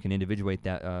 right? You can individuate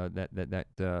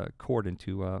that chord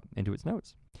into its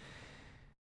notes.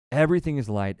 Everything is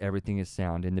light. Everything is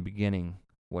sound. In the beginning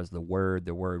was the Word.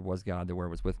 The Word was God. The Word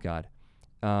was with God.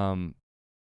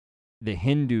 The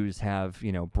Hindus have,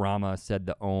 Brahma said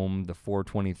the Om, the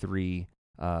 423,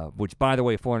 which, by the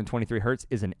way, 423 hertz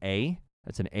is an A.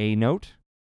 That's an A note,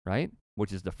 right?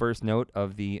 Which is the first note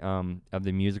of the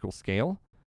musical scale,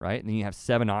 right? And then you have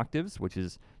 7 octaves, which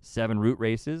is 7 root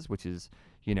races, which is,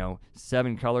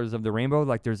 7 colors of the rainbow.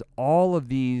 Like, there's all of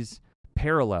these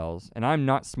parallels, and I'm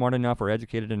not smart enough or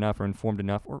educated enough or informed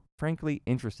enough or, frankly,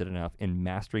 interested enough in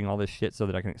mastering all this shit so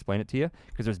that I can explain it to you,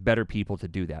 because there's better people to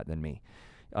do that than me.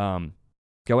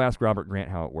 Go ask Robert Grant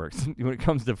how it works when it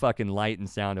comes to fucking light and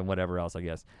sound and whatever else, I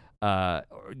guess.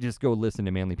 Just go listen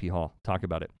to Manly P. Hall talk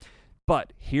about it.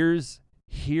 But here's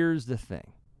the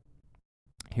thing.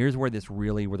 Here's where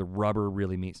the rubber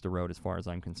really meets the road as far as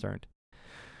I'm concerned.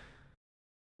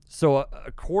 So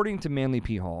according to Manly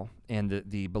P. Hall and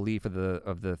the belief of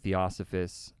the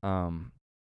Theosophists, Helena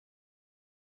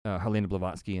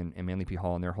Blavatsky and Manly P.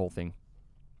 Hall and their whole thing,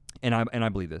 and I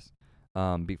believe this,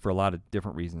 for a lot of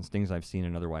different reasons, things I've seen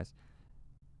and otherwise.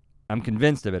 I'm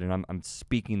convinced of it, and I'm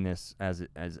speaking this as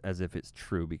if it's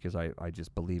true, because I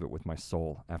just believe it with my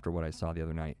soul after what I saw the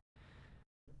other night.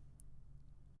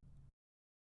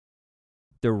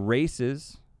 The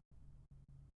races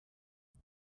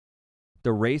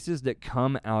that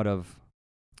come out of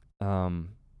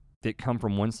that come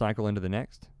from one cycle into the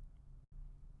next,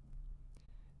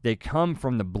 they come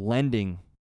from the blending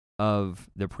of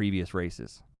the previous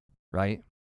races, right?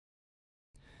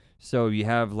 So you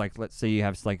have, like, let's say you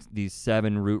have like these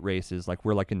 7 root races, like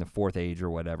we're like in the 4th age or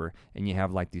whatever, and you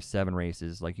have like these 7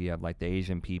 races, like you have like the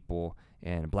Asian people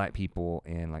and black people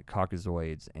and like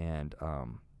Caucasoids and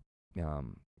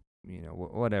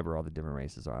whatever all the different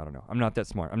races are. I don't know. I'm not that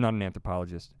smart. I'm not an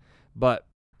anthropologist, but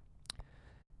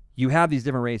you have these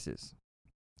different races,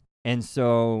 and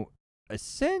so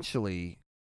essentially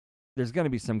there's going to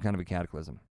be some kind of a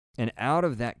cataclysm, and out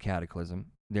of that cataclysm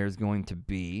there's going to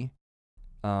be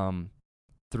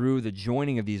through the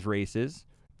joining of these races,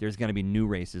 there's going to be new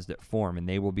races that form, and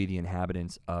they will be the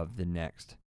inhabitants of the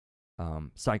next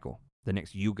cycle, the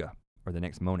next yuga, or the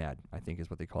next monad, I think is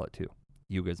what they call it too.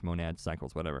 Yugas, monads,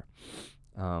 cycles, whatever.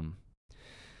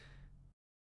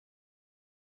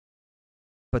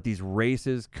 But these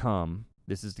races come,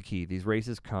 this is the key, these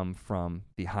races come from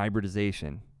the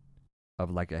hybridization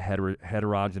of like a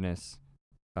heterogeneous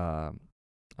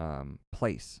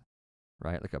place,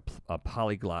 right? Like a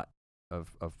polyglot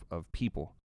of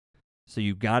people. So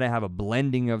you got to have a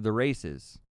blending of the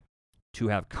races to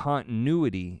have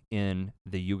continuity in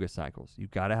the yuga cycles. You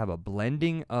got to have a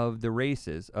blending of the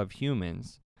races of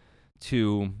humans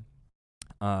to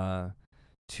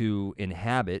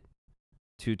inhabit,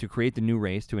 to create the new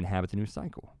race, to inhabit the new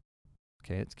cycle.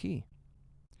 Okay, it's key.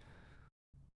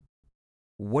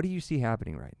 What do you see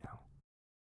happening right now?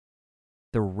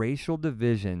 The racial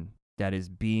division that is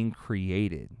being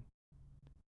created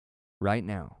right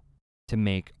now to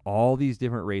make all these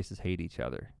different races hate each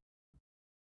other,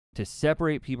 to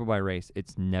separate people by race,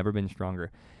 it's never been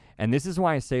stronger. And this is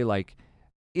why I say, like,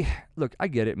 look, I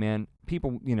get it, man.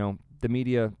 People, the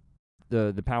media,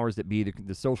 the powers that be,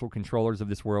 the social controllers of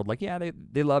this world, like, yeah,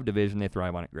 they love division. They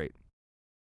thrive on it. Great.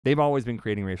 They've always been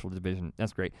creating racial division.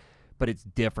 That's great. But it's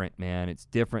different, man. It's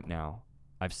different now.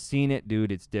 I've seen it,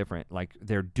 dude. It's different. Like,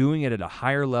 they're doing it at a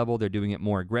higher level. They're doing it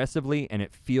more aggressively, and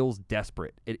it feels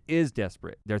desperate. It is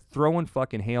desperate. They're throwing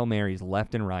fucking Hail Marys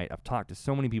left and right. I've talked to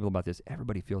so many people about this.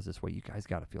 Everybody feels this way. You guys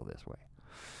got to feel this way.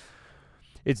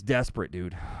 It's desperate,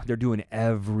 dude. They're doing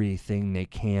everything they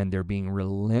can. They're being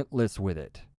relentless with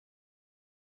it.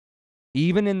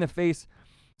 Even in the face,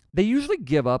 they usually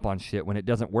give up on shit when it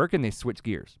doesn't work, and they switch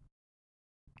gears,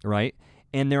 right?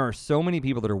 And there are so many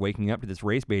people that are waking up to this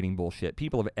race baiting bullshit.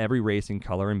 People of every race and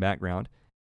color and background.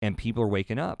 And people are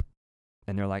waking up.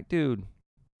 And they're like, dude,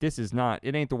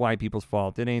 it ain't the white people's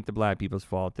fault. It ain't the black people's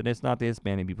fault. And it's not the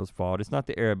Hispanic people's fault. It's not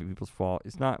the Arab people's fault.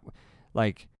 It's not,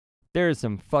 like, there is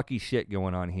some fucky shit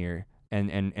going on here.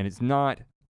 And it's not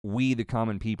we, the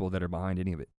common people, that are behind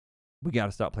any of it. We got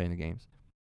to stop playing the games.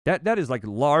 That is, like,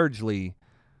 largely,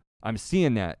 I'm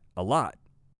seeing that a lot.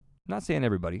 I'm not saying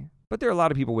everybody. But there are a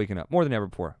lot of people waking up, more than ever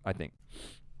before, I think.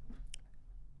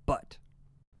 But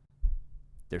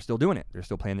they're still doing it. They're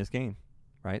still playing this game,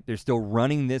 right? They're still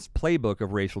running this playbook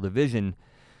of racial division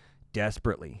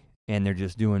desperately. And they're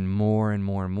just doing more and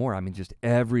more and more. I mean, just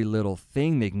every little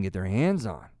thing they can get their hands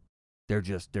on. They're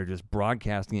just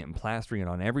broadcasting it and plastering it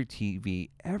on every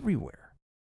TV everywhere.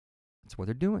 That's what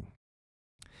they're doing.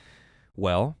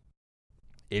 Well,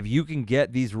 if you can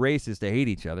get these races to hate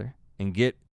each other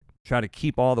and try to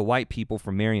keep all the white people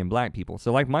from marrying black people.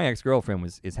 So like my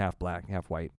ex-girlfriend is half black, half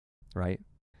white, right?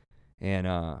 And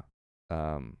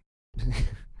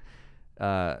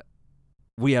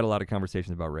we had a lot of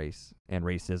conversations about race and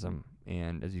racism,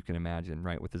 and as you can imagine,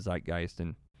 right, with the zeitgeist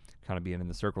and kind of being in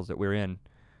the circles that we're in,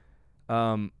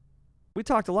 we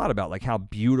talked a lot about like how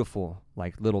beautiful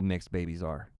like little mixed babies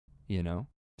are. You know,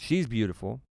 she's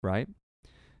beautiful, right?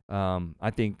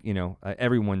 I think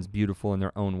everyone's beautiful in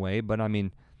their own way, but I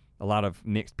mean, a lot of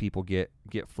mixed people get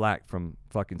flack from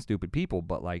fucking stupid people.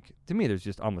 But like to me, there's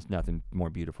just almost nothing more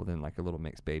beautiful than like a little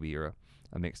mixed baby or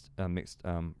a mixed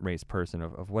race person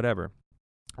of whatever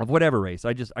race.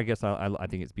 I guess I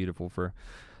think it's beautiful for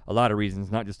a lot of reasons,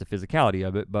 not just the physicality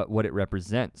of it, but what it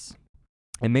represents.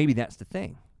 And maybe that's the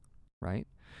thing, right?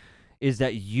 Is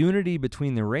that unity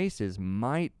between the races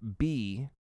might be,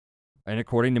 and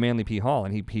according to Manly P. Hall,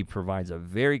 and he provides a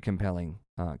very compelling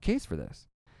case for this,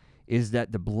 is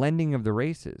that the blending of the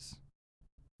races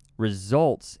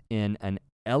results in an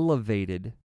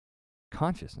elevated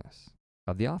consciousness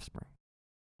of the offspring.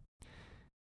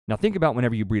 Now think about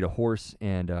whenever you breed a horse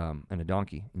and a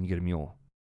donkey and you get a mule,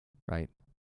 right?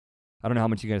 I don't know how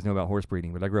much you guys know about horse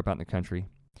breeding, but I grew up out in the country.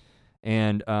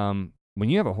 And when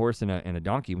you have a horse and a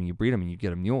donkey, when you breed them and you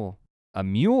get a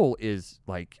mule is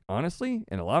like, honestly,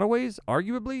 in a lot of ways,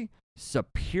 arguably,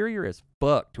 superior as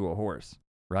fuck to a horse,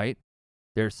 right?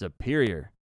 They're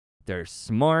superior. They're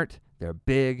smart. They're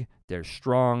big. They're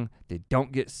strong. They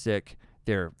don't get sick.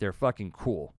 They're fucking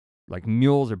cool. Like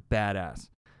mules are badass.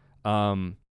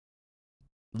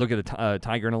 Look at a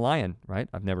tiger and a lion, right?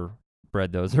 I've never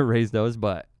bred those or raised those,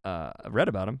 but I've read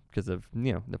about them because of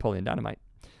Napoleon Dynamite.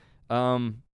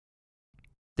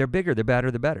 They're bigger, they're badder,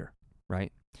 they're better,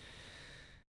 right?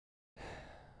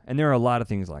 And there are a lot of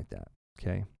things like that,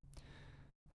 okay?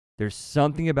 There's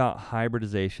something about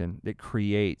hybridization that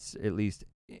creates, at least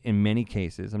in many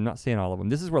cases, I'm not saying all of them,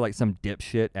 this is where like some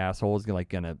dipshit asshole is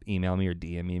gonna email me or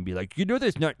DM me and be like,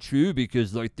 that's not true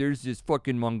because like there's this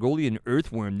fucking Mongolian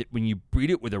earthworm that when you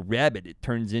breed it with a rabbit, it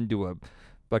turns into a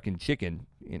fucking chicken.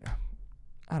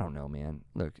 I don't know, man.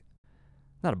 Look,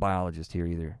 I'm not a biologist here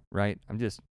either, right? I'm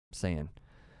just saying.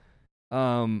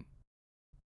 The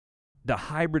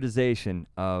hybridization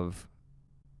of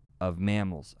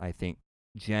mammals, I think,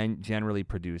 generally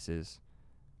produces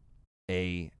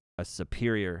a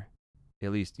superior,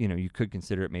 at least, you could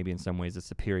consider it maybe in some ways a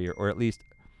superior, or at least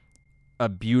a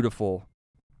beautiful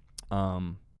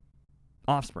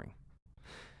offspring.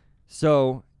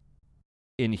 So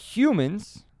in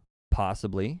humans,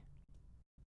 possibly,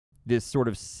 this sort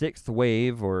of sixth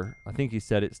wave, or I think he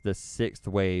said it's the sixth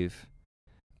wave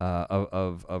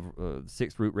of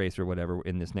sixth root race or whatever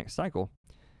in this next cycle.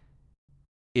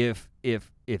 If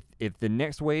the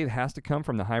next wave has to come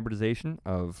from the hybridization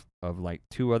of like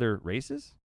two other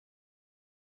races,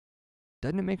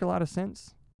 doesn't it make a lot of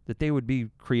sense that they would be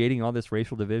creating all this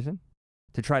racial division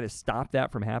to try to stop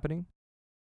that from happening?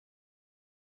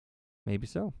 Maybe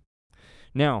so.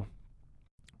 Now,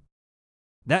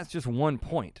 that's just one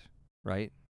point,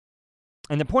 right?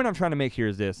 And the point I'm trying to make here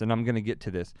is this, and I'm going to get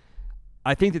to this.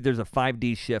 I think that there's a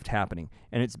 5D shift happening,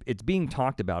 and it's being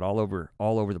talked about all over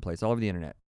the place, all over the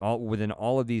internet, within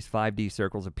all of these 5D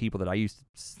circles of people that I used to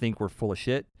think were full of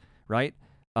shit, right?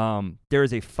 There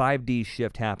is a 5D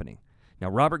shift happening. Now,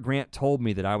 Robert Grant told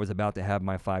me that I was about to have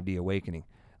my 5D awakening.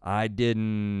 I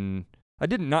didn't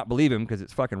not believe him because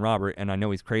it's fucking Robert, and I know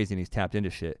he's crazy and he's tapped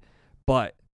into shit.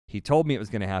 But he told me it was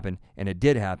going to happen, and it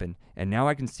did happen, and now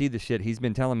I can see the shit he's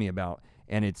been telling me about,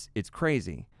 and it's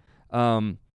crazy.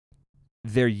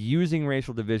 They're using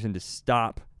racial division to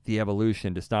stop the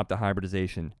evolution, to stop the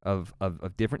hybridization of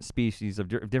different species, of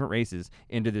different races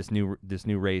into this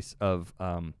new race of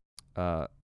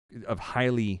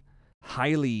highly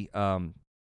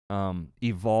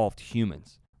evolved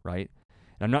humans, right?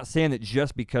 And I'm not saying that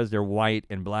just because they're white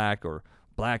and black or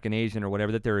black and Asian or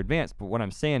whatever that they're advanced, but what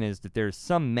I'm saying is that there's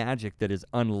some magic that is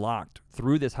unlocked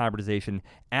through this hybridization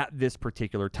at this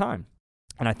particular time.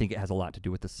 And I think it has a lot to do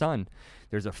with the sun.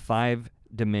 There's a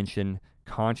 5-dimension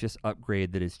conscious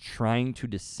upgrade that is trying to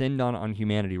descend on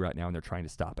humanity right now, and they're trying to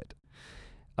stop it.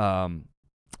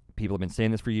 People have been saying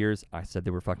this for years. I said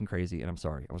they were fucking crazy, and I'm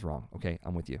sorry. I was wrong. Okay,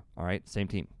 I'm with you. All right, same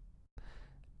team.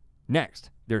 Next,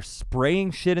 they're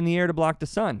spraying shit in the air to block the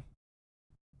sun.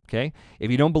 Okay?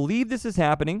 If you don't believe this is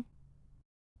happening,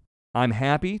 I'm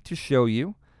happy to show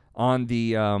you on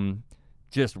the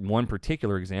just one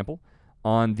particular example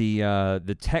on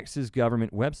the Texas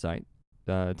government website,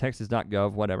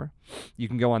 texas.gov, whatever. You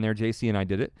can go on there. JC and I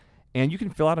did it, and you can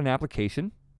fill out an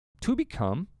application to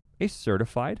become a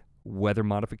certified weather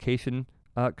modification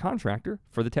contractor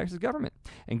for the Texas government.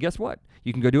 And guess what?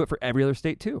 You can go do it for every other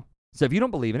state too. So if you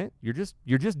don't believe in it, you're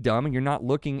just dumb and you're not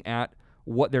looking at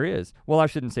what there is. Well, I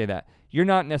shouldn't say that. You're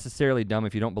not necessarily dumb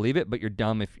if you don't believe it, but you're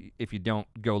dumb if you don't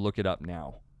go look it up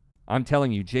now. I'm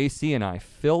telling you, JC and I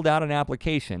filled out an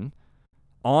application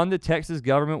on the Texas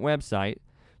government website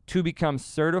to become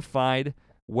certified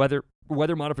weather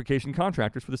modification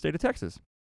contractors for the state of Texas.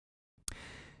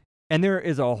 And there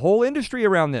is a whole industry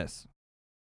around this.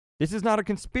 This is not a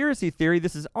conspiracy theory.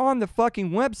 This is on the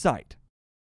fucking website.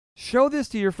 Show this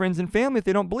to your friends and family if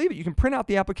they don't believe it. You can print out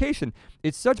the application.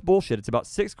 It's such bullshit. It's about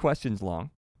 6 questions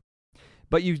long.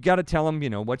 But you've got to tell them,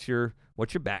 what's your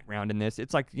background in this.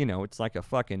 It's like, it's like a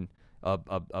fucking a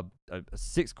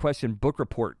 6-question book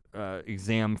report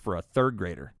exam for a 3rd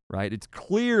grader, right? It's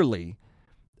clearly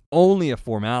only a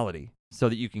formality so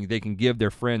that they can give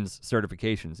their friends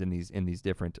certifications in these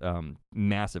different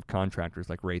massive contractors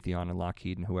like Raytheon and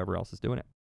Lockheed and whoever else is doing it.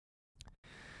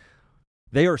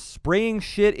 They are spraying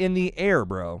shit in the air,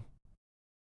 bro.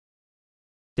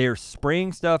 They're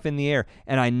spraying stuff in the air,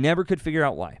 and I never could figure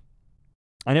out why.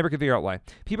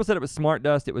 People said it was smart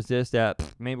dust, it was this,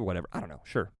 that, maybe whatever. I don't know,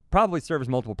 sure. Probably serves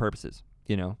multiple purposes,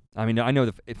 I mean, I know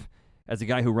that if as a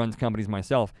guy who runs companies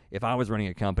myself, if I was running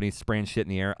a company spraying shit in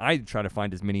the air, I'd try to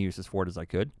find as many uses for it as I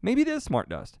could. Maybe it is smart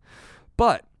dust.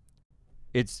 But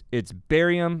it's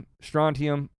barium,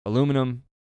 strontium, aluminum,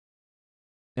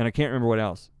 and I can't remember what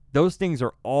else. Those things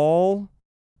are all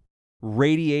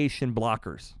radiation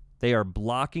blockers. They are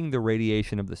blocking the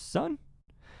radiation of the sun.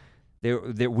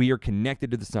 We are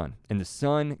connected to the sun, and the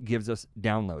sun gives us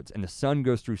downloads, and the sun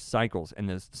goes through cycles, and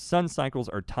the sun cycles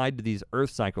are tied to these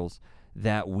earth cycles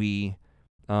that we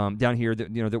down here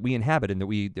that we inhabit and that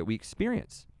we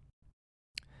experience.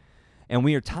 And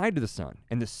we are tied to the sun,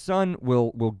 and the sun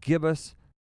will give us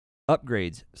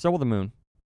upgrades. So will the moon.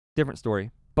 Different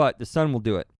story, but the sun will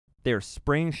do it. They are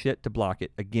spraying shit to block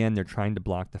it. Again, they're trying to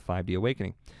block the 5D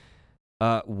awakening.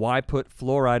 Why put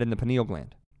fluoride in the pineal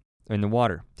gland, in the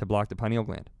water, to block the pineal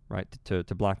gland, right? To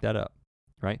block that up,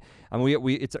 right? I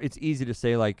mean, it's easy to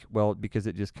say like, well, because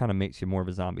it just kind of makes you more of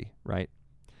a zombie, right?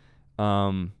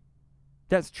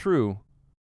 That's true,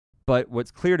 but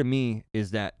what's clear to me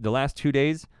is that the last 2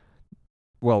 days,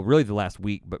 well, really the last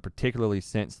week, but particularly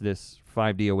since this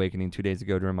 5D awakening 2 days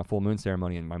ago during my full moon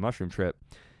ceremony and my mushroom trip,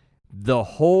 the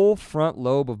whole front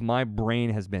lobe of my brain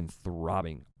has been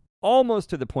throbbing, almost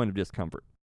to the point of discomfort,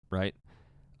 right?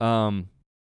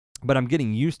 But I'm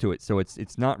getting used to it, so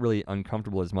it's not really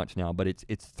uncomfortable as much now, but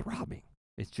it's throbbing.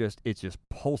 It's just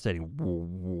pulsating,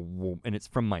 and it's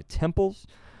from my temples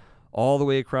all the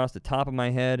way across the top of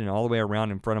my head and all the way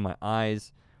around in front of my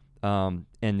eyes. And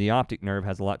the optic nerve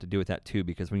has a lot to do with that too,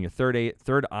 because when your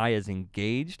third eye is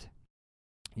engaged,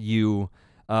 you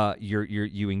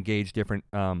engage different.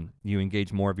 You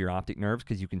engage more of your optic nerves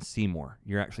because you can see more.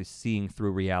 You're actually seeing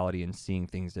through reality and seeing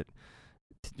things that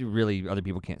really other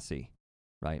people can't see,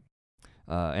 right?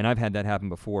 And I've had that happen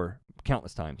before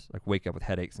countless times, like wake up with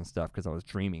headaches and stuff because I was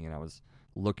dreaming and I was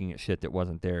looking at shit that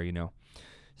wasn't there,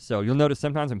 So you'll notice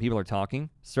sometimes when people are talking,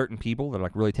 certain people that are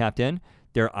like really tapped in,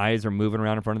 their eyes are moving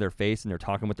around in front of their face and they're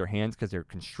talking with their hands because they're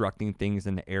constructing things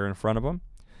in the air in front of them.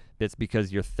 That's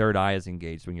because your third eye is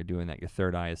engaged when you're doing that. Your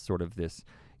third eye is sort of this,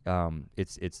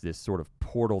 it's this sort of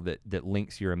portal that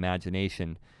links your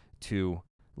imagination to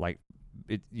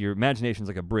your imagination is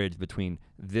like a bridge between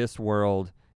this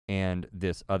world and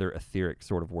this other etheric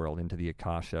sort of world into the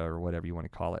Akasha or whatever you want to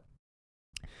call it.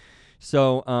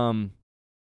 So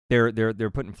they're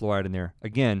putting fluoride in there.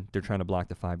 Again, they're trying to block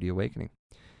the 5D awakening.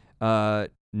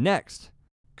 Next,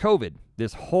 COVID.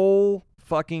 This whole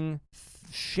fucking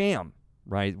sham,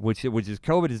 right? Which is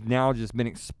COVID has now just been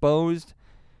exposed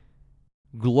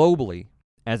globally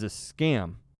as a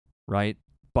scam, right?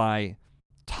 By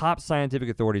top scientific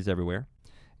authorities everywhere.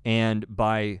 And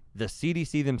by the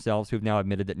CDC themselves, who've now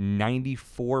admitted that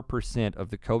 94% of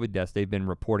the COVID deaths they've been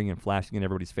reporting and flashing in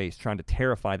everybody's face, trying to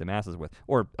terrify the masses with,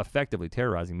 or effectively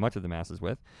terrorizing much of the masses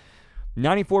with,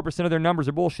 94% of their numbers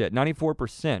are bullshit.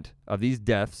 94% of these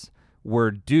deaths were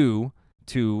due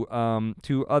to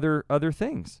other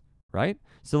things, right?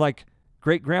 So like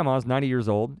great grandma's 90 years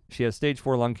old. She has stage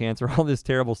 4 lung cancer, all this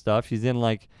terrible stuff. She's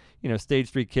in stage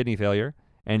 3 kidney failure,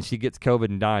 and she gets COVID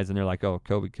and dies, and they're like, oh,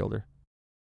 COVID killed her.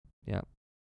 Yeah.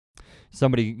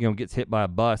 somebody, gets hit by a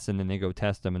bus and then they go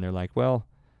test them and they're like, well,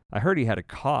 I heard he had a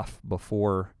cough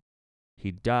before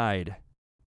he died.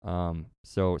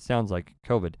 So it sounds like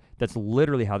COVID. That's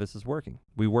literally how this is working.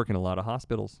 We work in a lot of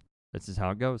hospitals. This is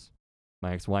how it goes.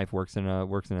 My ex-wife works in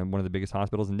one of the biggest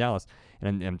hospitals in Dallas,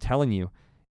 and I'm telling you,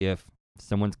 if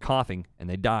someone's coughing and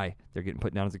they die, they're getting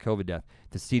put down as a COVID death.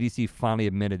 The CDC finally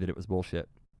admitted that it was bullshit,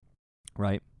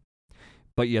 right?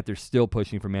 But yet they're still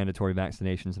pushing for mandatory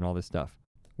vaccinations and all this stuff.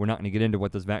 We're not going to get into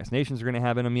what those vaccinations are going to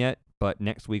have in them yet, but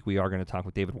next week we are going to talk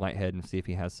with David Whitehead and see if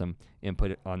he has some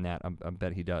input on that. I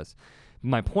bet he does.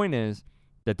 My point is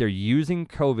that they're using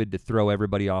COVID to throw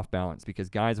everybody off balance because,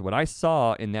 guys, what I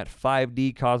saw in that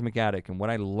 5D Cosmic Attic and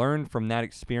what I learned from that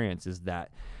experience is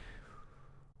that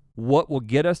what will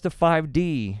get us to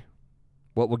 5D,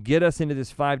 what will get us into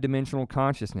this 5-dimensional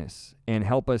consciousness and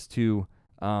help us to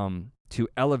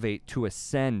elevate, to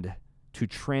ascend, to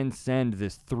transcend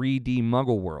this 3D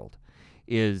muggle world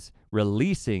is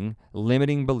releasing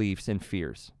limiting beliefs and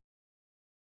fears.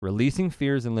 Releasing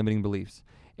fears and limiting beliefs.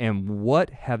 And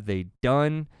what have they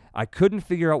done? I couldn't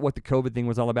figure out what the COVID thing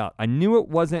was all about. I knew it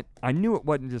wasn't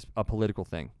just a political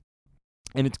thing.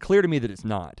 And it's clear to me that it's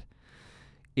not.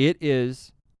 It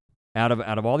is, out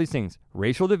of all these things,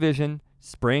 racial division,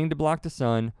 spraying to block the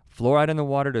sun, fluoride in the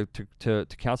water to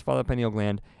calcify the pineal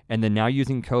gland, and then now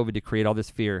using COVID to create all this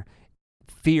fear.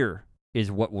 Fear is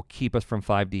what will keep us from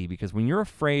 5D, because when you're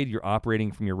afraid, you're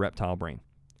operating from your reptile brain.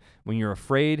 When you're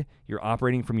afraid, you're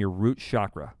operating from your root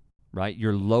chakra, right?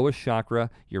 Your lowest chakra,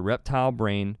 your reptile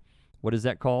brain. What is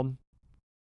that called?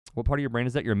 What part of your brain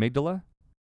is that? Your amygdala?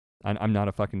 I'm not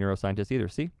a fucking neuroscientist either.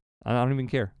 See? I don't even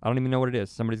care. I don't even know what it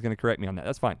is. Somebody's going to correct me on that.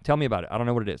 That's fine. Tell me about it. I don't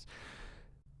know what it is.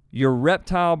 Your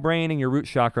reptile brain and your root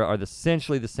chakra are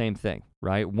essentially the same thing,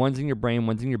 right? One's in your brain,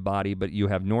 one's in your body, but you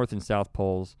have north and south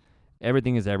poles.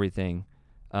 Everything is everything.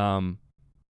 And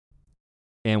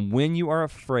when you are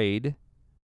afraid,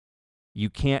 you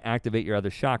can't activate your other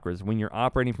chakras. When you're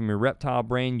operating from your reptile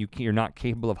brain, you're not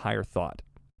capable of higher thought.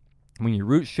 When your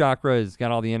root chakra has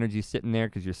got all the energy sitting there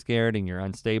because you're scared and you're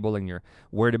unstable and you're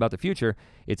worried about the future,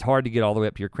 it's hard to get all the way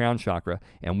up to your crown chakra.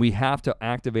 And we have to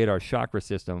activate our chakra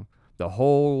system, the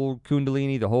whole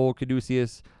Kundalini, the whole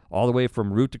Caduceus, all the way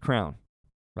from root to crown,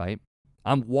 right?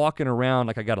 I'm walking around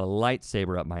like I got a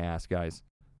lightsaber up my ass, guys.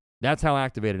 That's how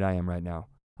activated I am right now.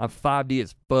 I'm 5D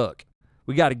as fuck.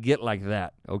 We got to get like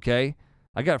that, okay?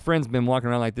 I got friends been walking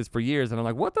around like this for years, and I'm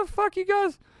like, what the fuck, you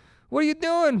guys? What are you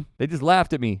doing? They just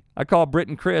laughed at me. I called Britt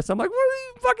and Chris. I'm like, what are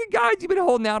you fucking guys? You've been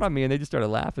holding out on me. And they just started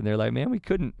laughing. They're like, man, we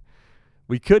couldn't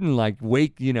like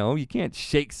wake, you can't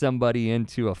shake somebody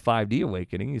into a 5D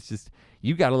awakening. It's just,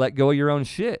 you got to let go of your own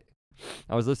shit.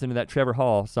 I was listening to that Trevor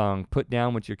Hall song, Put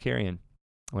Down What You're Carrying,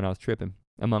 when I was tripping,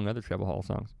 among other Trevor Hall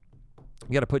songs.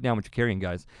 You got to put down what you're carrying,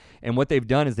 guys. And what they've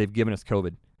done is they've given us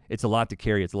COVID. It's a lot to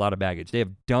carry. It's a lot of baggage. They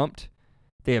have dumped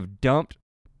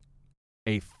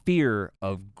a fear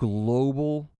of a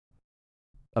global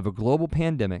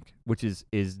pandemic, which is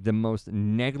the most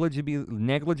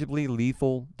negligibly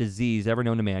lethal disease ever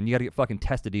known to man. You got to get fucking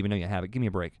tested to even know you have it. Give me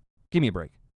a break. Give me a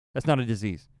break. That's not a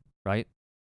disease, right?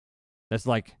 That's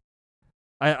like,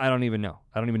 I don't even know.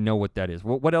 I don't even know what that is.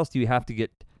 What else do you have to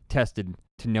get tested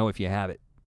to know if you have it?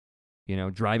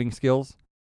 Driving skills?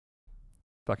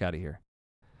 Fuck out of here.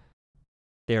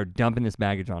 They are dumping this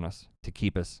baggage on us to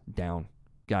keep us down.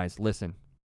 Guys, listen.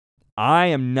 I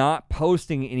am not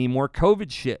posting any more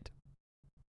COVID shit.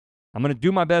 I'm going to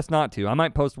do my best not to. I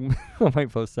might post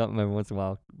something every once in a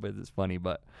while, but it's funny.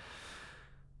 But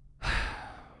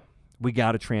we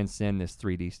got to transcend this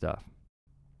 3D stuff.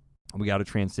 We got to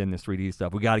transcend this 3D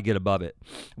stuff. We got to get above it.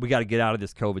 We got to get out of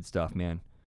this COVID stuff, man.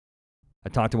 I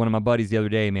talked to one of my buddies the other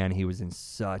day, man. He was in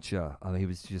such a, he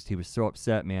was so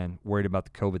upset, man, worried about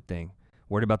the COVID thing,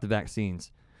 worried about the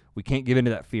vaccines. We can't give into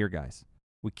that fear, guys.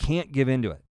 We can't give into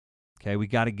it. Okay, we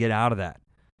got to get out of that.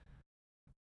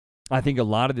 I think a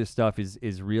lot of this stuff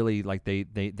is really like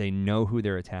they know who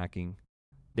they're attacking.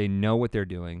 They know what they're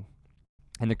doing.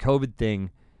 And the COVID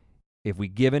thing, if we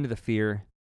give into the fear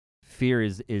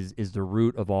is the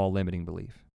root of all limiting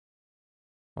belief.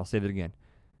 I'll say that again.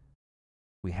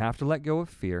 We have to let go of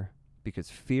fear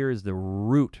because fear is the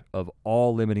root of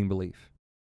all limiting belief.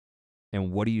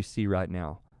 And what do you see right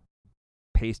now?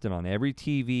 Pasted on every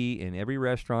TV, in every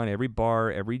restaurant, every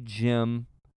bar, every gym,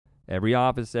 every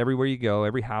office, everywhere you go,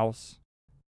 every house.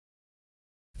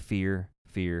 Fear,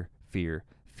 fear, fear.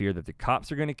 Fear that the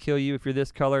cops are going to kill you if you're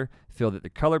this color. Fear that the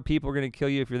colored people are going to kill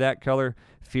you if you're that color.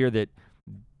 Fear that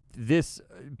this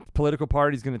political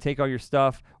party is going to take all your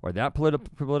stuff, or that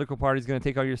political party is going to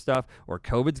take all your stuff, or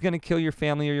COVID's going to kill your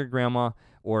family or your grandma,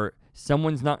 or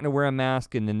someone's not going to wear a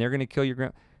mask and then they're going to kill your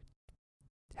grandma.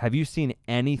 Have you seen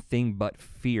anything but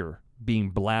fear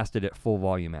being blasted at full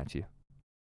volume at you?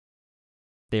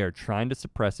 They are trying to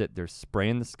suppress it. They're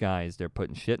spraying the skies. They're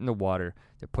putting shit in the water.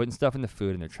 They're putting stuff in the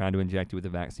food, and they're trying to inject you with the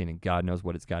vaccine, and God knows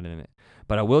what it's got in it.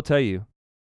 But I will tell you,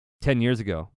 10 years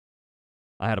ago,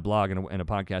 I had a blog and a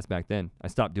podcast back then. I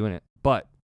stopped doing it. But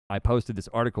I posted this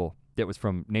article that was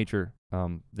from Nature,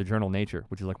 the journal Nature,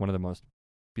 which is like one of the most,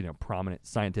 prominent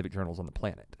scientific journals on the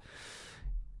planet.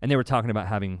 And they were talking about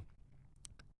having,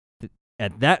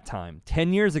 at that time,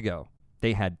 10 years ago,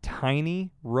 they had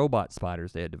tiny robot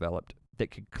spiders they had developed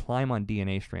that could climb on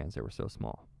DNA strands that were so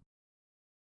small.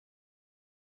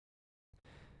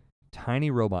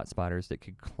 Tiny robot spiders that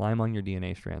could climb on your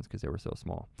DNA strands because they were so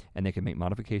small. And they could make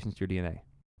modifications to your DNA.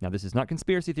 Now, this is not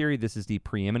conspiracy theory. This is the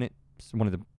preeminent, one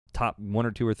of the top 1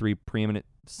 or 2 or 3 preeminent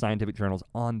scientific journals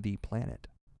on the planet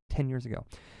 10 years ago.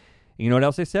 And you know what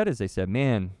else they said? Is they said,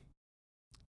 man,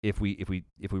 if we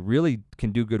really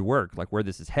can do good work, like where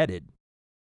this is headed,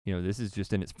 this is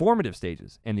just in its formative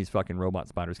stages, and these fucking robot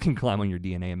spiders can climb on your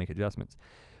DNA and make adjustments.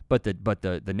 But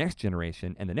the next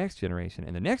generation and the next generation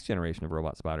and the next generation of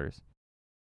robot spiders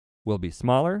will be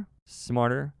smaller,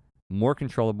 smarter, more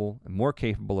controllable, and more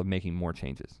capable of making more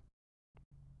changes.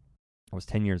 That was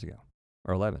 10 years ago,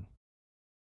 or 11.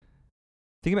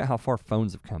 Think about how far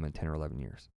phones have come in 10 or 11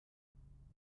 years.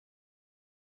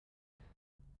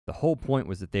 The whole point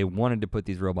was that they wanted to put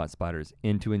these robot spiders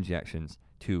into injections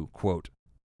to, quote,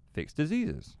 fix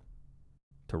diseases,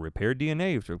 to repair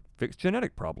DNA, to fix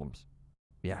genetic problems.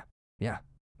 Yeah,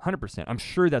 100%. I'm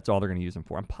sure that's all they're going to use them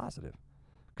for. I'm positive.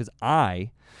 Because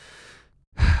I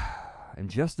am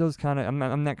just those kind of,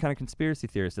 I'm that kind of conspiracy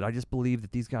theorist that I just believe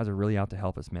that these guys are really out to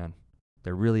help us, man.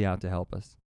 They're really out to help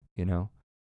us, You know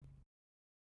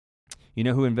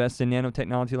who invests in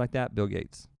nanotechnology like that? Bill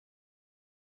Gates.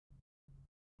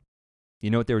 You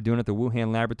know what they were doing at the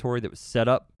Wuhan laboratory that was set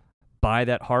up by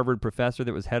that Harvard professor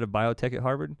that was head of biotech at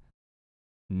Harvard?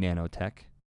 Nanotech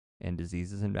and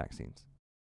diseases and vaccines.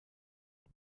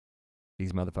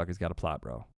 These motherfuckers got a plot,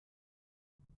 bro.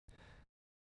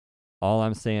 All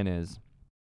I'm saying is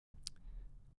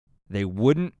they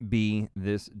wouldn't be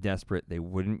this desperate. They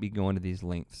wouldn't be going to these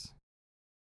lengths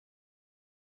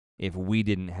if we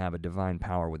didn't have a divine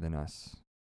power within us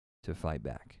to fight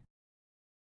back.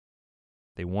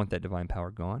 They want that divine power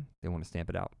gone. They want to stamp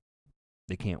it out.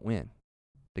 They can't win.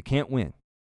 They can't win.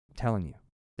 I'm telling you,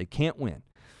 they can't win.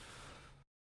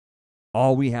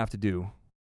 All we have to do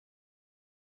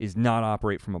is not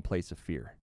operate from a place of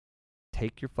fear.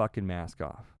 Take your fucking mask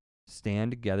off.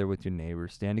 Stand together with your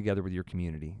neighbors. Stand together with your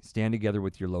community. Stand together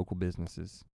with your local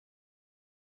businesses.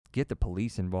 Get the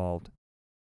police involved.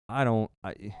 Look,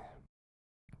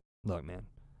 man,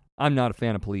 I'm not a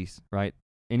fan of police, right?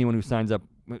 Anyone who signs up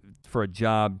for a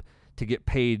job to get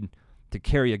paid to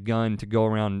carry a gun, to go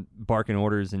around barking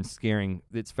orders and scaring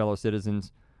its fellow citizens.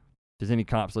 If there's any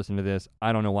cops listening to this,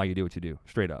 I don't know why you do what you do,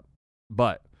 straight up.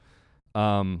 But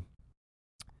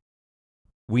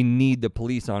we need the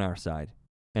police on our side.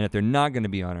 And if they're not going to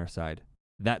be on our side,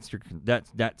 that's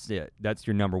it. That's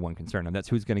your number one concern. And that's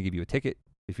who's going to give you a ticket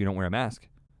if you don't wear a mask.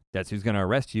 That's who's going to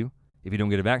arrest you if you don't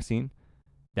get a vaccine.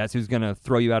 That's who's going to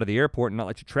throw you out of the airport and not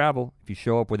let you travel if you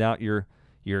show up without your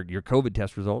COVID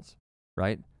test results,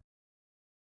 right?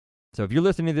 So if you're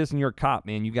listening to this and you're a cop,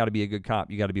 man, you got to be a good cop.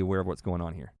 You got to be aware of what's going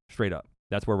on here. Straight up.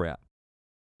 That's where we're at.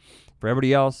 For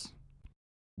everybody else,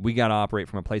 we got to operate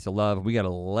from a place of love. We got to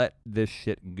let this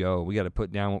shit go. We got to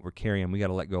put down what we're carrying. We got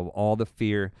to let go of all the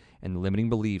fear and the limiting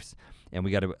beliefs. And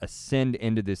we got to ascend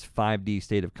into this 5D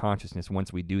state of consciousness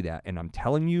once we do that. And I'm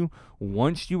telling you,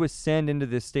 once you ascend into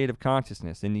this state of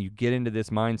consciousness and you get into this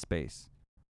mind space,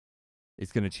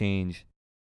 it's going to change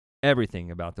everything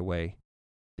about the way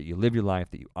that you live your life,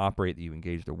 that you operate, that you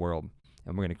engage the world.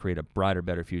 And we're going to create a brighter,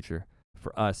 better future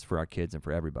for us, for our kids, and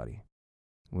for everybody.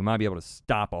 We might be able to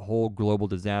stop a whole global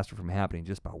disaster from happening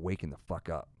just by waking the fuck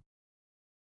up.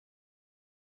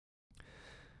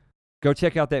 Go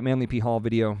check out that Manly P. Hall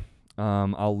video.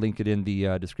 I'll link it in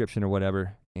the description or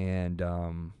whatever. And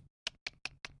I'm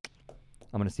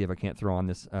going to see if I can't throw on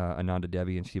this Ananda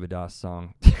Devi and Shiva Das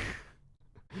song.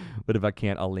 But if I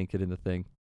can't, I'll link it in the thing.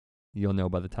 You'll know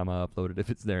by the time I upload it if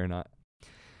it's there or not.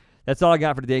 That's all I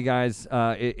got for today, guys.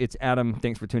 It's Adam.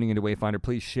 Thanks for tuning into Wayfinder.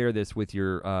 Please share this with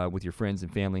your friends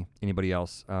and family, anybody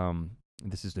else.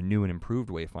 This is the new and improved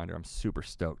Wayfinder. I'm super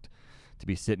stoked to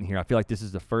be sitting here. I feel like this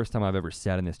is the first time I've ever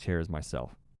sat in this chair as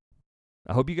myself.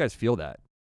 I hope you guys feel that.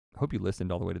 I hope you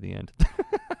listened all the way to the end.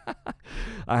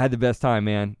 I had the best time,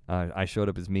 man. I showed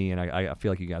up as me, and I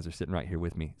feel like you guys are sitting right here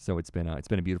with me. So it's been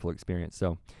a beautiful experience.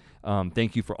 So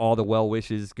thank you for all the well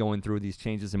wishes going through these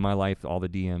changes in my life, all the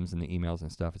DMs and the emails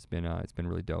and stuff. It's been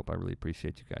really dope. I really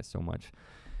appreciate you guys so much,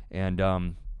 and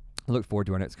I look forward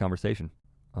to our next conversation.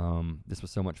 This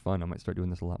was so much fun. I might start doing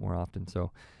this a lot more often.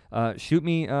 So shoot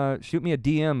me a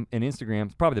DM in Instagram.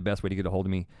 It's probably the best way to get a hold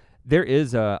of me. There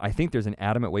is I think there's an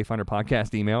Adam at Wayfinder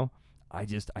podcast email. I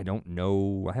don't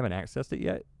know. I haven't accessed it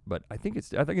yet, but I think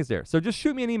it's there. So just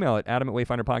shoot me an email at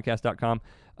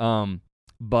adam@wayfinderpodcast.com.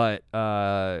 But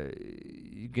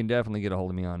you can definitely get a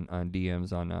hold of me on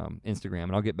DMs on Instagram,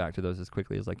 and I'll get back to those as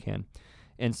quickly as I can.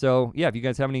 And so, yeah, if you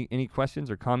guys have any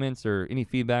questions or comments or any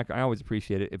feedback, I always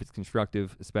appreciate it, if it's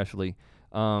constructive especially.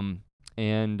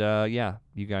 Yeah,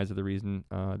 you guys are the reason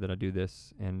that I do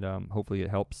this, and hopefully it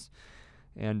helps.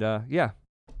 And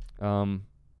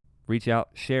reach out,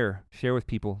 share with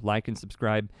people, like and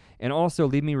subscribe, and also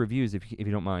leave me reviews if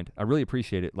you don't mind. I really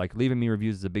appreciate it. Like, leaving me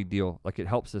reviews is a big deal. Like, it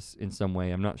helps us in some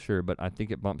way. I'm not sure, but I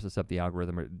think it bumps us up the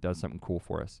algorithm, or it does something cool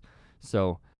for us.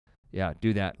 So, yeah,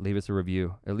 do that. Leave us a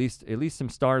review. At least some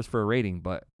stars for a rating,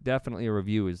 but definitely a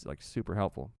review is like super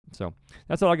helpful. So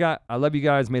that's all I got. I love you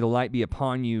guys. May the light be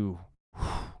upon you.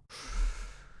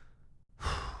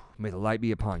 May the light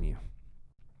be upon you.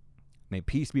 May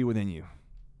peace be within you.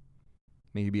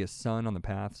 May you be a sun on the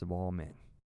paths of all men.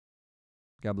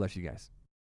 God bless you guys.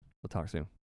 We'll talk soon.